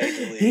got to the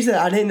major league. He said,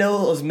 I didn't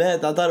know it was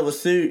meth. I thought it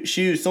was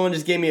shoes. Someone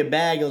just gave me a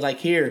bag and was like,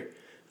 here.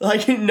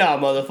 Nah,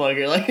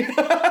 motherfucker.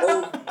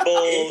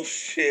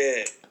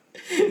 Bullshit.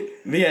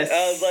 Yes.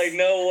 I was like,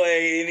 no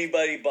way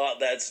anybody bought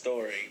that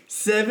story.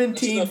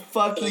 17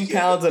 fucking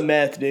pounds of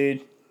meth,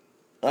 dude.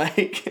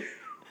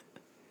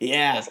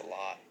 Yeah. That's a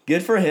lot.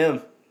 Good for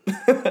him.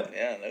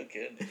 Yeah, no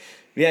kidding.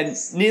 Yeah,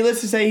 needless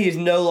to say, he's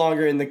no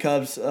longer in the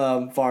Cubs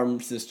farm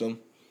system.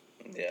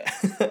 Yeah. I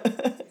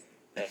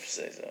have to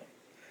say so.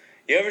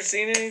 You ever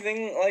seen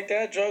anything like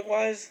that,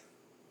 drug-wise?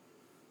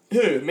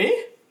 Who, me?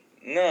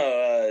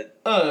 No,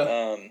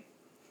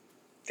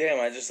 damn,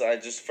 I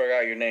just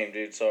forgot your name,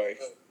 dude, sorry.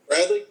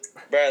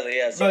 Bradley,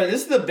 yeah, sorry. Bro,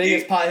 this is the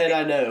biggest pothead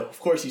I know. Of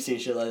course you've seen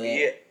shit like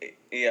that.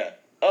 Yeah.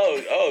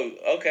 Oh,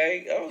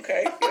 okay. Yeah, I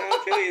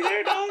feel you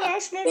there, dog. I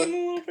was smoking a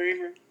little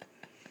reefer.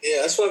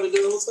 Yeah, that's what I've been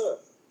doing the whole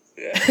time.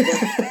 Yeah.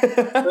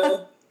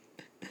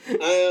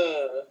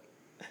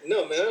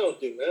 No, man, I don't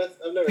do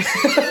meth. I've never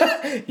seen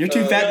that. You're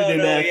too fat to do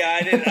meth. Yeah,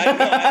 I didn't mean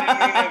that.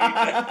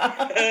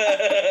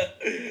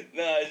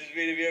 No, I just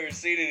mean, have you ever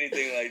seen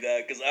anything like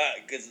that? Because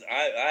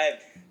I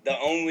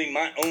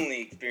my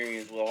only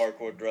experience with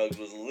hardcore drugs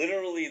was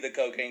literally the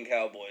Cocaine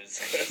Cowboys,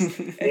 and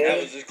that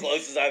was as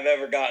close as I've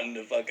ever gotten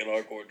to fucking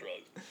hardcore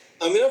drugs.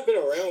 I mean, I've been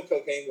around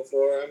cocaine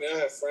before. I mean, I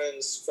have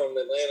friends from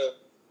Atlanta,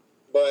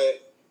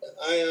 but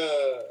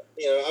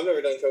I've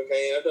never done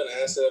cocaine. I've done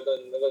acid. I've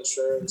done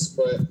shrooms,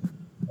 but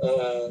I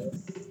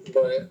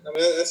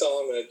mean, that's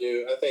all I'm gonna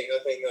do. I think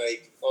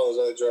like all those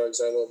other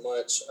drugs are a little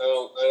much. I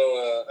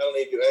don't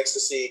need to do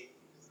ecstasy.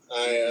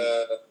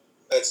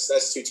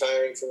 That's too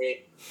tiring for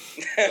me.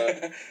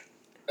 And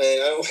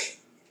I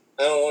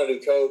don't want to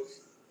do coke,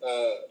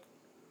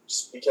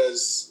 just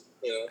because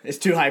it's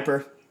too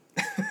hyper.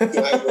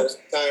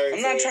 Tiring.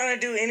 I'm not trying to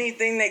do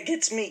anything that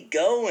gets me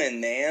going,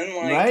 man.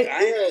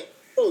 Yeah,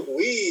 smoke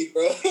weed,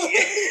 bro.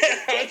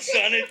 I'm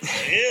trying to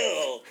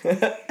chill.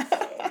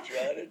 I'm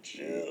trying to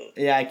chill.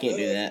 Yeah, I can't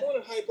do that. If you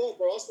want to hype up,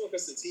 bro, I'll smoke a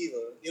sativa,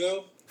 you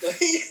know?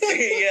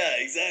 Yeah,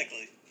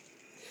 exactly.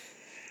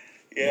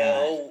 Yeah,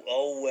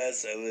 old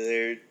Wes over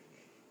there.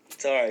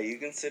 It's alright, you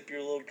can sip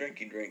your little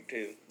drinky drink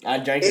too. I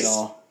drank it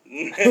all.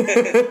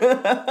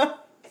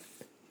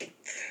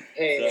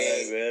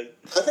 Hey, man.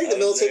 I think the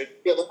military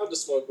be allowed to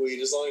smoke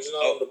weed as long as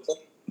you're not on the plane.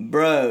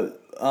 Bro,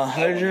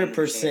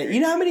 100%.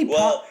 You know how many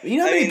pot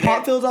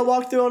fields I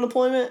walked through on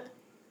deployment?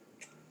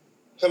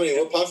 How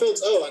many pot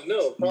fields? Oh, I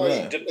know.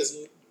 Probably.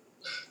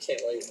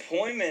 Can't wait.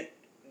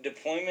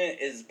 Deployment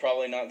is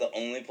probably not the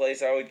only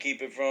place I would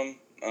keep it from.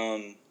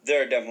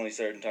 There are definitely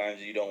certain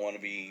times you don't want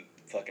to be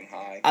fucking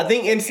high. I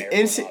think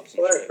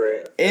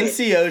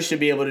NCOs should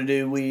be able to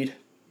do weed.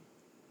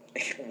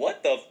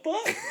 What the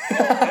fuck?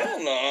 Hell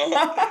no.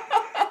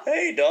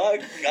 Hey, dog,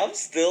 I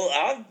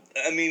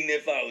mean,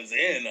 if I was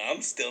in,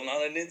 I'm still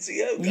not an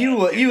NCO guy.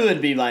 You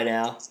would be by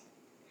now.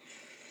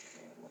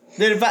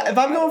 Dude, if I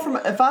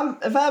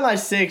had my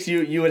 6,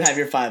 you would have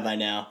your 5 by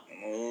now.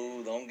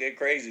 Oh, don't get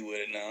crazy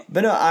with it now.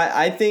 But no,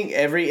 I think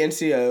every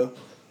NCO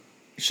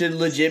should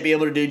legit be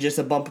able to do just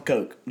a bump of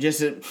coke,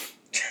 just to,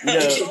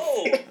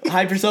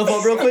 hype yourself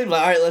up real quick.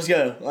 Like, all right, let's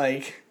go.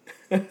 Like,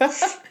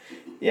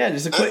 yeah,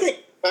 just a quick. I think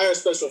Fire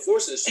Special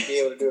Forces should be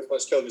able to do as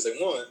much coke as they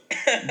want.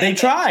 They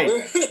tried. I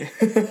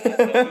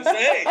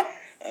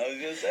was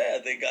gonna say, I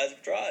think guys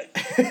have tried.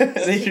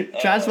 They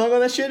tried smoking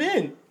that shit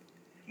in.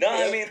 No,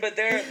 I mean, but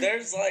there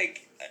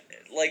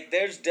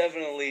would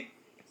definitely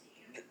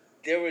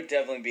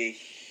be a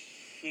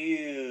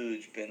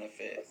huge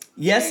benefit.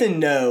 Yes and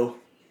no.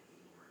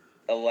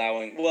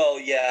 Allowing, well,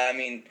 yeah, I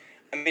mean,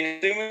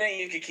 assuming that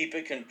you could keep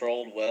it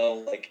controlled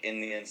well, like in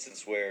the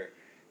instance where,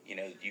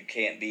 you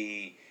can't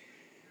be.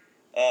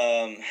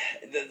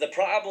 The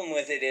problem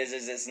with it is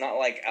it's not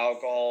like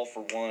alcohol,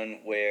 for one,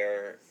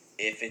 where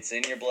if it's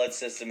in your blood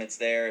system, it's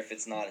there. If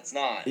it's not, it's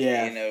not.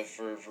 Yeah.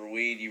 For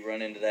weed, you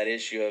run into that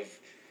issue of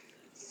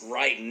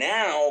right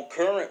now,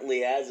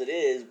 currently as it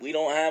is, we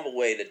don't have a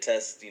way to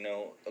test,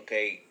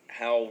 okay,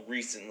 how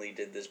recently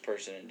did this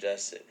person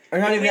ingest it?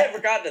 If we ever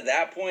got to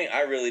that point,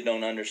 I really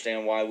don't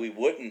understand why we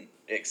wouldn't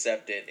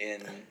accept it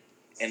in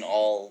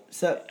all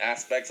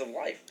aspects of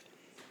life.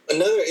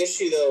 Another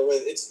issue, though,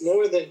 with it's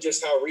more than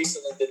just how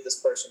recently did this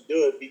person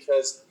do it,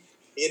 because,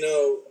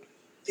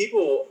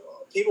 people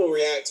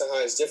react to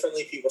highs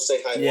differently. People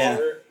stay high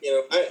longer.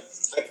 I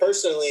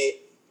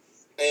personally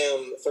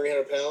am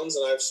 300 pounds,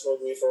 and I've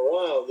smoked weed for a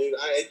while, dude.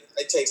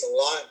 It takes a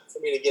lot for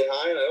me to get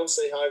high, and I don't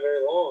stay high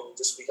very long,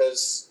 just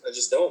because I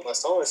just don't. My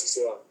tolerance is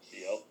too high.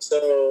 Yep.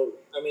 So,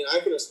 I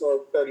could have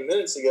smoked 30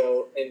 minutes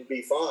ago and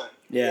be fine.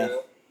 Yeah.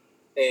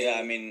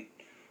 Yeah,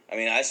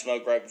 I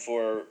smoke right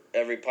before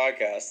every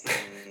podcast,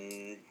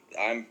 and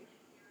I'm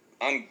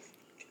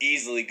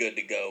easily good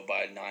to go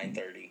by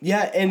 9:30.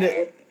 Yeah,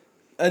 and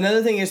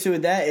another thing is too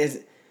with that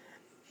is,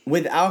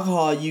 with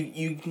alcohol,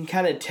 you can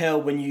kind of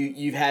tell when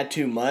you've had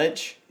too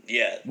much.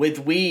 Yeah. With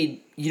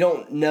weed, you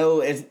don't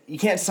know, you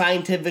can't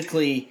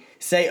scientifically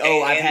say,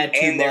 I've had too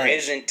much. And there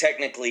isn't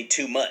technically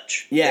too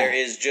much. Yeah. There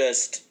is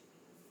just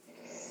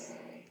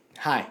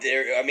high.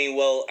 There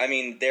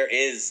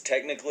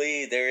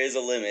is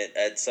a limit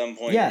at some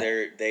point. Yeah.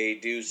 They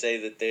do say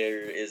that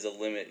there is a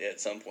limit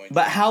at some point.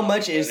 But how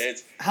much is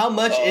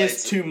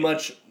too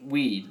much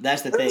weed?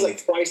 That's the thing. It's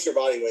like twice your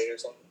body weight or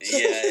something. Yeah,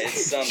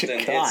 it's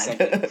something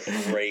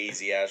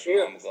crazy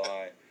astronomical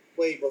high.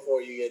 Way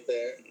before you get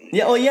there.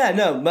 Yeah. Oh yeah.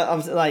 No, but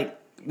I'm like,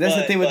 that's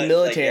the thing with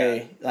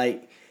military.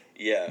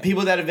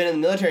 People that have been in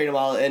the military in a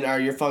while and are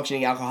your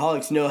functioning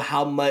alcoholics know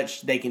how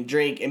much they can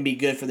drink and be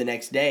good for the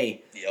next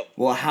day. Yep.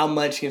 Well, how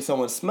much can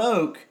someone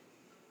smoke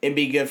and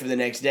be good for the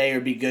next day, or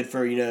be good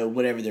for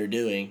whatever they're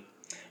doing?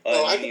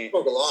 I can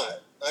smoke a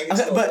lot.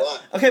 A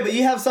lot. Okay, but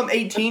you have some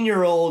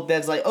 18-year-old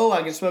that's like,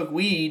 I can smoke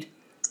weed,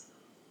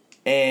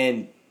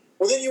 and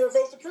well, then you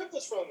revoke the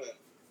privilege from it.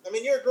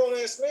 You're a grown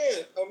ass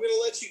man. I'm going to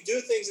let you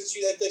do things that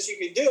you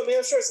can do. I'm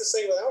sure it's the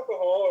same with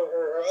alcohol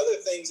or other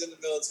things in the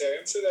military.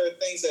 I'm sure there are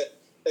things that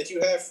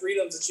you have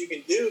freedoms that you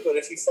can do, but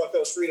if you fuck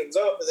those freedoms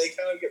up, they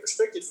kind of get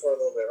restricted for a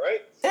little bit,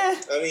 right?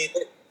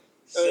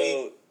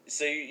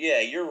 So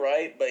yeah, you're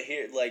right, but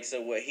here, so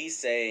what he's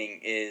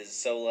saying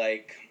is,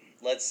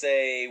 let's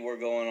say we're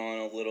going on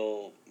a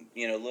little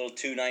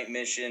 2-night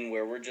mission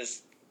where we're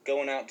just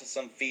going out to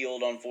some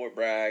field on Fort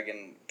Bragg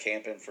and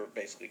camping for a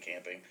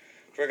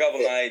couple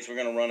nights. We're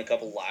gonna run a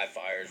couple live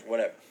fires,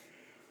 whatever.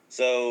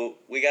 So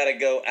we got to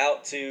go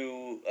out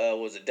to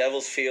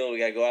Devil's Field. We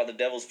got to go out to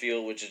Devil's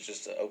Field, which is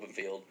just an open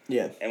field.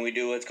 Yeah. And we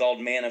do what's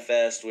called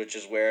manifest, which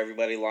is where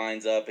everybody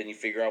lines up and you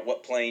figure out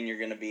what plane you're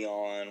going to be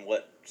on,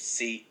 what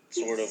seat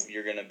sort of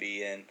you're going to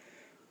be in.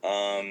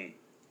 And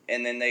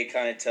then they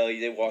kind of tell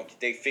you,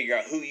 they figure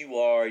out who you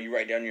are, you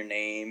write down your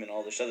name and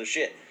all this other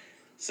shit.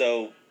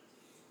 So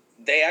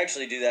they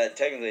actually do that,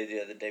 technically they do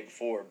that the day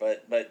before,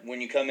 but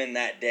when you come in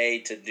that day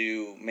to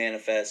do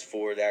manifest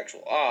for the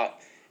actual op,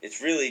 it's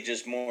really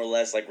just more or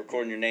less like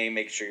recording your name,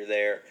 making sure you're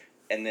there,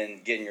 and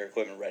then getting your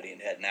equipment ready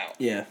and heading out.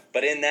 Yeah.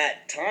 But in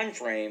that time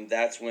frame,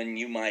 that's when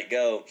you might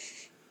go,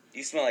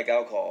 you smell like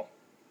alcohol.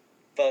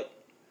 Fuck,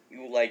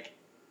 have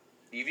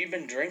you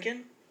been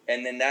drinking?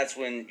 And then that's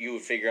when you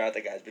would figure out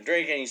the guy's been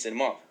drinking, and you said,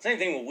 Mom, same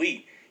thing with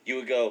weed. You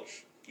would go,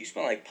 you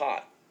smell like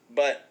pot.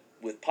 But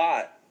with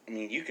pot, I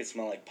mean, you could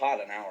smell like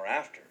pot an hour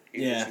after.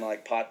 You could smell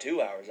like pot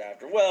 2 hours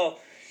after. Well,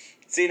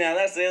 see, now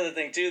that's the other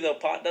thing, too, though.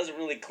 Pot doesn't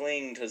really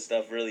cling to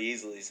stuff really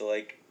easily. So,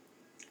 like,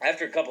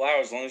 after a couple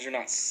hours, as long as you're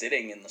not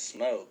sitting in the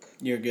smoke.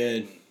 You're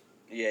good.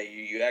 Yeah,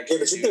 you actually.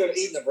 Yeah, but you could have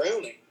eaten a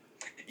brownie.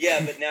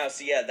 Yeah, but now,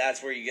 see,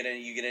 that's where you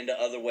get into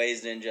other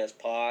ways to ingest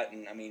pot,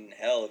 and I mean,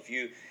 hell,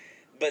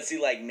 but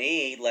see, like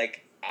me,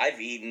 like I've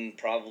eaten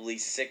probably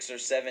 6 or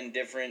 7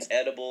 different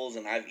edibles,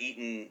 and I've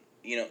eaten,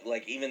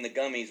 like even the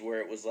gummies where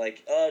it was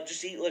like,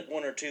 just eat like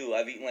 1 or 2.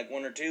 I've eaten like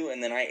 1 or 2,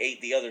 and then I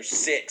ate the other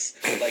 6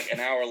 like an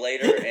hour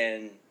later,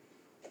 and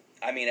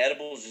I mean,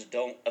 edibles just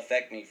don't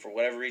affect me for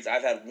whatever reason.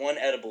 I've had 1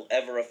 edible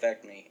ever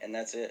affect me, and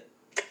that's it.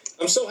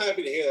 I'm so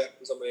happy to hear that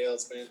from somebody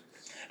else, man.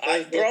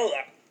 I don't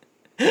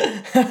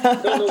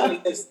know what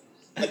it is.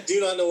 I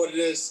do not know what it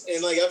is.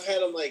 And, like, I've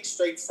had them, like,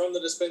 straight from the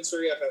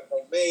dispensary. I've had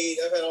homemade.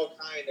 I've had all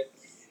kind of.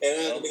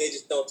 And, I mean, they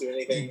just don't do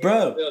anything.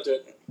 Bro, they don't do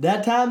it.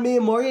 That time me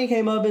and Morgan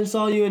came up and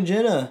saw you and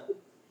Jenna.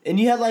 And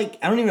you had, like,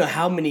 I don't even know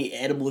how many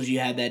edibles you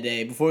had that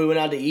day before we went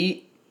out to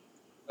eat.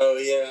 Oh,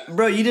 yeah.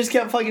 Bro, you just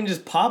kept fucking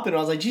just popping. I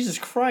was like, Jesus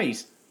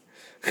Christ.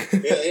 Yeah,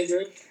 they do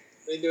it.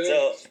 They do it.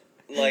 So,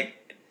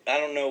 like, I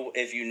don't know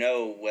if you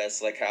know,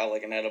 Wes, like, how,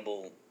 like, an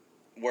edible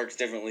works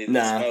differently than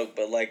smoke,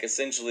 but, like,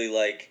 essentially,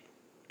 like,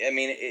 I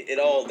mean, they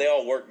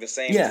all work the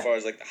same as far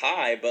as, like, the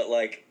high, but,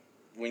 like,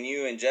 when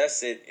you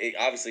ingest it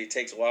obviously it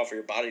takes a while for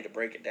your body to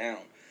break it down.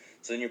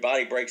 So then your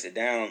body breaks it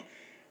down,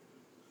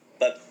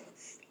 but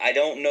I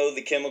don't know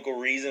the chemical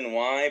reason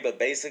why, but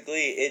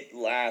basically it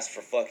lasts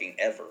for fucking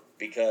ever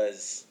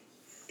because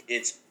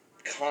it's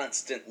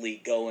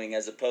constantly going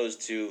as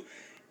opposed to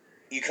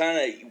you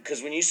kind of,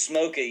 because when you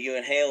smoke it, you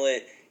inhale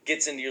it,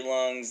 gets into your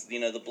lungs, the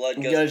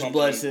blood goes pumping,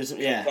 blood system,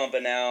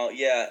 pumping out,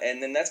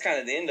 and then that's kind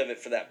of the end of it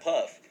for that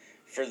puff.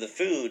 For the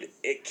food,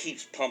 it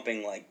keeps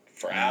pumping like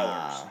for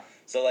hours.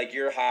 So like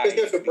you're high.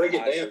 You have to break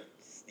it down.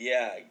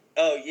 Yeah.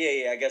 Oh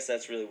yeah. I guess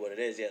that's really what it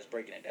is. Yeah, it's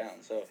breaking it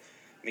down. So,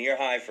 I mean, you're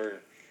high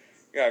for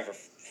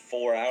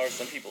 4 hours.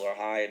 Some people are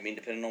high. I mean,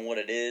 depending on what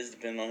it is,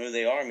 depending on who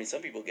they are. I mean,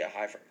 some people get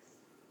high for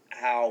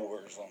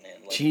hours on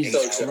end. Like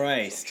Jesus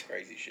Christ.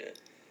 Crazy shit.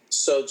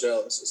 So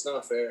jealous. It's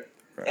not fair.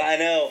 Bro. I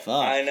know.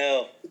 Fuck. I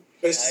know.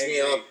 Pisses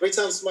me off. Every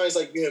time somebody's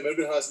like, "Yeah, I've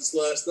been high since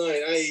last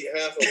night. I ate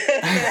half of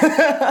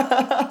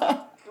it."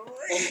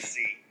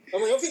 Crazy.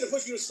 I'm like, I'm finna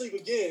put you to sleep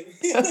again.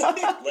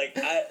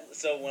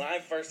 So when I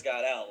first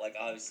got out, like,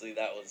 obviously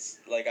that was,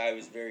 like, I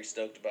was very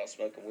stoked about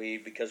smoking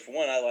weed because, for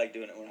one, I liked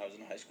doing it when I was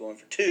in high school, and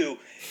for two,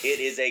 it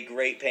is a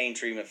great pain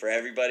treatment for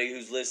everybody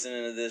who's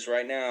listening to this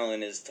right now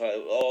and is,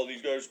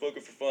 these guys are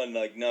smoking for fun.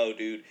 Like, no,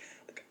 dude.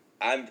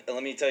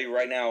 Let me tell you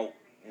right now,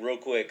 real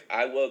quick,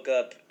 I woke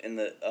up in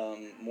the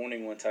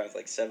morning one time, it's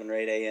like 7 or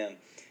 8 a.m.,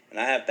 and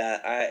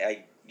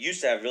I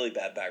used to have really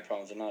bad back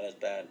problems. They're not as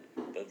bad,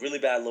 but really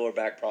bad lower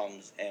back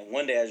problems. And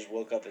one day I just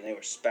woke up and they were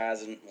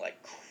spazzing like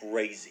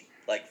crazy,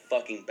 like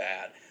fucking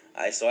bad.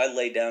 So I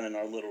laid down in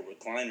our little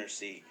recliner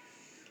seat.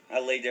 I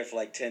laid there for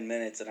like 10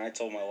 minutes and I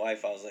told my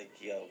wife, I was like,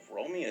 yo,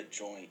 roll me a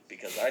joint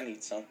because I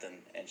need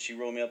something. And she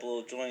rolled me up a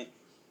little joint.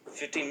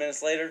 15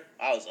 minutes later,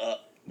 I was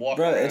up,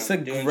 walking around, it's a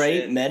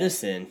great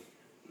medicine.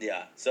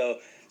 Yeah, so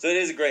it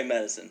is a great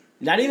medicine.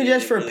 Not even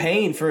just for really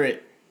pain, for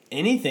it.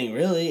 Anything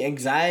really,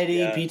 anxiety,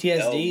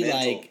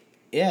 PTSD,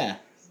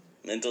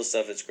 mental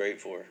stuff. It's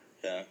great for,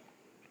 And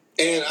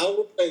I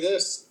will say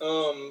this: I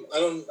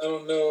don't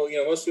know.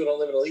 Most people don't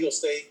live in a legal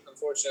state,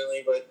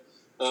 unfortunately. But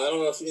I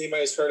don't know if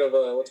anybody's heard of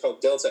what's called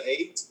Delta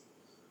 8.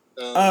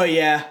 Oh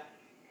yeah.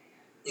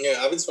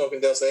 Yeah, I've been smoking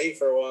Delta 8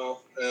 for a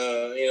while.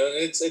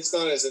 It's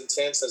not as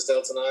intense as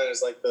Delta 9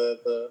 as like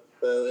the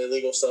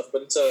illegal stuff,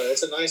 but it's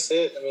a nice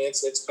hit. I mean,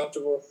 it's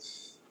comfortable.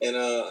 And,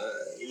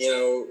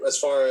 as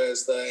far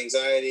as the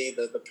anxiety,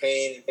 the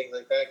pain, and things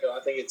like that go,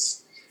 I think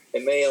it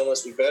may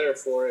almost be better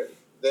for it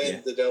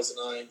than the Delta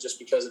 9 just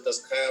because it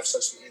doesn't have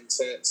such an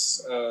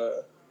intense,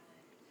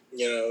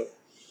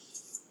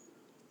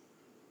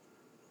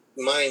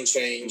 mind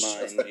change.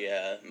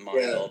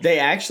 They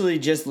actually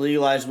just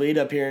legalized weed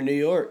up here in New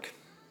York.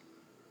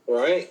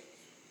 Right.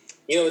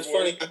 It's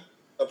funny.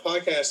 A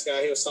podcast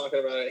guy, he was talking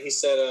about it. He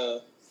said,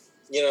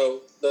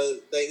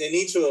 they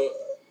need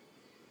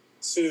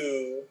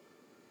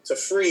to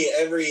free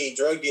every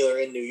drug dealer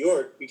in New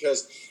York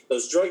because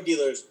those drug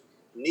dealers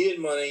needed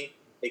money.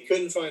 They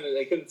couldn't find it.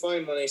 They couldn't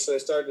find money, so they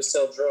started to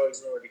sell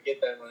drugs in order to get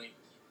that money.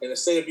 And the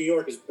state of New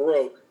York is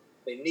broke.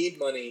 They need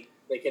money.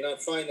 They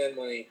cannot find that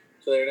money,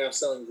 so they're now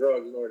selling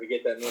drugs in order to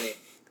get that money.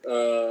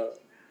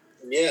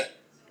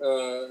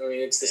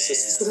 It's the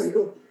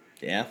system.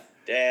 Yeah.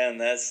 Damn,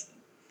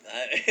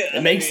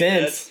 it makes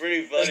sense. That's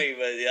pretty funny,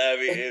 but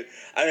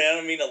I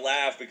don't mean to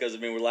laugh because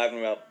we're laughing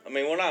about.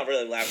 We're not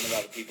really laughing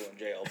about the people in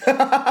jail.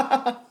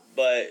 But,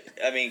 But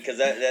I mean, because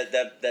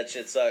that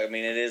shit sucks. I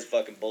mean, it is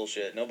fucking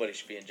bullshit. Nobody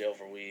should be in jail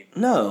for weed.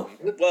 No.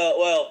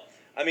 Well.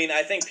 I mean,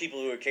 I think people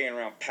who are carrying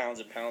around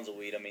pounds and pounds of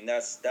weed. I mean,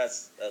 that's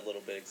a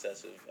little bit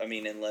excessive. I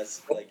mean,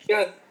 unless like.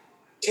 Yeah.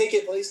 Take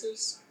it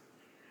places.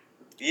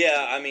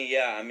 Yeah. I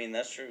mean,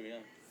 that's true. Yeah.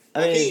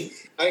 I mean,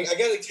 I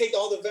got to take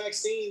all the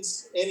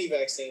vaccines, any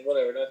vaccine,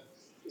 whatever,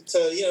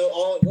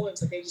 all at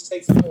once. I can't just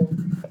take them all.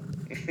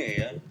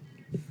 Yeah.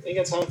 Ain't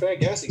got time for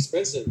that. Gas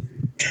expensive.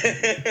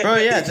 Bro,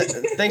 yeah.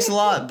 Thanks a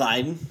lot,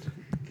 Biden.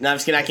 No, I'm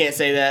just kidding. I can't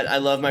say that. I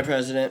love my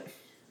president.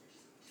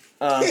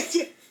 But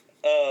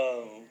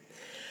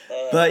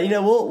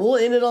we'll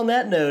end it on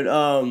that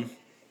note.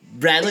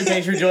 Bradley,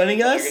 thanks for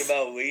joining us.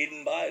 Talking about weed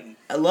and Biden.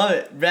 I love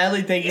it.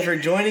 Bradley, thank you for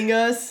joining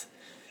us.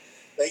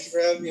 Thank you for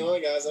having me on,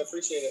 guys. I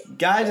appreciate it.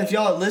 Guys, if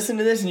y'all listen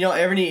to this and y'all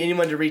ever need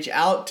anyone to reach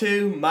out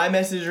to, my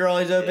messages are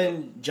always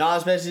open. Yeah.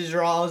 John's messages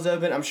are always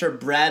open. I'm sure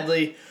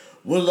Bradley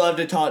would love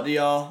to talk to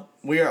y'all.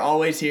 We are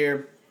always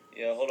here.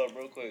 Yeah, hold up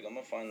real quick. I'm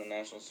going to find the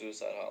National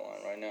Suicide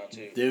Hotline right now,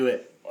 too. Do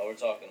it. While we're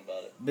talking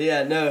about it. But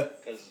yeah, no.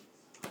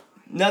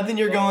 Nothing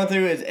you're going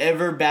through is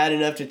ever bad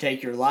enough to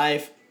take your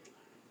life.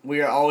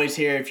 We are always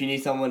here if you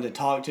need someone to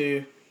talk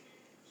to.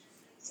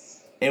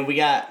 And we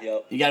got,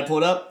 You got to pull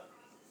it up?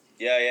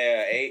 Yeah.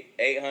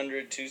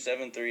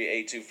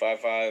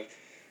 800-273-8255.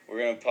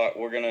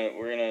 We're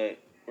gonna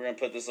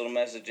put this little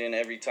message in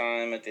every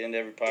time at the end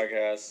of every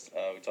podcast.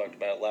 We talked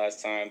about it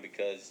last time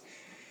because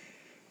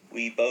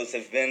we both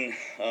have been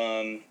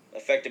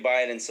affected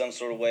by it in some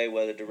sort of way,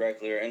 whether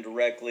directly or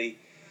indirectly.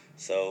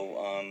 So,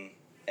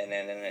 and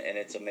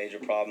it's a major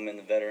problem in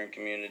the veteran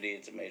community.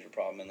 It's a major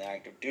problem in the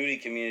active duty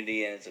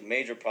community, and it's a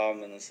major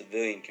problem in the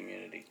civilian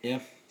community. Yeah.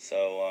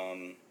 So,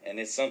 and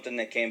it's something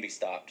that can be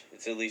stopped.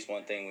 It's at least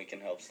one thing we can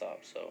help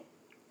stop. So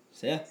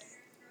yeah.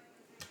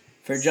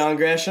 For John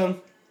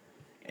Gresham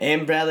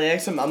and Bradley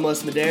Exum, I'm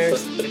Les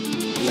Medeiros.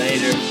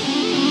 Later.